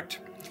expect.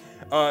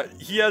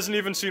 He hasn't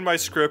even seen my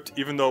script,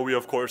 even though we,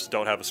 of course,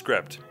 don't have a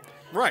script.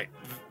 Right.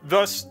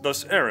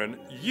 Thus, Aaron,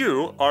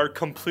 you are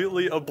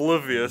completely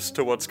oblivious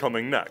to what's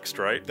coming next,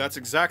 right? That's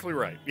exactly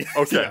right.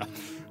 Okay. Yeah.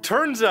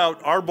 Turns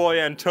out our boy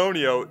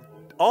Antonio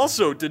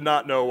also did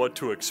not know what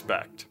to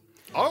expect.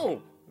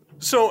 Oh.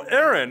 So,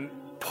 Aaron,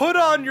 put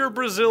on your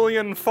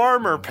Brazilian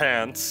farmer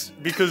pants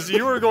because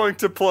you are going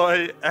to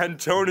play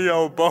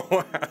Antonio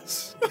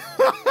Boaz.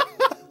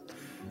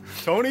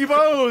 Tony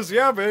Bose,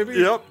 yeah, baby.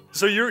 Yep.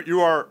 So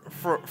you are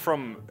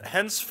from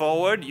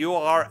henceforward you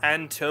are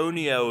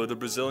Antonio, the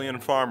Brazilian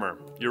farmer.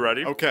 You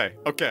ready? Okay.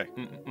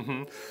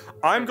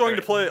 I'm going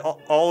to play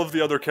all of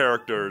the other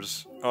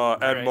characters,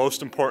 and right.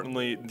 most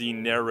importantly, the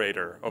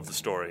narrator of the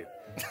story.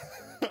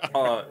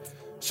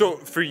 So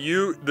for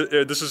you,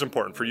 this is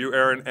important for you,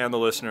 Aaron, and the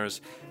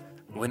listeners.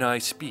 When I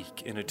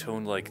speak in a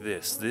tone like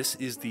this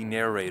is the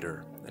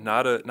narrator,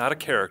 not a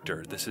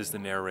character. This is the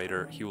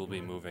narrator. He will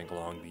be moving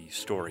along the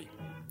story.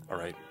 All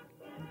right.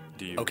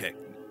 Do you? Okay.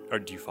 Or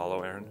do you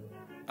follow, Aaron?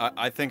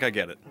 I think I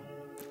get it.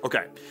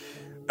 Okay.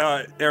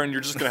 Aaron,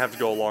 you're just gonna have to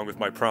go along with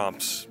my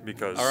prompts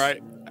because All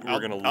right.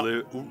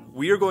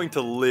 We are going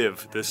to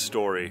live this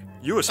story.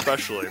 You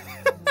especially.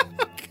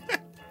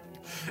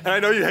 And I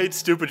know you hate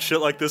stupid shit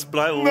like this, but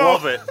I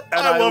love it. And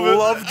I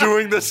love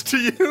doing this to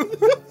you.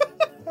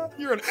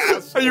 You're an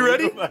asshole. Are you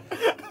ready?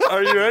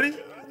 Are you ready?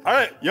 All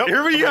right. Yep.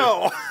 Here we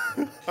go.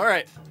 All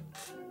right.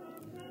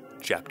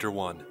 Chapter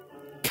 1.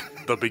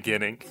 The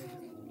beginning.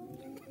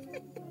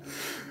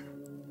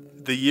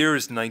 The year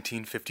is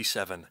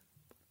 1957.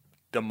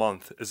 The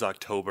month is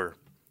October.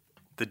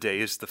 The day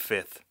is the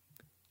 5th.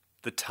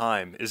 The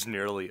time is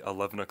nearly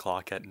 11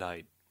 o'clock at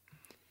night.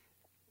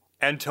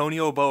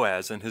 Antonio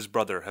Boaz and his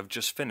brother have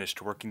just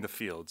finished working the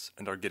fields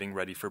and are getting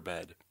ready for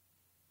bed.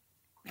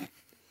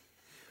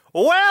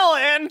 Well,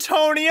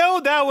 Antonio,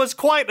 that was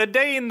quite a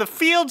day in the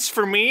fields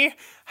for me.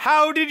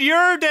 How did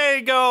your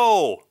day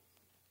go?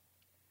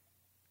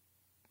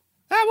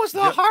 That was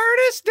the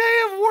hardest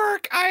day of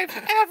work I've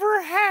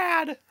ever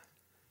had.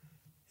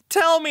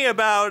 Tell me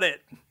about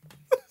it.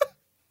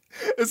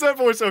 Is that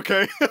voice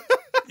okay?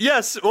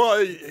 Yes,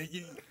 well,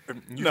 you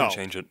No. can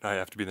change it. I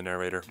have to be the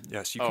narrator.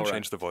 Yes, you can right.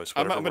 change the voice.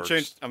 I'm Whatever gonna works.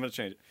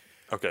 change it.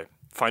 Okay,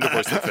 find a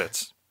voice that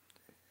fits.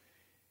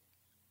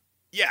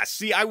 Yeah,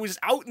 see, I was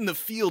out in the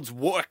fields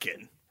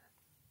working.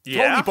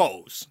 Yeah?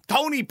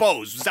 Tony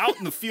Bose was out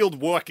in the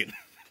field working.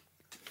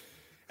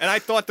 And I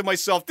thought to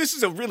myself, this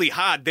is a really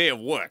hard day of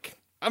work.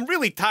 I'm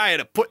really tired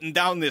of putting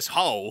down this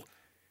hoe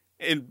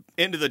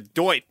into the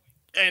dirt.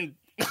 And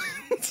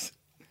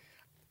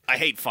I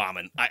hate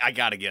farming. I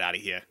gotta get out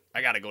of here.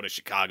 I gotta go to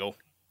Chicago.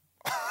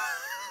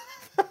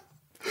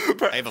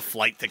 I have a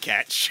flight to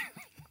catch.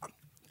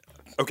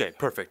 Okay,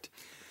 perfect.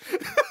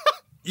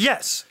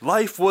 Yes,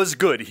 life was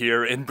good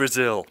here in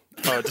Brazil,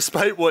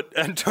 despite what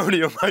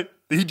Antonio might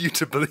lead you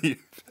to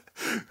believe.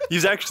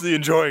 He's actually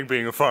enjoying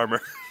being a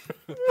farmer.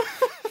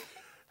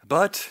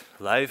 But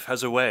life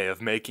has a way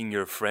of making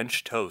your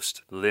French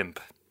toast limp.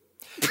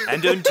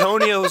 And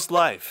Antonio's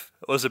life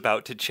was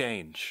about to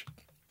change.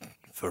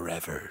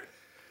 Forever.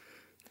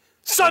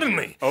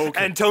 Suddenly,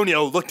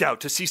 Antonio looked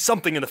out to see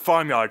something in the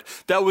farmyard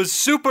that was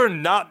super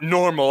not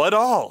normal at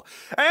all.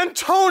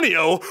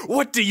 Antonio,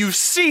 what do you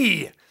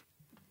see?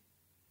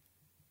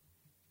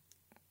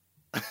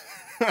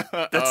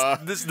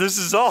 This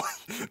is all.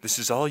 This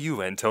is all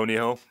you,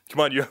 Antonio.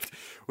 Come on,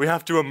 we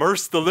have to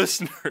immerse the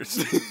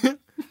listeners.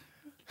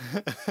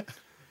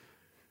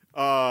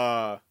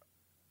 I'll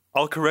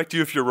correct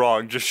you if you're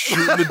wrong. Just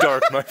shoot in the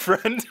dark, my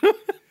friend.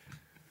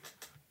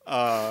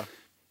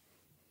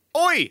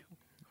 Oi!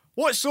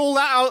 What's all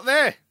that out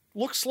there?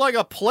 Looks like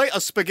a plate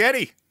of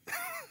spaghetti.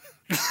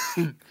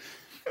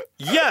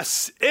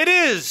 Yes, it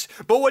is.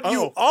 But what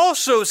you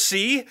also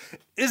see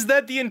is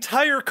that the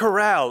entire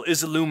corral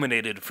is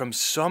illuminated from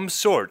some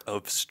sort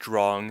of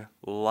strong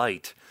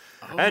light.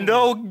 And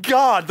oh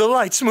God, the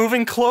light's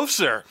moving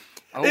closer.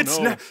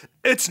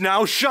 It's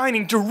now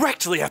shining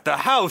directly at the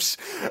house.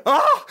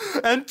 Ah,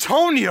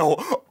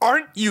 Antonio,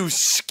 aren't you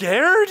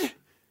scared?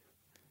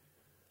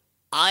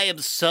 I am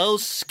so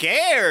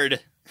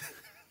scared.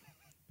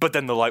 But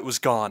then the light was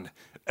gone,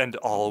 and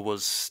all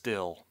was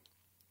still.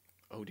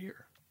 Oh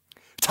dear.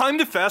 Time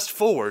to fast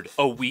forward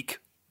a week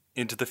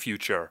into the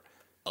future.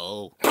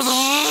 Oh.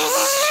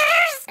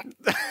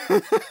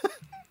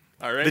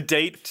 All right. The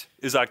date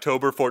is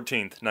October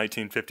 14th,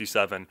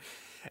 1957,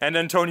 and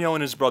Antonio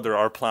and his brother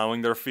are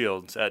plowing their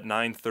fields at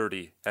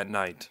 9:30 at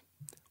night.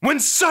 when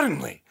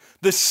suddenly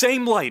the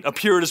same light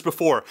appeared as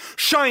before,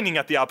 shining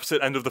at the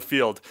opposite end of the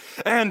field.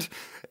 And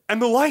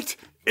the light,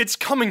 it's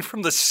coming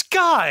from the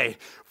sky,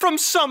 from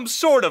some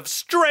sort of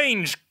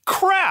strange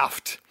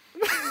craft.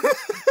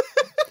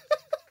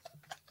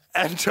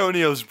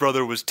 Antonio's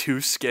brother was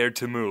too scared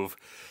to move,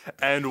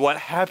 and what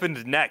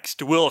happened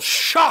next will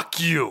shock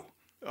you.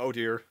 Oh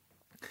dear.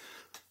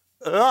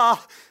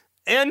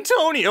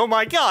 Antonio,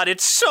 my God,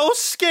 it's so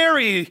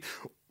scary.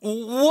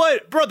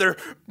 What, brother,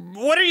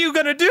 what are you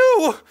gonna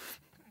do?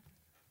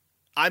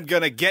 I'm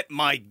gonna get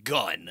my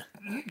gun.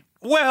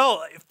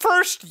 Well,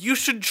 first you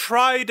should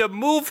try to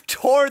move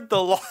toward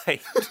the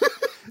light.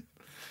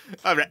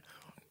 All right.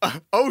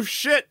 Oh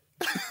shit.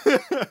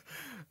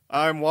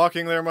 I'm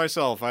walking there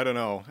myself. I don't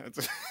know.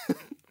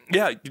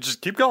 Yeah, you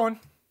just keep going.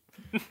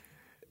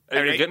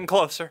 You're right. getting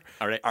closer.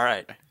 All right. All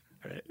right.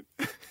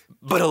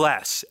 But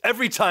alas,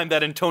 every time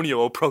that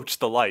Antonio approached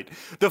the light,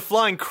 the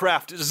flying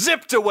craft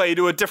zipped away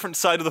to a different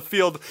side of the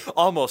field,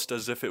 almost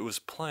as if it was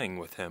playing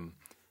with him.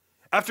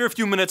 After a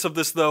few minutes of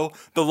this, though,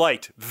 the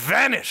light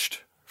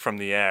vanished from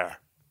the air.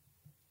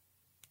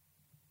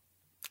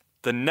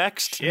 The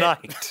next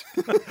night,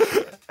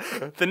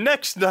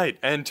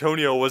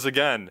 Antonio was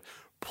again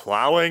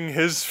plowing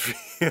his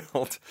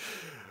field.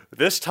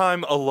 This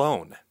time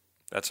alone.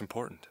 That's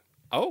important.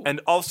 Oh. And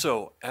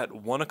also at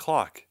 1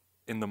 o'clock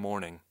in the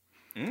morning.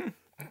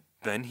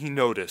 Then he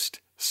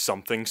noticed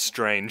something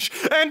strange.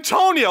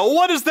 Antonio,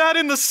 what is that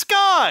in the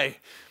sky?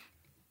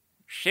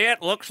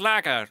 Shit, looks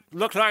like a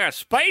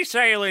space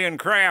alien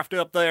craft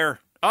up there.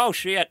 Oh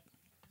shit.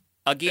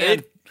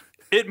 Again.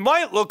 It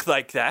might look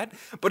like that,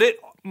 but it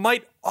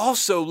might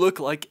also look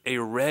like a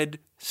red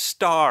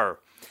star.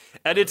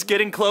 And it's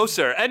getting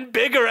closer and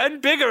bigger,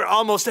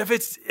 almost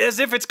as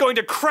if it's going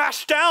to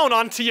crash down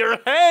onto your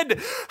head.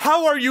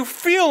 How are you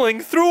feeling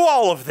through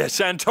all of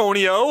this,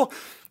 Antonio?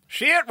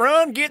 Shit,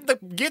 run, get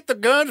the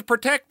guns,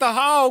 protect the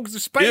hogs.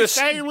 The space Yes.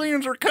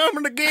 aliens are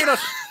coming to get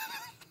us.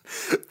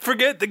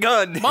 Forget the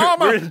gun.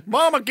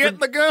 Mama, get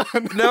the gun.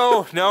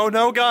 No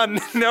gun.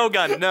 No,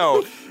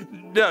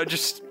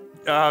 just,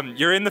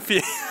 you're in the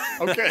field.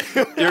 Okay.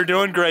 You're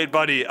doing great,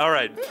 buddy. All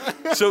right.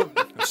 So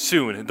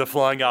soon, the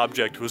flying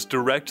object was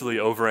directly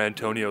over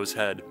Antonio's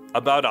head,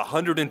 about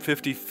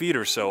 150 feet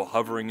or so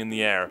hovering in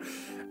the air.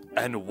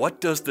 And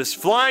what does this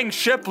flying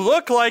ship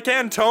look like,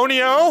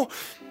 Antonio?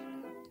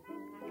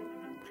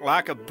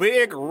 Like a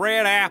big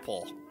red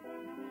apple.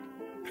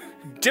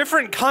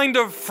 Different kind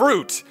of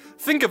fruit.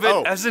 Think of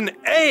it as an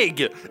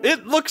egg.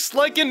 It looks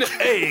like an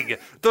egg,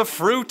 the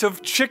fruit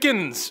of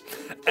chickens.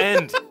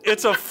 And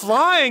it's a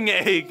flying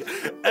egg.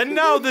 And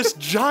now this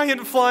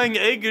giant flying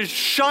egg is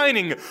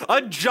shining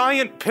a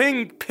giant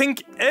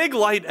pink egg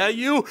light at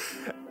you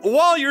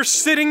while you're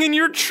sitting in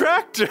your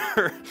tractor.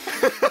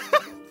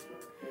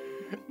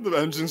 The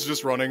engine's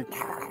just running.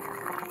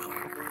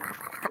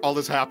 All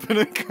this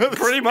happening.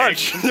 Pretty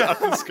much.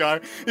 Out of the sky.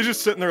 He's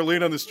just sitting there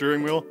leaning on the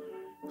steering wheel.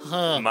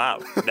 Wow,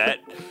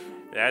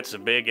 that's a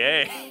big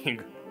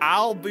egg.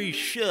 I'll be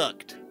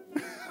shucked.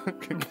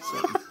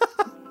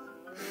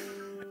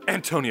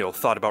 Antonio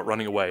thought about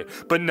running away,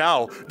 but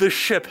now the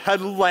ship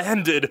had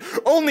landed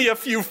only a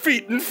few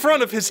feet in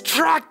front of his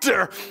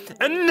tractor.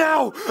 And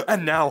now,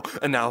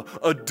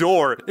 a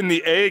door in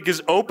the egg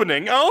is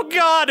opening. Oh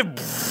God!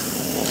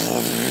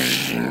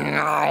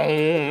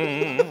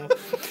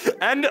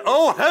 And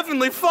oh,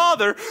 Heavenly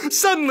Father,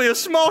 suddenly a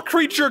small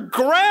creature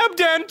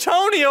grabbed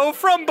Antonio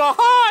from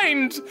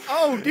behind.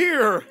 Oh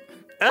dear.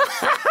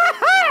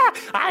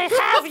 I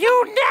have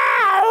you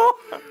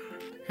now!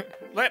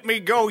 Let me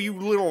go, you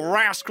little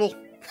rascal.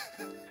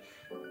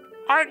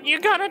 Aren't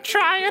you gonna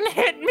try and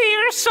hit me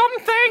or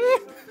something?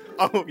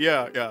 Oh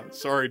yeah.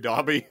 Sorry,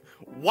 Dobby.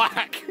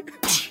 Whack.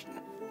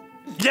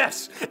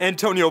 Yes!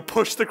 Antonio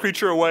pushed the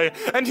creature away,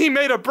 and he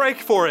made a break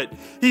for it.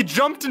 He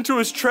jumped into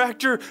his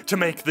tractor to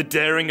make the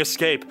daring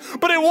escape.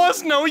 But it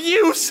was no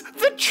use!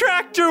 The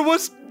tractor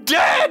was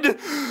dead!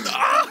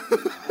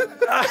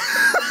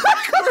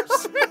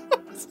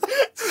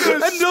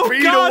 And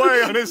Speed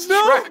away on his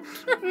tractor.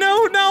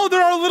 No,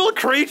 there are little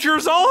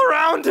creatures all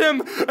around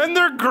him, and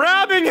they're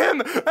grabbing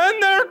him,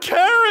 and they're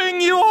carrying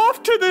you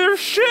off to their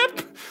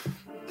ship!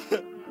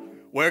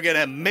 We're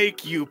gonna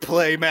make you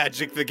play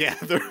Magic the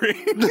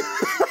Gathering.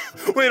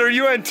 Wait, are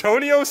you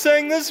Antonio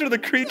saying this, or the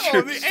creatures?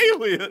 Oh, the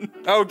alien.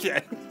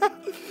 Okay.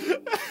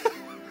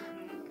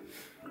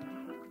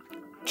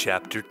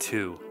 Chapter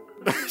 2.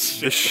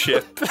 The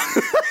ship.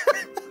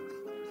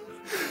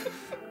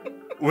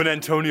 When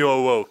Antonio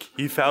awoke,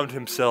 he found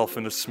himself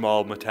in a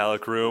small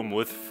metallic room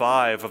with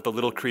 5 of the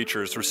little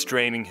creatures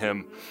restraining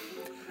him.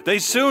 They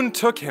soon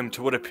took him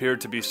to what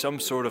appeared to be some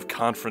sort of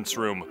conference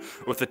room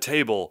with a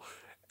table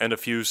and a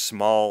few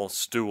small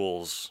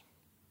stools.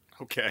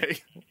 Okay.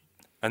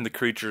 And the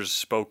creatures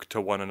spoke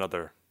to one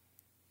another.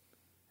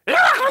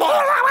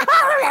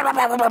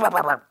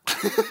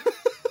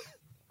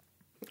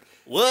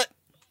 What?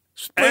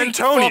 Speak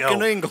Antonio.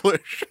 fucking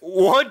English.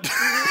 What?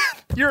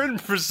 You're in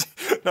Brazil.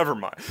 Never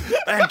mind.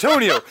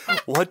 Antonio,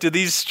 what do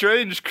these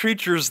strange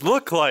creatures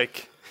look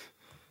like?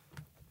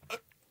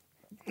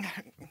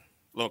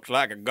 Looks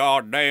like a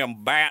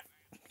goddamn bat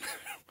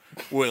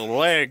with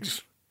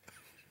legs.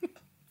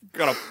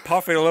 Got a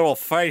puffy little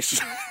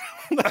face.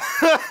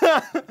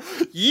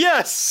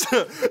 Yes!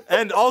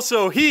 And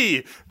also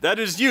he, that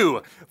is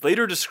you,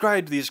 later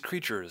described these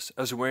creatures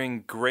as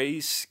wearing gray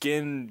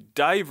skin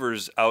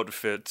divers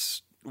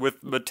outfits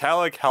with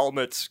metallic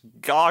helmets,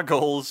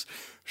 goggles,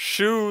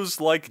 shoes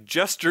like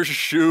jester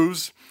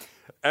shoes,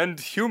 and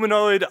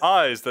humanoid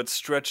eyes that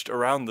stretched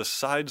around the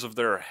sides of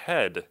their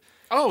head.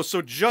 Oh,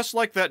 so just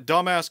like that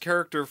dumbass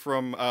character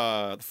from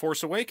The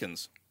Force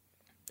Awakens.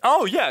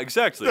 Oh, yeah,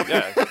 exactly.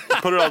 Yeah.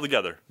 Put it all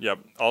together. Yep.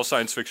 All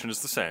science fiction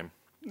is the same.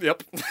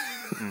 Yep.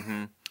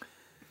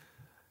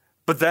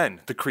 But then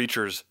the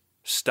creatures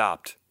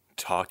stopped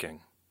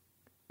talking.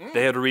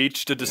 They had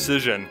reached a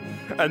decision,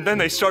 and then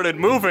they started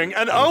moving,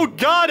 and oh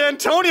god,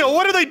 Antonio,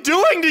 what are they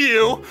doing to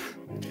you?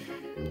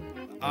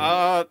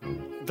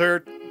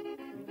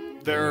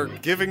 They're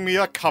giving me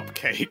a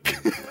cupcake.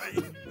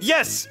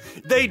 Yes,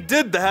 they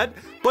did that,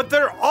 but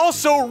they're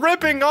also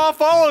ripping off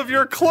all of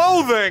your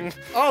clothing.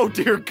 Oh,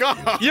 dear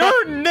God.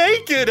 You're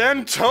naked,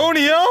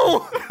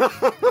 Antonio!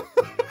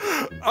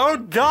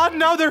 Oh god,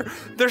 now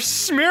they're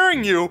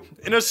smearing you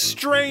in a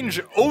strange,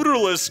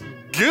 odorless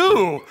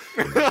goo.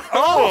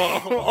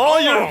 Oh,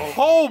 your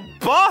whole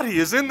body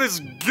is in this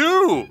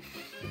goo.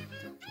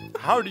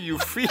 How do you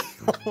feel?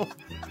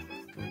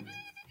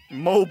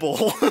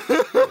 Mobile.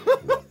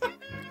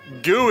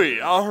 Gooey.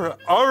 All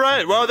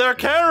right. Well, they're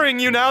carrying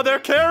you now. They're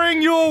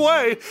carrying you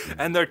away.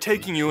 And they're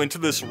taking you into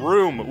this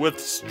room with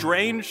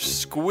strange,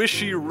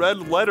 squishy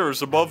red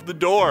letters above the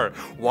door.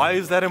 Why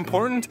is that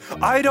important?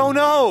 I don't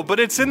know, but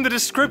it's in the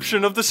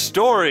description of the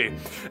story.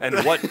 And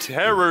what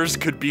terrors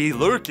could be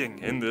lurking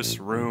in this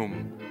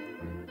room?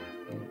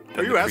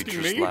 Are you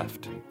asking me?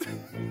 Left.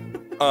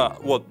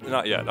 Well,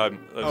 not yet. I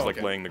was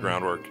okay. laying the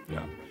groundwork.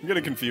 Yeah. I'm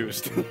getting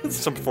confused.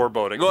 Some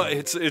foreboding. Well,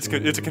 it's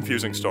a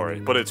confusing story,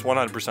 but it's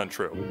 100%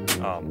 true.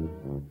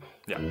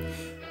 Yeah.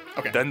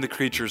 Okay. Then the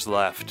creatures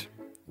left,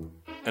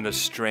 and a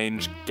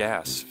strange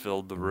gas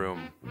filled the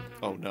room.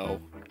 Oh,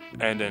 no.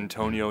 And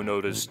Antonio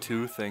noticed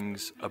two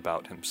things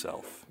about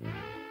himself.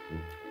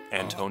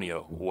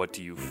 Antonio, what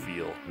do you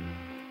feel?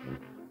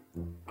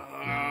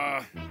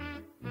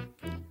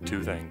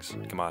 Two things.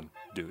 Come on,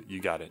 do it.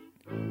 You got it.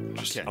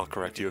 Just, Okay. I'll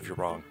correct you if you're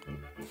wrong.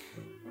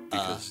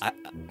 Because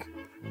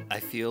I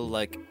feel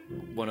like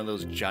one of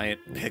those giant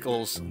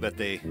pickles that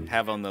they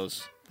have on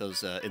those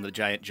in the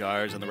giant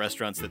jars in the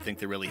restaurants that think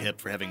they're really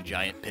hip for having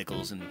giant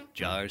pickles in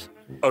jars.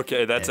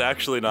 okay, that's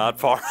actually not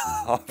far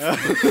off.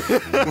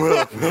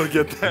 we'll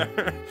get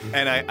there.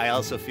 And I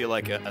also feel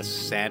like a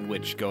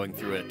sandwich going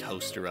through a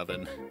toaster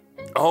oven.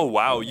 Oh,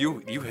 wow, you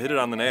hit it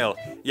on the nail.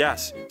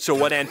 Yes, so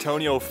what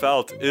Antonio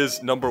felt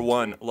is, number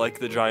one, like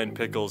the giant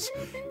pickles,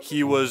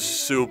 he was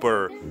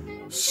super,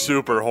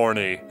 super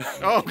horny.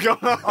 Oh,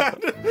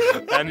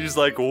 God. And he's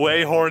like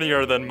way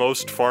hornier than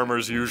most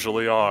farmers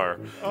usually are.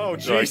 Oh, Like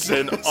Jesus.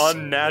 an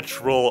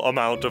unnatural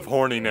amount of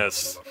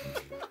horniness.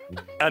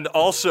 And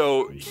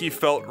also, he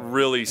felt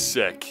really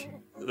sick.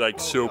 Like,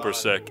 super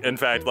sick. In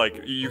fact,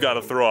 like, you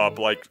gotta throw up,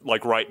 like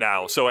right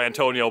now. So,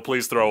 Antonio,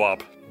 please throw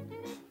up.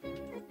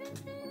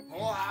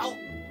 Wow.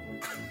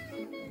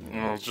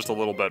 Oh, just a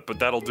little bit, but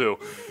that'll do.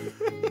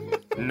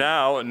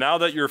 Now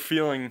that you're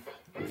feeling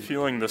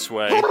this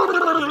way,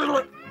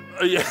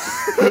 yeah.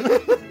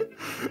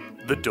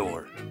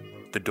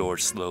 The door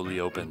slowly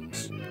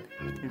opens.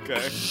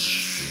 Okay.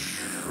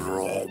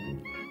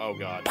 Oh,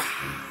 God.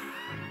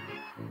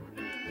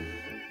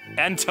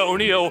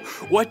 Antonio,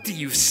 what do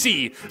you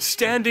see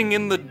standing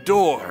in the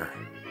door?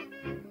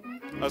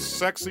 A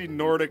sexy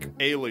Nordic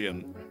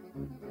alien.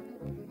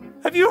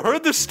 Have you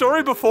heard this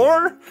story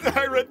before?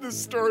 I read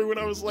this story when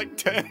I was like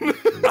 10.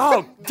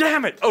 Oh,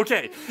 damn it.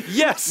 Okay.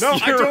 Yes. No,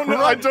 I you're don't know.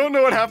 I right. don't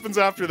know what happens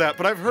after that,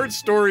 but I've heard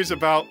stories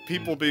about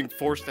people being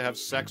forced to have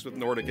sex with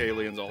Nordic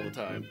aliens all the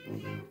time.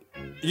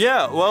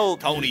 Yeah, well,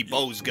 Tony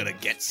Bo's gonna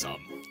get some.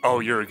 oh,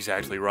 you're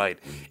exactly right.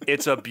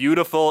 It's a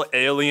beautiful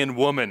alien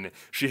woman.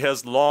 She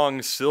has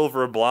long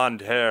silver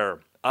blonde hair,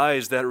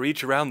 eyes that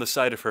reach around the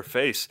side of her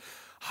face,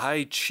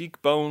 high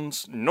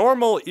cheekbones,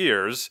 normal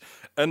ears,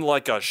 and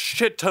like a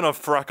shit ton of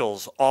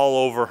freckles all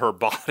over her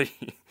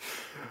body.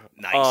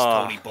 Nice.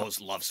 Tony Bo's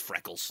loves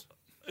freckles.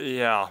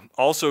 Yeah.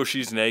 Also,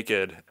 she's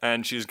naked,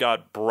 and she's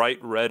got bright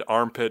red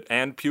armpit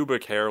and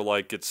pubic hair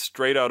like it's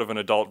straight out of an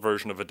adult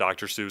version of a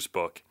Dr. Seuss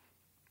book.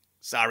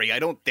 Sorry, I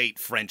don't date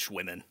French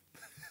women.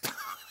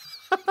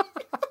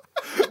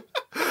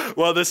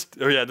 Well, this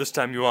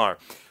time you are.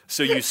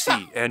 So you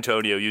see,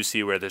 Antonio, you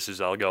see where this is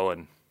all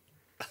going.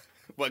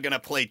 We're gonna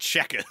play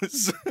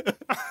checkers.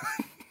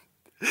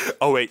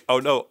 Oh, wait. Oh,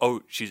 no.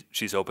 Oh,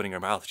 she's opening her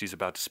mouth. She's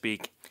about to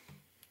speak.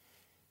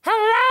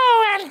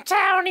 Hello,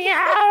 Antonio.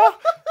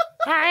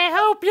 I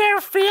hope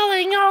you're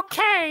feeling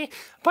okay.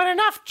 But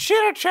enough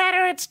chitter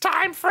chatter. It's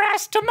time for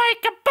us to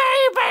make a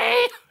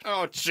baby.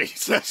 Oh,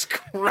 Jesus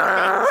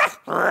Christ.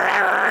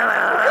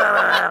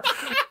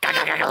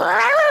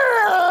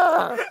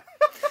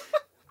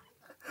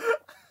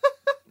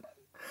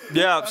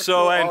 Yeah,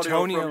 so Audio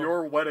Antonio. from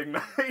your wedding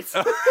night.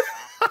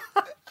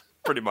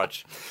 pretty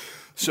much.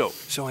 So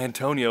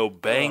Antonio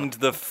banged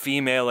the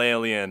female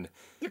alien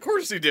Of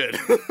course he did.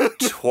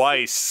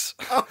 twice.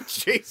 Oh,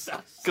 Jesus.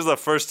 Because the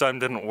first time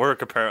didn't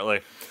work,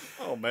 apparently.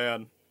 Oh,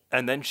 man.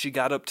 And then she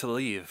got up to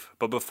leave.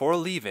 But before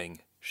leaving,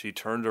 she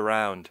turned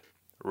around,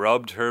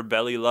 rubbed her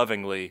belly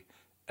lovingly,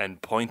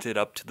 and pointed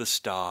up to the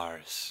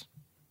stars.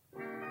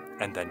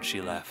 And then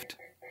she left.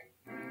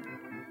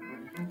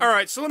 All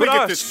right, so let me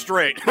get this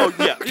straight. Oh,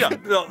 yeah.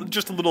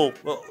 Just a little,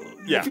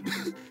 yeah.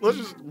 Let's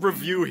just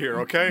review here,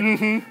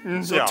 okay?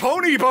 So yeah.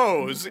 Tony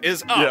Bose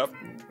is up Yep.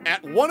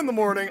 at 1 in the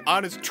morning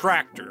on his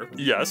tractor.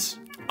 Yes,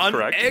 An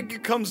correct.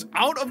 egg comes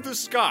out of the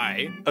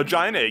sky. A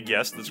giant egg,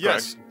 yes, that's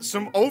Yes,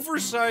 some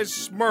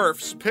oversized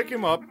Smurfs pick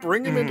him up,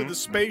 bring him into the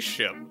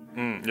spaceship,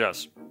 correct.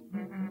 Yes.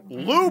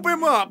 lube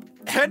him up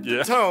head Yeah.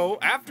 to toe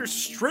after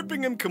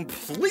stripping him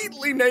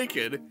completely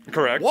naked.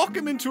 Correct. Walk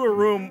him into a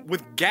room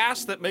with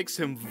gas that makes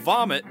him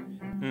vomit.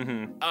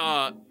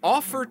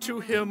 Offer to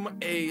him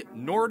a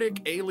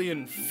Nordic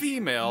alien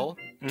female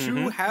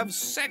to have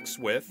sex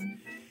with.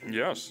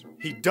 Yes.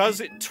 He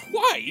does it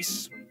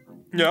twice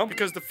Yeah.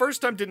 because the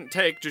first time didn't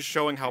take, just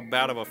showing how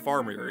bad of a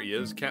farmer he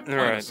is. Can't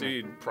plant a Right.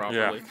 seed Yeah.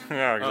 properly.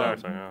 Yeah,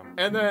 exactly. Yeah.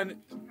 And then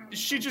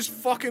she just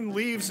fucking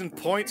leaves and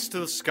points to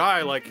the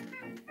sky like,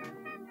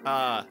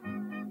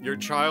 your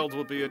child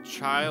will be a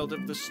child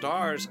of the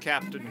stars,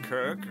 Captain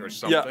Kirk, or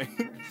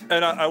something.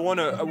 And I want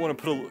to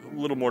put a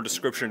little more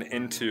description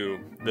into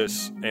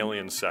this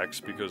alien sex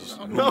because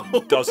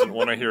who doesn't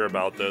want to hear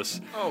about this?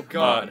 Oh,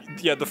 God.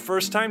 Yeah, the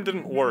first time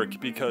didn't work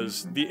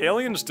because the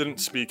aliens didn't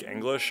speak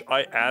English.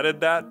 I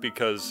added that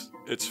because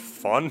it's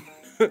fun,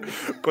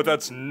 but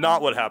that's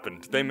not what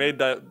happened. They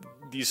made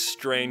these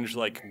strange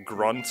like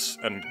grunts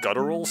and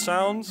guttural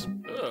sounds,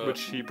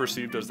 which he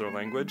perceived as their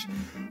language.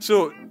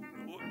 So,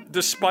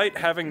 despite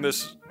having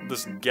this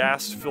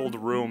gas-filled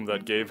room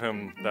that gave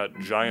him that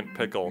giant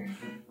pickle,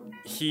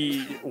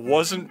 he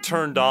wasn't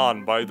turned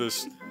on by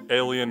this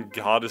alien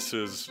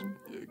goddess's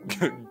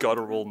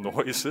guttural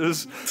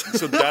noises.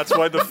 So that's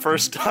why the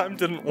first time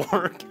didn't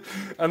work.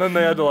 And then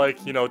they had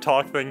to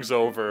talk things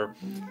over,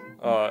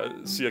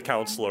 see a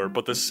counselor.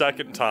 But the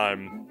second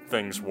time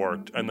things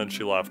worked, and then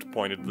she left,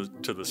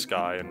 pointed to the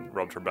sky, and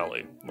rubbed her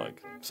belly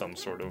like some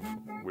sort of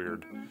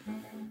weird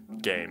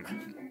game.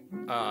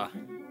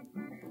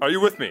 Are you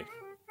with me,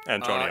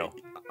 Antonio?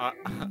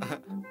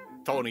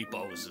 Tony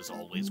Bose is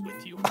always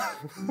with you.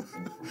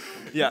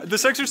 Yeah,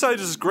 this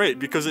exercise is great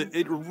because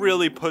it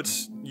really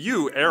puts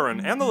you,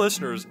 Aaron, and the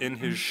listeners in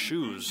his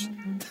shoes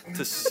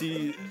to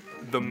see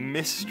the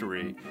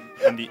mystery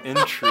and the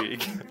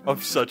intrigue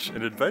of such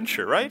an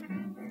adventure, right?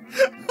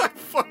 I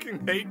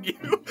fucking hate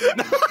you.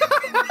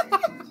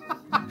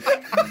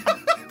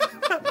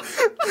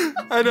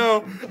 I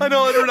know, and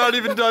we're not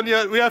even done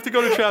yet. We have to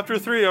go to chapter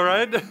 3, all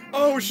right?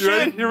 Oh, You shit.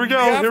 ready? Here we go,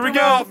 The here we go.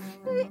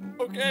 aftermath.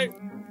 Okay.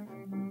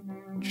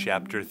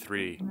 Chapter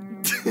 3.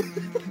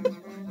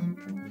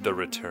 The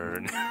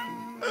Return.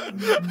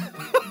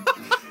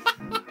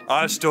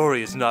 Our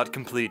story is not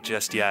complete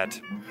just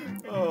yet.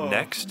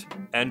 Next,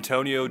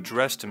 Antonio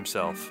dressed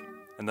himself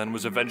and then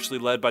was eventually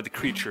led by the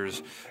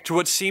creatures to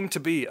what seemed to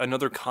be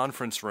another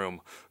conference room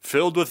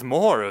filled with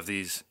more of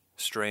these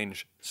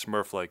strange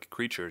Smurf-like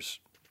creatures.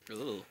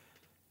 Ooh.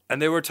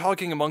 And they were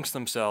talking amongst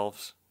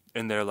themselves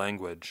in their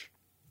language.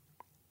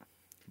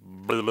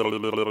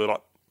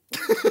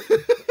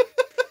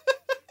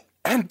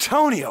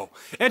 Antonio,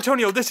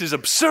 this is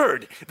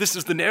absurd. This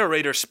is the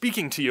narrator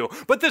speaking to you,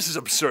 but this is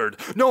absurd.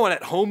 No one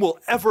at home will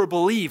ever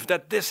believe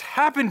that this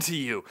happened to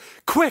you.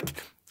 Quick,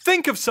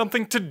 think of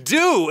something to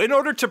do in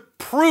order to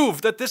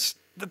prove that this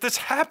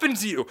happened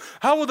to you.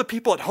 How will the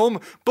people at home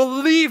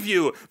believe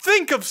you?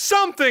 Think of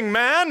something,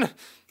 man.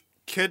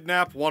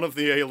 Kidnap one of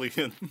the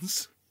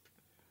aliens.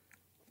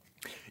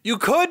 You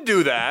could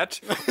do that,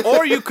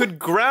 or you could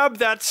grab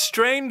that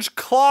strange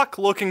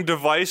clock-looking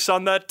device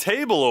on that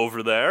table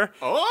over there.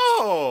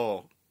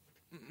 Oh.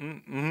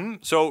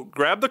 So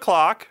grab the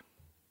clock.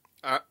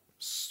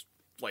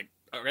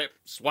 Okay,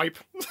 swipe.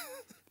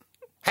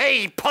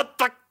 Hey, put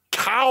the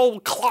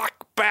cow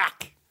clock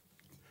back.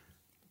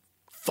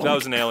 That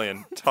was an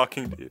alien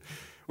talking to you.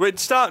 Wait,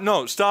 stop.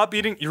 No, stop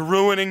eating. You're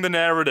ruining the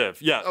narrative.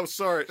 Yeah. Oh,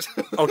 sorry.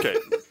 Okay.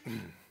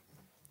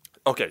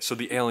 Okay, so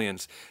the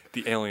aliens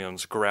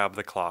grab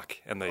the clock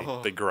and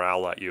they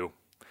growl at you.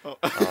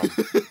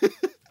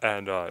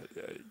 And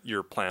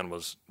your plan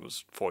was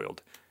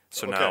foiled.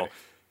 So now,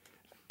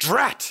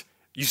 drat!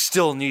 You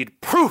still need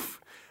proof.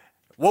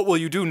 What will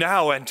you do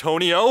now,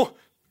 Antonio?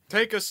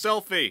 Take a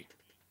selfie.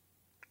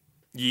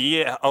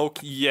 Yeah,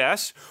 okay,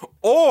 yes.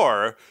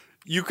 Or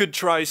you could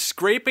try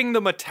scraping the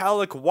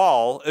metallic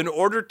wall in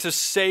order to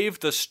save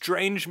the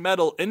strange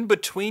metal in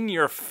between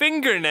your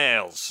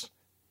fingernails.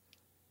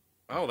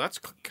 Oh, that's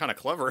kind of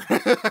clever,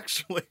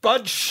 actually.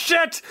 But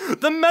shit!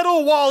 The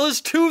metal wall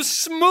is too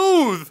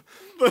smooth!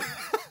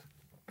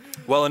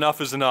 Well,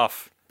 enough is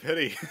enough.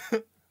 Pity.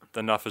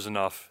 Enough is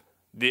enough.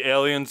 The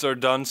aliens are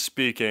done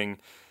speaking,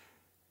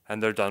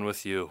 and they're done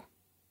with you.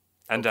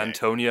 And Okay.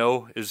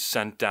 Antonio is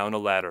sent down a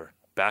ladder,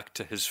 back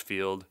to his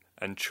field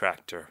and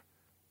tractor.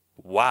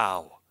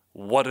 Wow,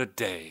 What a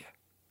day.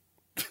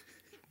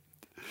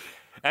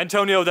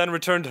 Antonio then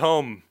returned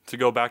home to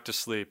go back to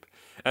sleep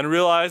and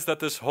realized that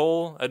this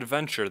whole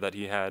adventure that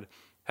he had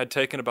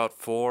taken about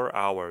 4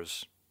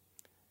 hours.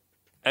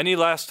 Any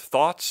last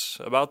thoughts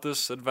about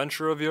this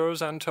adventure of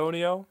yours,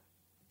 Antonio?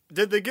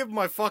 Did they give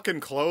my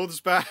fucking clothes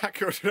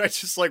back, or did I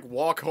just, like,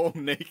 walk home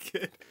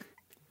naked?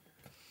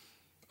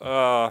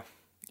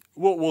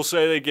 We'll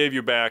say they gave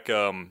you back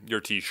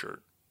your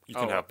T-shirt. You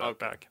can have that okay.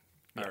 back.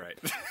 All right.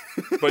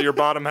 But your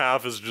bottom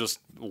half is just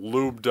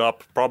lubed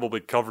up,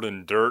 probably covered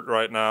in dirt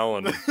right now,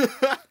 and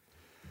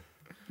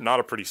not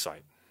a pretty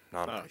sight.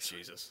 Not a Oh, pretty sight.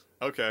 Jesus.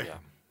 Okay.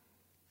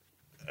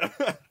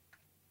 Yeah.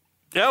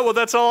 Yeah, well,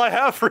 that's all I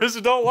have for his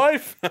adult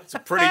life. It's a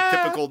pretty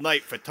typical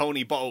night for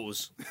Tony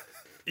Bowes.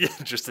 Yeah,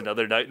 just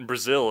another night in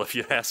Brazil, if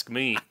you ask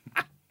me.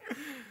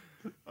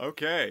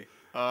 Okay.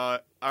 All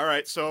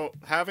right. So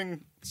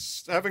having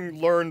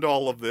learned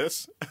all of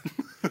this,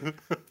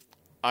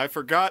 I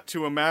forgot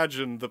to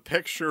imagine the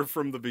picture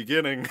from the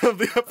beginning of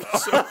the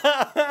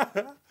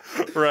episode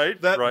Right,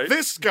 that right.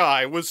 this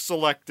guy was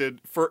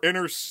selected for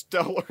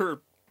interstellar,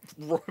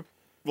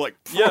 like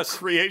Yes.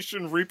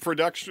 procreation,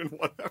 reproduction,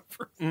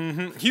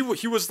 whatever. He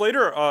was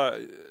later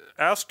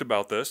asked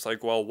about this,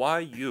 like, well, why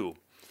you?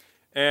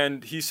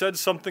 And he said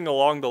something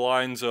along the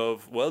lines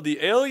of, well,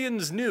 the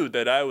aliens knew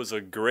that I was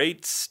a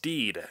great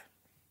steed.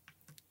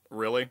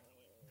 Really?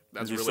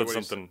 That's He really said what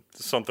he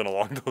something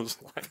along those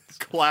lines.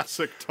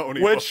 Classic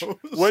Tony Which Bowes.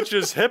 which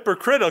is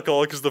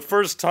hypocritical, because the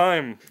first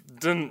time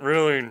didn't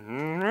really...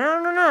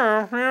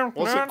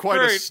 Wasn't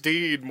quite a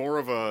steed, more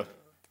of a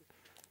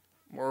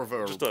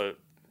Just a...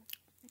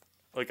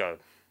 Like a...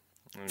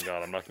 Oh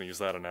God, I'm not going to use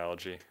that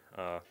analogy.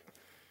 You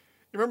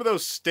remember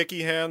those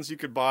sticky hands you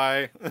could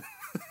buy?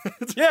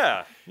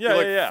 Yeah, You yeah,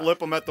 like yeah. flip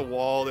them at the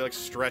wall, they like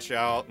stretch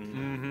out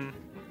and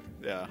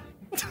yeah.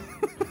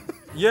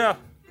 Yeah,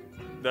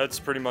 that's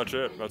pretty much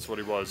it. That's what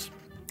he was.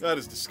 That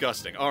is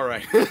disgusting. All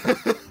right.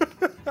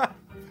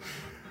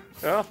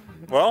 Yeah.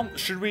 Well,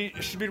 should we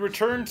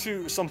return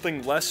to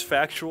something less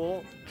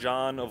factual?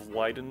 John of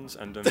Leiden's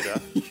End in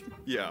Death.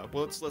 Yeah,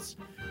 well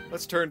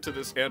let's turn to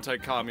this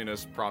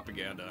anti-communist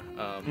propaganda.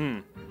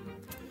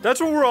 That's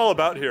what we're all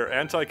about here: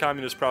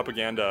 anti-communist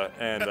propaganda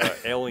and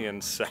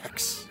alien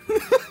sex,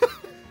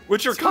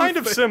 which are kind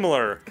of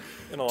similar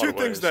in a lot Two of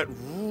ways. things that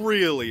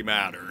really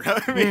matter.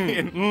 I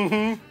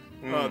mean,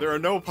 there are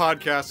no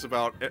podcasts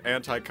about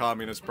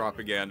anti-communist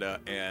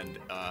propaganda and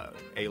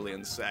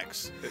alien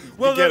sex.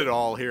 Well, you get that- it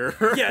all here.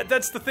 Yeah,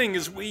 that's the thing,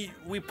 is we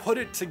put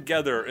it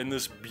together in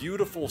this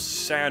beautiful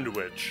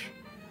sandwich,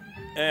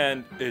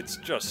 and it's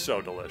just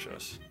so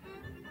delicious.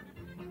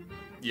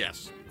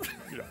 Yes.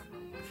 Yeah.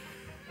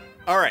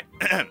 All right.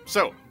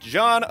 So,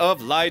 John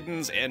of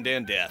Leiden's End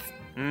in Death.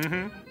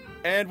 Mm-hmm.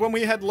 And when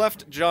we had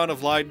left John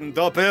of Leiden,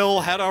 the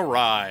bill had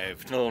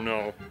arrived. Oh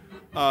no.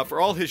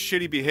 For all his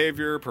shitty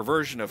behavior,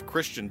 perversion of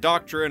Christian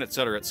doctrine,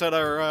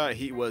 etc.,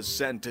 he was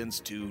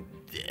sentenced to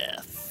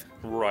death.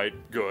 Right.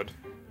 Good.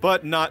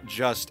 But not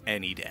just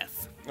any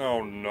death.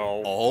 Oh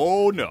no.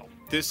 Oh no.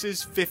 This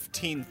is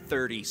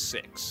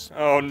 1536.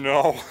 Oh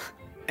no.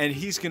 And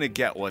he's gonna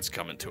get what's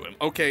coming to him.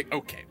 Okay.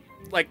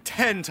 Like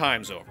 10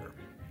 times over.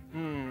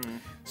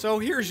 So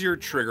here's your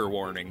trigger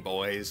warning,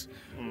 boys.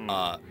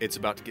 It's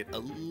about to get a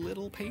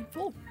little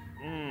painful.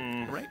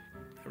 Right?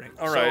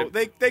 All So right.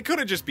 they could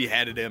have just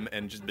beheaded him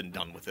and just been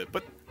done with it.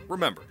 But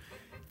remember,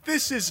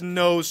 this is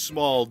no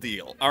small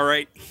deal. All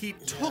right? He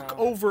took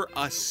over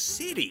a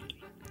city,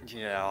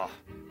 Yeah.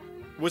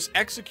 was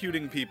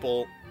executing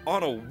people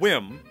on a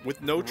whim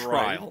with no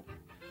trial,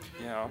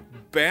 Yeah.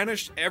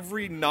 banished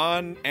every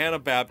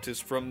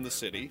non-Anabaptist from the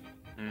city,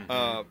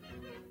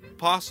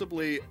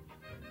 possibly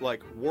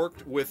like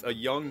worked with a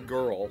young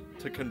girl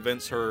to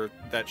convince her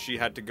that she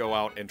had to go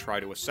out and try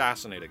to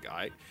assassinate a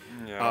guy.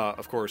 Yeah.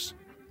 Of course,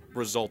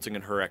 resulting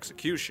in her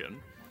execution.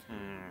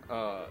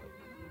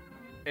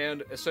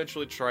 And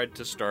essentially tried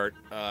to start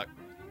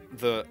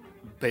the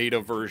beta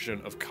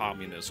version of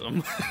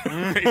communism.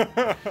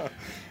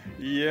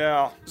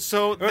 Yeah.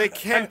 So they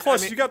can't. And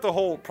plus, I mean- you got the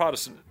whole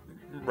Protestant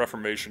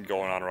Reformation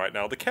going on right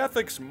now. The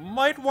Catholics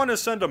might want to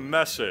send a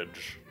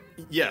message.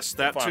 Yes,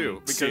 that If I'm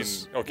too.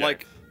 Because, seeing- okay.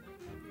 like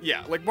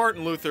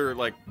Martin Luther,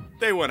 like,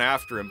 they went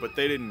after him, but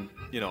they didn't,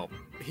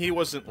 he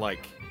wasn't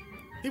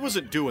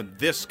doing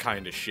this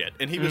kind of shit.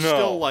 And he was No.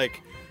 still,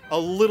 like, a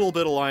little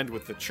bit aligned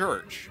with the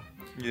church.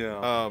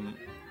 Yeah.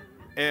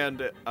 In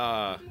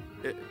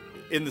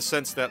the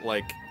sense that,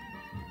 like,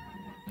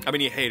 I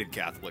mean, he hated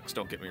Catholics,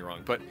 don't get me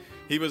wrong, but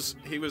he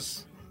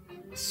was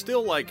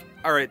still like,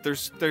 all right,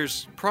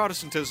 there's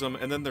Protestantism,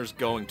 and then there's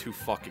going too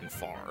fucking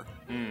far.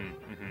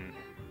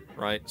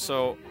 Right?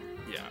 So,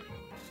 yeah.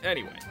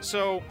 Anyway,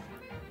 so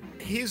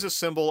he's a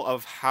symbol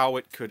of how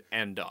it could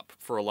end up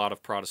for a lot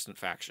of Protestant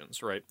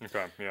factions, right?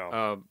 Okay.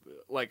 Yeah.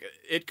 Like,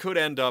 it could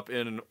end up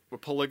in a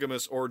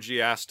polygamous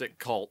orgiastic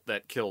cult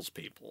that kills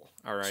people,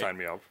 all right? Sign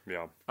me up.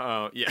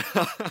 Yeah. Yeah.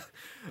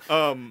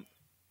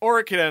 Or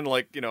it could end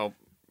like,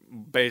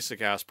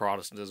 basic ass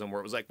Protestantism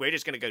where it was like, we're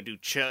just going to go do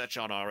church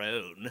on our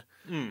own.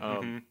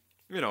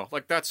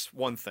 like that's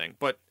one thing,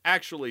 but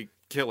actually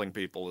killing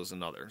people is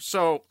another.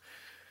 So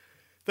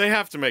they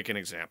have to make an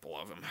example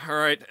of him. All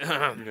right.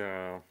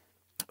 Yeah.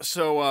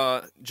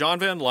 So John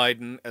Van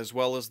Leyden, as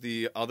well as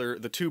the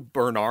two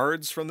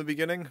Bernards from the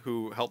beginning,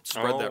 who helped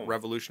spread that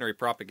revolutionary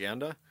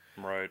propaganda.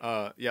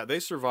 Right. Yeah, they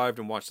survived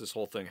and watched this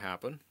whole thing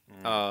happen.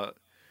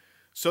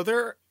 So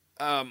they're,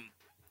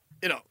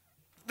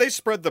 they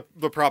spread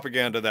the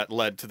propaganda that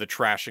led to the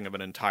trashing of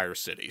an entire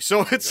city.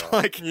 So it's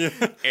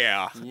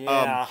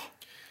yeah.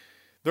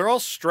 They're all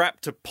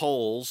strapped to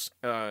poles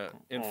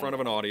in front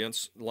of an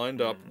audience,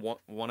 lined up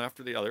one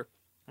after the other.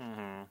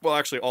 Mm-hmm. Well,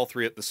 actually, all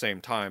three at the same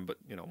time, but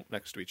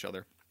next to each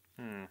other.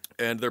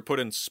 And they're put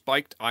in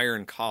spiked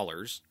iron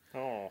collars.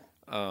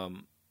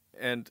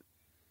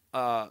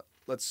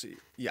 Let's see.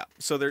 Yeah,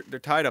 so they're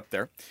tied up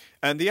there,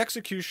 and the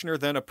executioner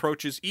then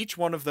approaches each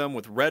one of them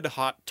with red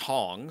hot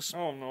tongs.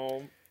 Oh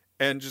no!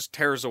 And just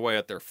tears away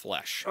at their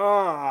flesh.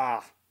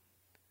 Ah.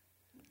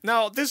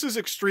 Now, this is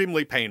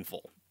extremely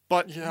painful,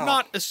 but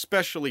not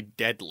especially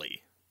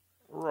deadly.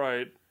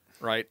 Right.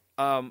 Right.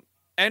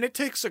 And it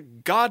takes a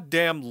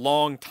goddamn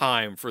long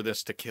time for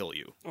this to kill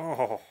you.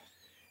 Oh.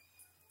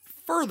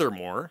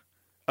 Furthermore,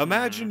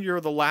 imagine you're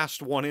the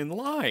last one in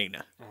line.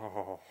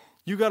 Oh.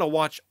 You gotta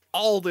watch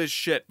all this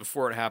shit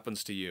before it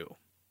happens to you.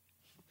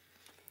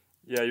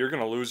 Yeah, you're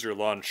gonna lose your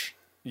lunch.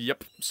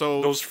 Yep.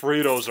 So those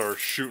Fritos are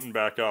shooting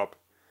back up.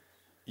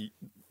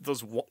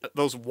 Those what?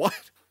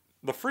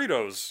 The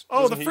Fritos.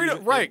 Oh, the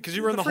Fritos, right, because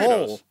you were in the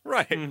hole.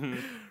 Right.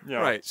 Yeah.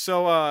 Right.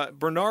 So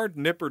Bernard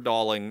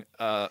Nipperdalling,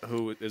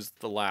 who is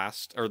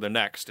the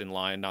next in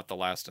line, not the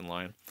last in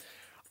line,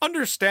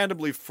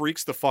 understandably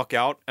freaks the fuck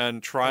out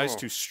and tries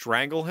to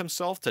strangle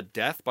himself to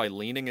death by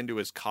leaning into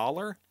his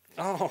collar.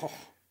 Oh.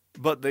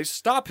 But they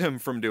stop him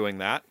from doing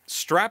that,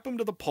 strap him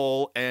to the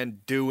pole,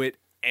 and do it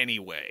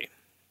anyway.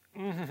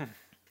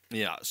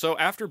 Yeah, so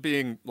after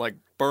being,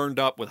 burned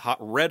up with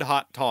red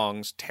hot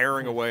tongs,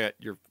 tearing away at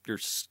your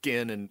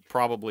skin and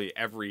probably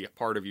every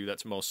part of you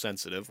that's most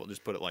sensitive, we'll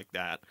just put it like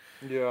that.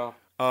 Yeah.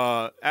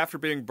 After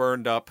being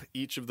burned up,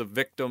 each of the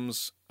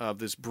victims of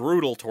this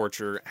brutal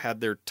torture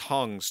had their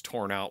tongues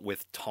torn out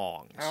with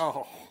tongs.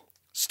 Oh.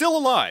 Still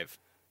alive.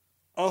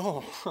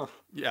 Oh.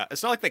 Yeah,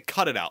 it's not like they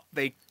cut it out.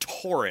 They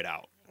tore it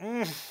out.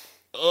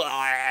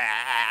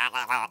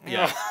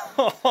 Yeah.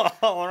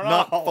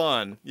 Not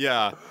fun.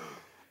 Yeah.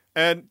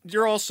 And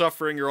you're all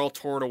suffering, you're all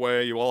torn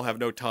away, you all have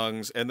no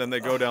tongues, and then they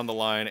go down the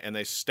line and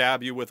they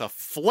stab you with a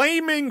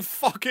flaming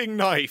fucking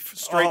knife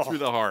straight through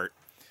the heart.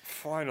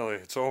 Finally,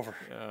 it's over.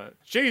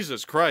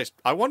 Jesus Christ.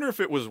 I wonder if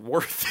it was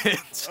worth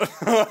it.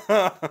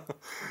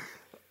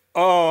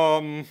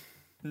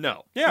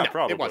 No. Yeah, No,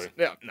 probably. It wasn't.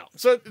 Yeah, no.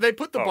 So they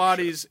put the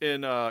bodies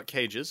in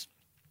cages,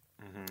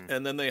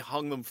 and then they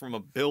hung them from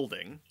a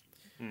building.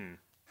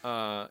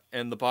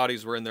 And the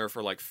bodies were in there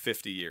for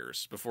 50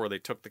 years before they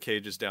took the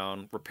cages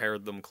down,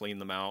 repaired them,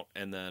 cleaned them out,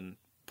 and then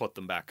put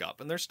them back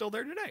up. And they're still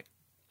there today.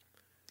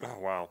 Oh,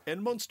 wow.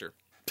 In Munster.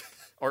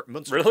 Or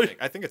Munster, Really?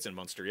 I think it's in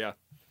Munster, yeah.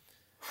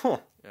 Huh.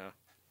 Yeah.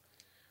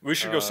 We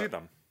should go see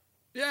them.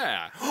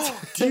 Yeah.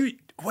 Do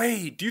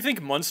you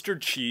think Munster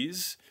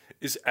cheese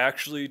is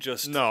actually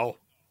just... No.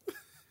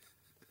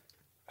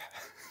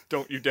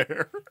 Don't you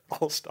dare.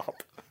 I'll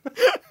stop.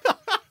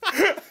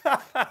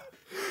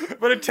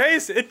 But it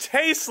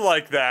tastes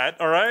like that,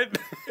 all right?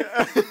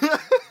 I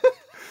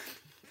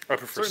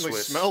prefer Certainly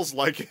Swiss. smells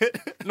like it.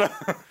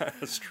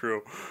 That's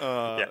true.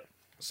 Yeah.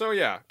 So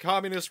yeah,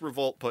 communist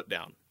revolt put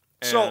down.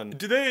 So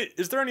And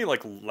is there any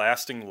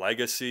lasting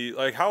legacy?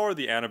 How are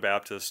the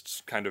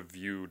Anabaptists kind of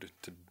viewed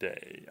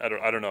today? I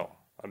don't know.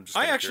 I'm just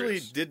I kinda actually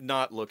curious. did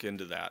not look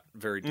into that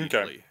very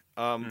deeply.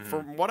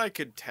 From what I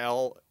could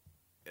tell,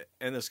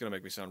 and this is going to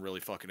make me sound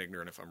really fucking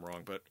ignorant if I'm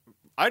wrong, but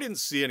I didn't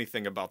see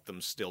anything about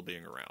them still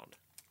being around.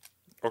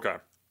 Okay.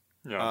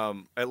 Yeah.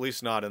 At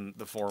least not in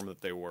the form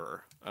that they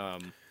were.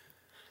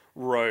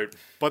 Right.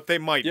 But they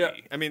might Yeah.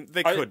 be. I mean,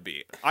 they could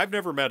be. I've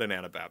never met an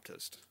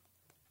Anabaptist.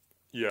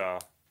 Yeah.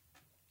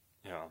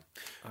 Yeah.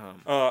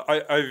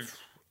 I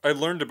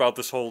learned about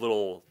this whole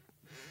little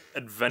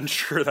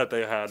adventure that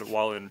they had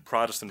while in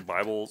Protestant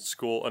Bible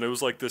school, and it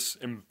was this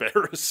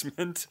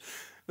embarrassment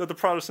that the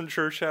Protestant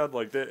church had.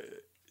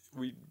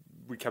 We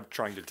kept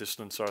trying to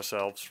distance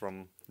ourselves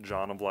from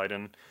John of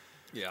Leyden.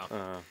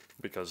 Yeah.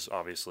 Because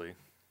obviously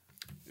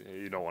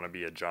you don't want to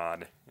be a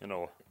John in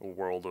a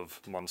world of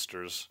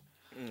monsters.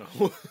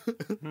 No.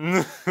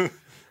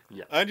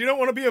 Yeah. And you don't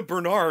want to be a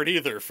Bernard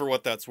either, for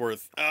what that's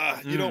worth.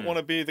 You don't want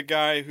to be the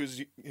guy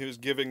who's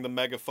giving the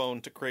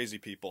megaphone to crazy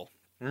people.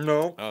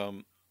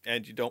 No.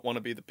 And you don't want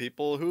to be the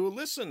people who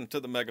listen to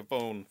the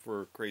megaphone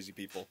for crazy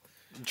people.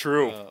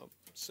 True.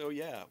 So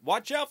yeah,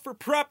 watch out for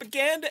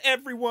propaganda,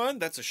 everyone.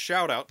 That's a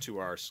shout out to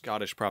our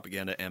Scottish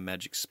propaganda and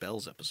magic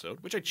spells episode,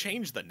 which I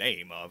changed the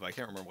name of. I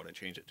can't remember what I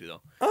changed it to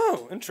though.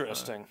 Oh,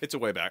 interesting. It's a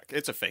way back.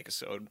 It's a fake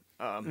episode.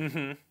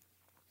 That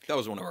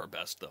was one of our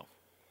best though.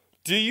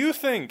 Do you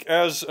think,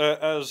 as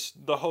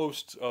the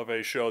host of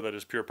a show that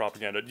is pure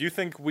propaganda, do you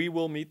think we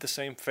will meet the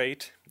same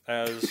fate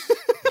as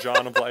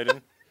John of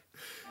Leyden?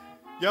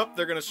 Yep,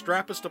 they're gonna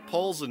strap us to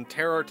poles and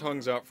tear our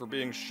tongues out for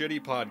being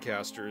shitty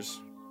podcasters.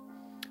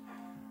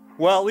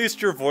 Well, at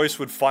least your voice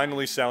would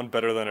finally sound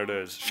better than it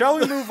is. Shall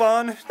we move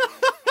on?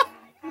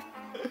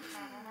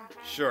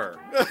 Sure.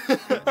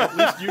 At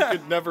least you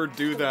could never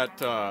do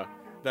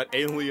that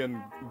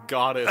alien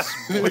goddess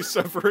voice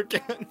ever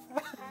again.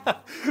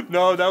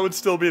 No, that would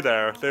still be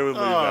there. They would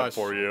leave Oh, that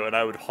for you, and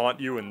I would haunt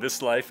you in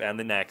this life and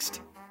the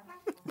next.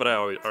 But I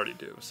already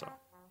do, so.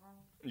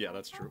 Yeah,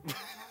 that's true.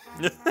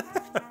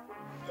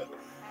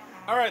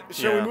 All right,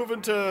 shall we move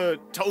into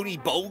Tony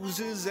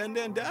Bose's End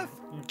and Death?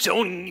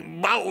 Tony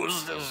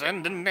Bowser's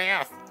ending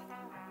death.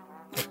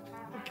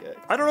 Okay.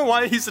 I don't know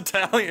why he's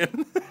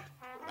Italian.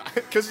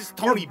 Because it's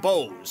Tony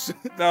Bose.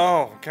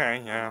 Oh,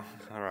 okay, yeah,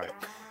 all right.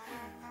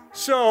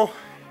 So,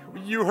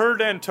 you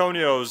heard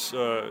Antonio's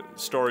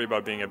story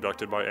about being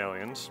abducted by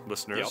aliens,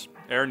 listeners.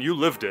 Yep. Aaron, you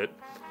lived it.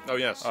 Oh,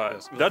 yes. yes. It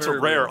was That's a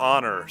very rare real.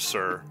 honor,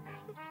 sir.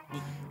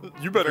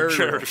 You better Very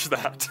cherish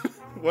that.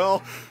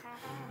 Well,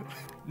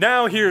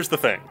 Now, here's the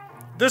thing.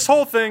 This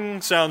whole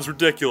thing sounds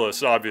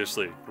ridiculous,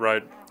 obviously,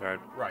 right?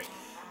 right.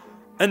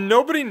 And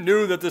nobody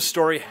knew that this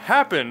story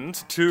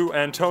happened to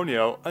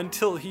Antonio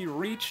until he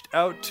reached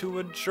out to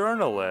a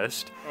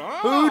journalist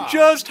who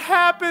just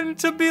happened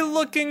to be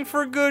looking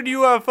for good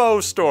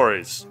UFO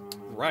stories.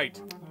 Right.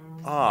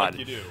 Odd. Like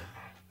you do.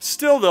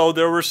 Still, though,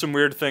 there were some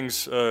weird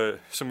things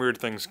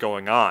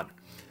going on.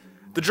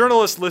 The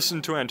journalist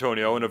listened to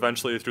Antonio, and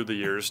eventually, through the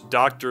years,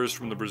 doctors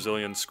from the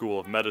Brazilian School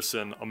of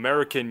Medicine,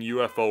 American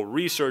UFO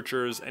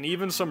researchers, and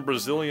even some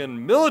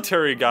Brazilian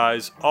military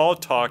guys all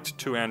talked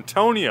to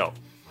Antonio.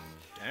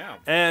 Damn.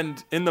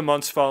 And in the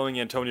months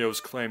following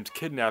Antonio's claimed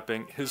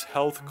kidnapping, his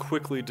health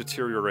quickly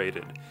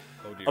deteriorated.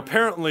 Oh, dear.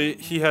 Apparently,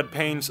 he had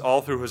pains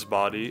all through his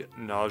body,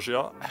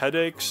 nausea,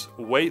 headaches,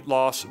 weight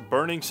loss,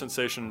 burning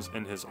sensations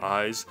in his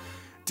eyes,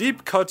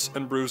 deep cuts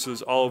and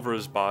bruises all over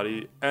his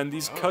body, and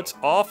these cuts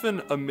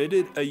often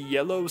emitted a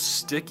yellow,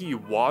 sticky,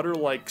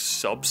 water-like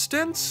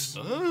substance.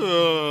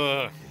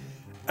 Ugh.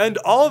 And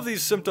all of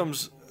these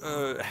symptoms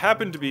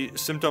happen to be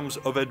symptoms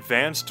of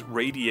advanced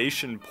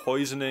radiation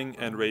poisoning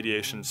and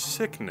radiation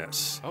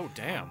sickness. Oh,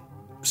 damn.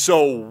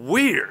 So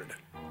weird.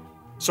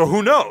 So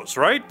who knows,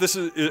 right?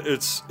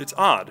 It's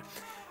odd.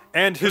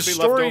 And his Be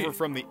story left over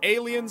from the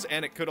aliens,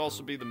 and it could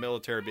also be the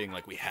military being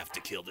like, we have to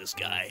kill this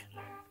guy.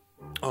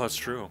 Oh, that's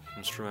true.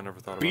 That's true. I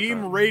never thought about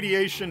Beam that.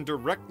 radiation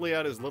directly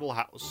at his little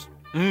house.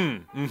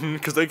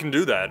 Because they can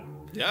do that.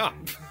 Yeah.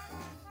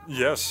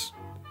 Yes.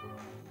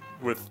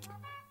 With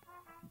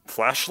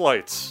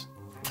flashlights.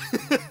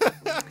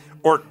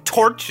 Or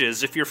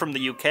torches if you're from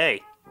the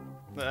UK.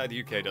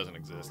 The UK doesn't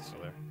exist, so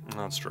there.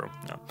 That's true.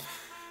 Yeah.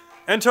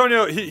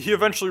 Antonio, he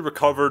eventually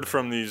recovered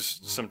from these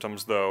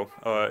symptoms, though.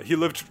 He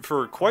lived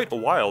for quite a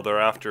while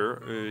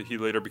thereafter. He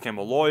later became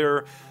a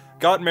lawyer,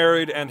 got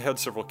married, and had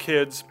several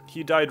kids.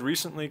 He died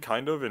recently,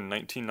 kind of, in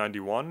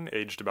 1991,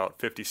 aged about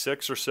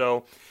 56 or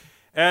so.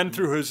 And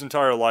through his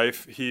entire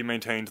life, he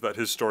maintained that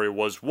his story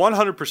was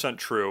 100%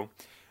 true.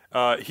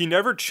 He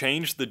never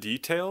changed the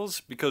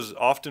details, because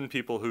often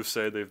people who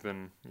say they've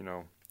been,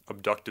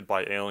 abducted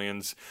by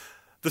aliens,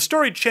 the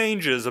story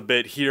changes a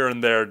bit here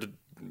and there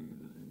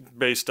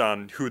based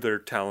on who they're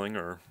telling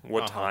or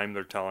what time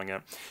they're telling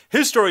it.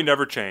 His story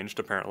never changed,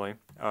 apparently.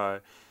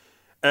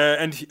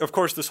 Of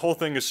course, this whole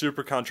thing is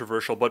super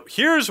controversial, but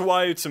here's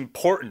why it's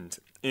important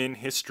in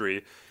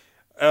history.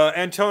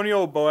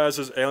 Antonio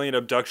Boaz's alien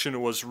abduction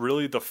was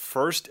really the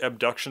first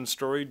abduction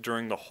story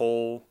during the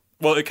whole...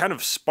 Well, it kind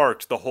of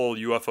sparked the whole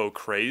UFO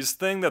craze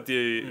thing that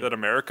that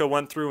America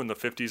went through in the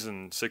 50s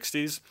and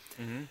 60s.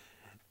 Mm-hmm.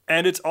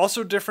 And it's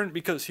also different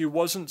because he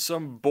wasn't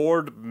some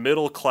bored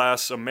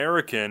middle-class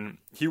American.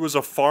 He was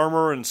a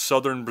farmer in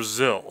southern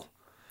Brazil.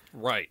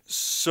 Right.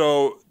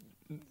 So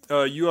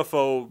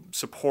UFO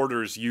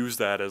supporters use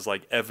that as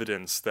like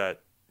evidence that,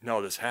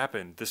 no, this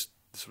happened. This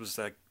was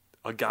like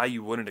a guy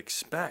you wouldn't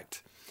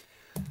expect.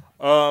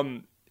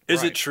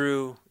 Is it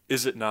true?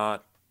 Is it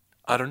not?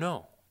 I don't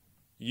know.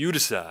 You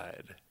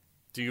decide.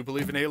 Do you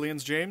believe in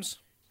aliens, James?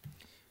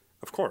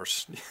 Of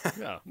course.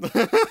 Yeah.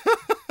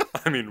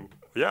 I mean,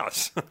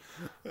 yes.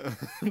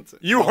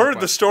 You heard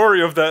the story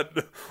of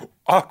that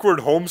awkward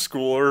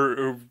homeschooler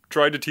who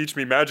tried to teach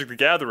me Magic the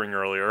Gathering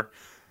earlier.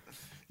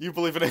 You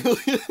believe in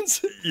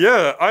aliens?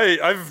 Yeah,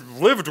 I've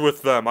lived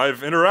with them. I've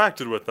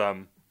interacted with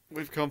them.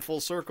 We've come full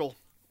circle.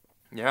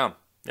 Yeah.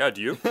 Yeah,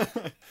 do you?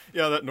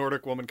 Yeah, that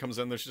Nordic woman comes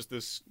in. There's just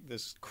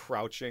this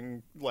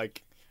crouching,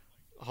 like,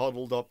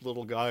 huddled up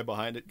little guy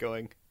behind it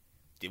going,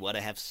 Do you want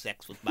to have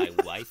sex with my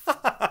wife?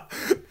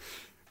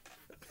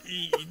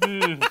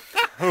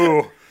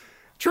 Ooh.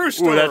 true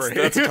story. Ooh,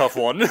 that's a tough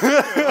one.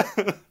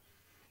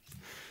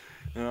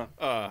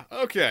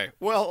 Okay,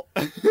 well,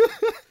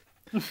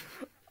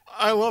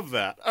 I love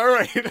that. All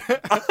right.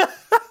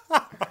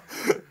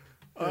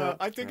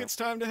 I think it's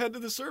time to head to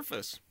the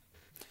surface.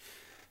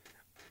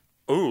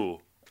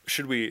 Ooh,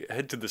 should we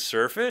head to the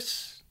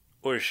surface?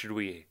 Or should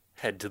we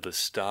head to the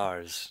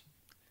stars?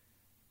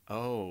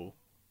 Oh,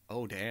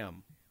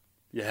 damn.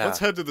 Yeah. Let's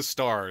head to the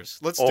stars.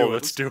 Let's Oh, do it.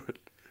 let's do it.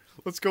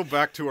 Let's go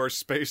back to our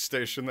space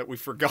station that we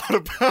forgot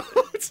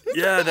about.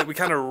 Yeah, that we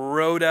kind of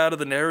wrote out of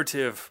the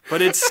narrative,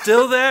 but it's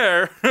still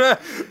there.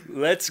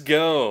 Let's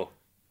go.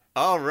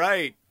 All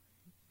right.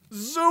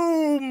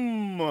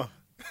 Zoom.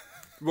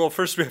 Well,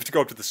 first we have to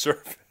go up to the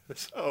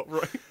surface. Oh,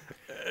 right.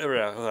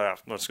 Yeah,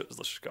 let's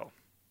just go.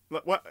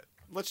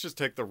 Let's just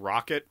take the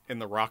rocket in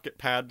the rocket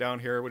pad down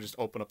here. We'll just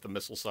open up the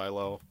missile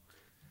silo.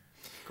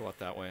 Go out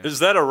that way. Is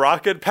that a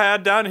rocket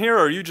pad down here,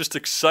 or are you just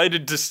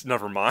excited to...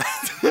 Never mind.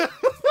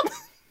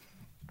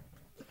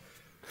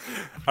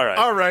 All right.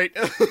 All right.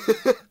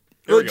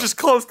 Well, just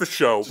close the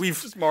show.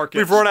 Just mark it.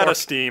 We've run out of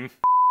steam.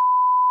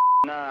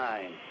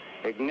 9.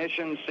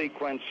 Ignition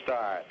sequence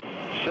start.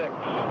 6.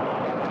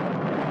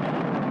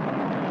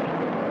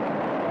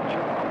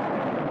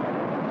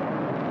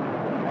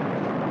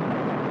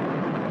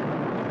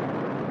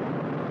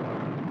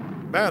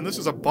 Man, this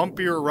is a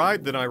bumpier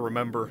ride than I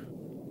remember.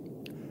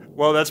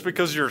 Well, that's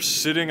because you're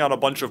sitting on a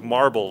bunch of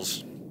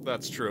marbles.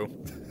 That's true.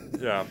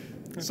 Yeah.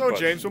 So,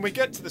 James, when we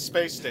get to the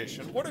space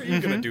station, what are you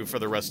going to do for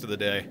the rest of the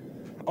day?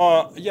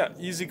 Yeah,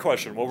 easy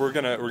question. Well, we're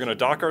gonna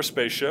dock our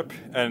spaceship,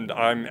 and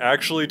I'm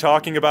actually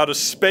talking about a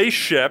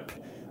spaceship.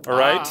 All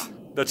right,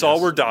 that's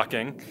all we're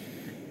docking.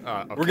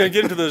 Okay. We're gonna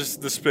get into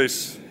the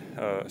space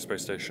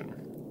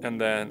station, and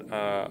then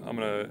I'm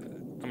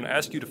gonna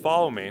ask you to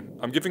follow me.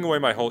 I'm giving away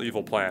my whole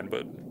evil plan,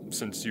 but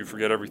since you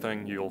forget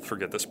everything, you'll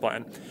forget this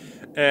plan.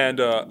 And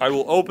I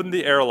will open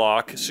the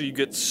airlock so you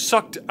get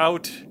sucked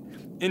out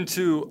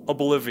into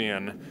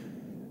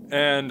oblivion,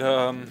 and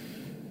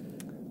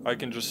I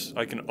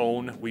can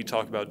own We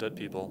Talk About Dead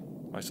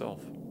People myself.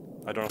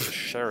 I don't have to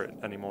share it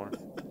anymore,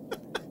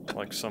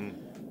 like some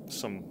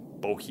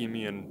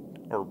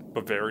Bohemian or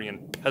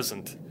Bavarian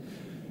peasant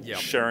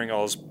sharing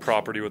all his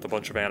property with a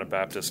bunch of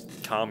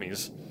Anabaptist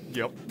commies.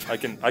 Yep. I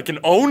can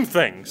own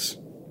things,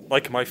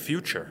 like my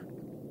future.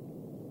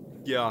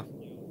 Yeah.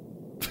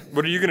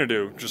 What are you gonna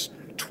do? Just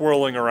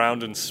twirling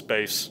around in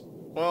space?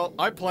 Well,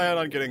 I plan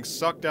on getting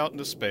sucked out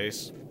into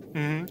space.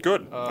 Mm-hmm.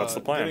 Good. That's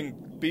the plan. Getting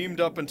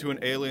beamed up into an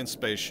alien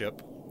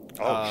spaceship.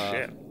 Oh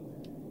shit.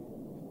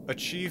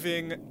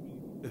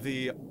 Achieving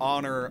the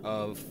honor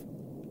of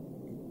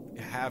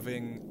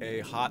having a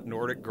hot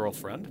Nordic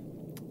girlfriend.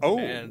 Oh,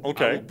 and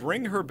okay. I will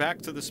bring her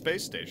back to the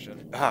space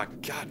station. Ah,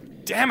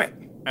 god damn it.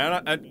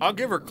 And I'll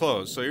give her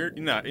clothes, so you're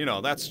not,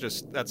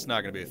 that's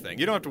not going to be a thing.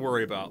 You don't have to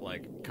worry about,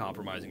 like,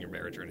 compromising your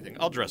marriage or anything.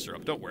 I'll dress her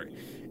up, don't worry.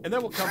 And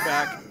then we'll come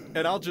back,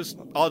 and I'll just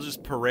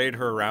parade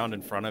her around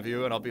in front of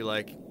you, and I'll be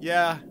like,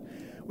 yeah,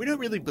 we don't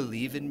really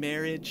believe in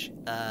marriage.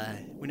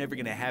 We're never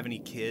going to have any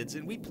kids,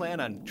 and we plan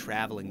on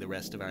traveling the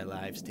rest of our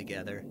lives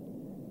together.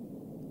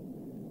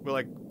 We'll,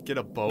 like, get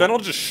a boat. Then I'll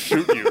just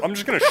shoot you. I'm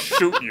just gonna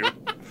shoot you.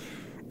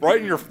 Right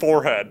in your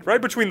forehead.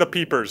 Right between the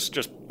peepers.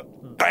 Just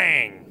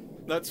bang.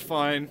 That's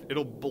fine.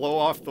 It'll blow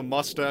off the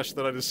mustache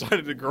that I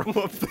decided to grow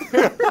up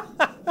there.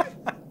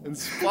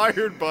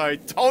 Inspired by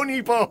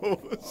Tony Bose.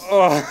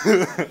 Oh,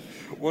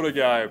 what a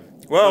guy.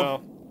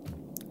 Well,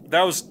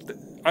 that was...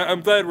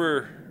 I'm glad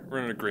we're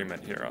in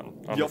agreement here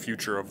on the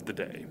future of the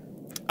day.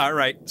 All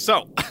right,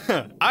 so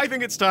I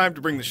think it's time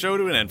to bring the show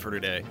to an end for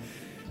today.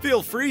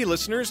 Feel free,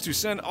 listeners, to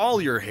send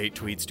all your hate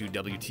tweets to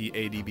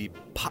WTADP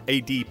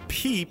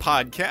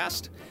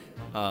Podcast.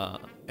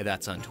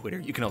 That's on Twitter.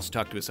 You can also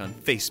talk to us on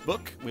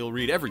Facebook. We'll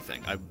read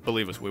everything. I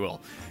believe us, we will.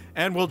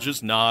 And we'll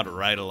just nod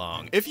right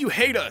along. If you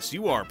hate us,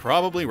 you are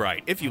probably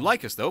right. If you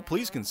like us, though,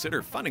 please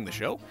consider funding the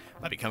show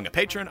by becoming a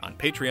patron on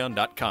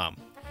patreon.com.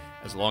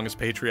 As long as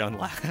Patreon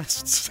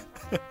lasts.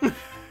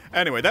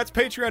 Anyway, that's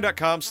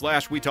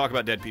patreon.com/We Talk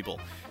About Dead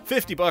People.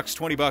 $50,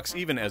 $20,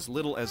 even as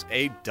little as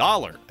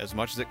 $1, as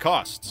much as it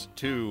costs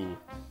to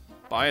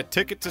buy a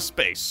ticket to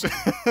space.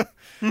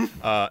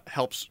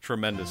 Helps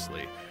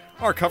tremendously.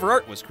 Our cover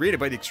art was created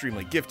by the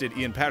extremely gifted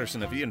Ian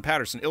Patterson of Ian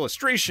Patterson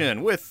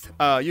Illustration.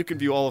 You can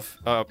view all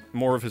of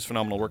more of his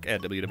phenomenal work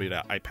at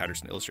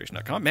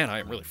www.ipattersonillustration.com. Man, I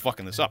am really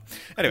fucking this up.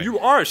 Anyway, You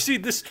are. See,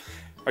 this...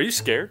 Are you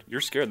scared?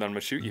 You're scared that I'm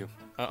gonna shoot you.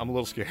 I'm a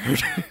little scared.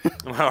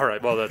 All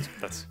right, well,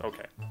 that's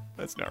okay.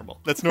 That's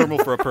normal. That's normal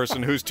for a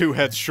person who's 2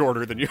 heads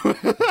shorter than you.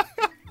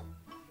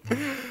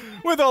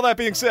 With all that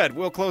being said,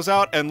 we'll close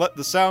out and let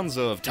the sounds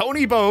of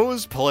Tony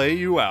Bose play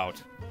you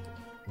out.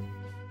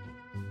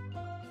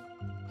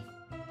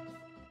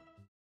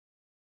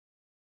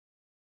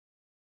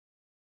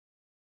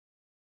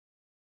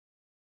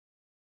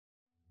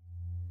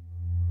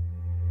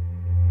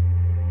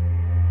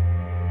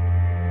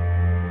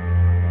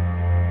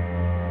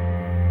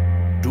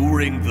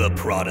 During the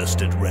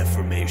Protestant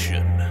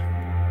Reformation,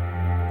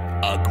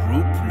 a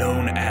group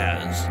known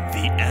as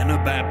the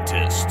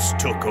Anabaptists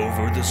took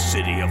over the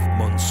city of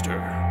Munster.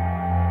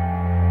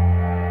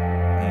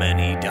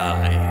 Many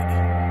died.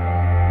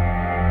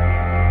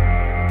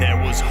 There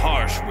was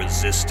harsh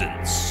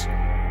resistance,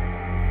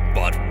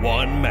 but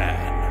one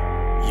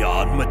man,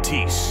 Jan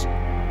Matisse,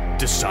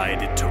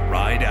 decided to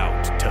ride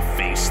out to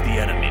face the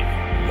enemy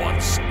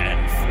once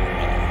and for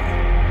all.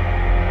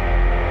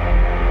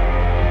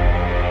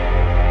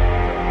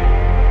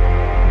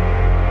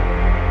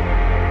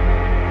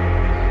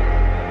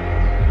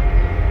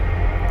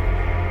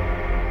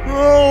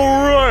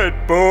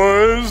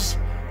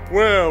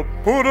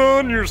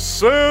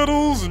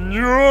 saddles and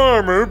your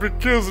armor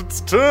because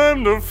it's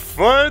time to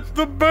fight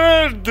the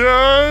bad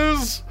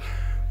guys.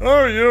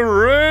 Are you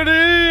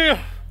ready?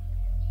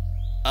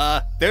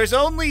 There's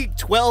only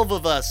 12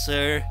 of us,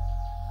 sir.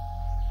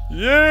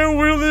 Yeah,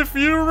 well, if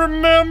you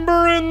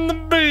remember in the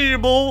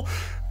Bible,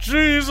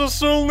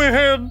 Jesus only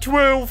had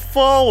 12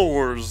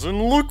 followers,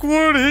 and look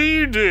what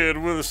he did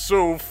with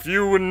so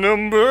few in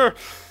number.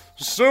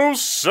 So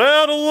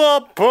saddle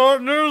up,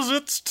 partners,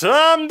 it's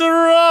time to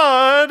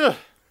ride.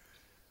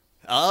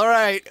 All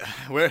right,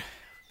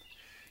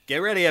 get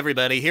ready,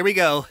 everybody. Here we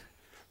go.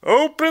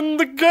 Open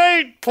the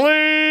gate,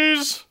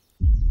 please.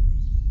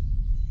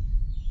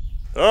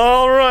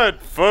 All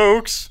right,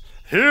 folks,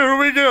 here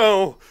we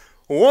go.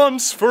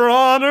 Once for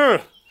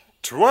honor,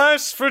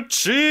 twice for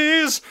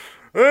cheese,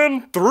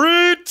 and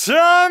 3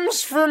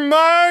 times for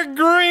my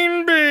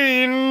green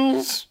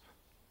beans.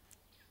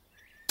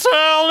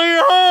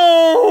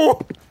 Tally-ho!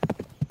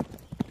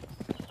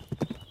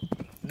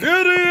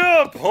 Giddy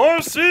up,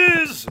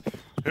 horses!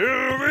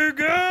 Here we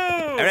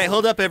go! All right,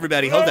 hold up,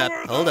 everybody. Hold up.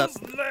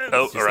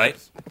 Oh, all right.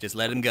 Just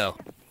let him go.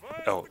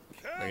 Oh,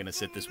 We're gonna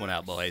sit this one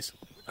out, boys.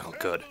 oh,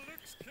 good.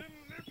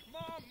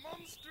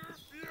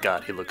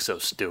 God, he looks so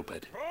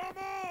stupid.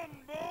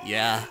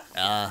 Yeah,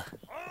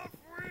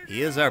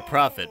 he is our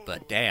prophet,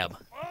 but damn.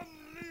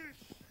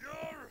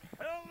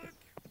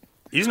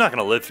 He's not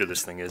gonna live through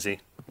this thing, is he?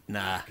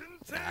 Nah,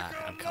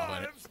 I'm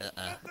calling it.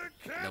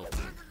 No,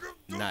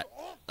 not.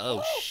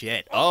 Oh,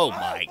 shit. Oh,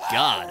 my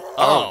God.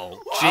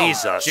 Oh,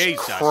 Jesus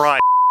Jesus Christ.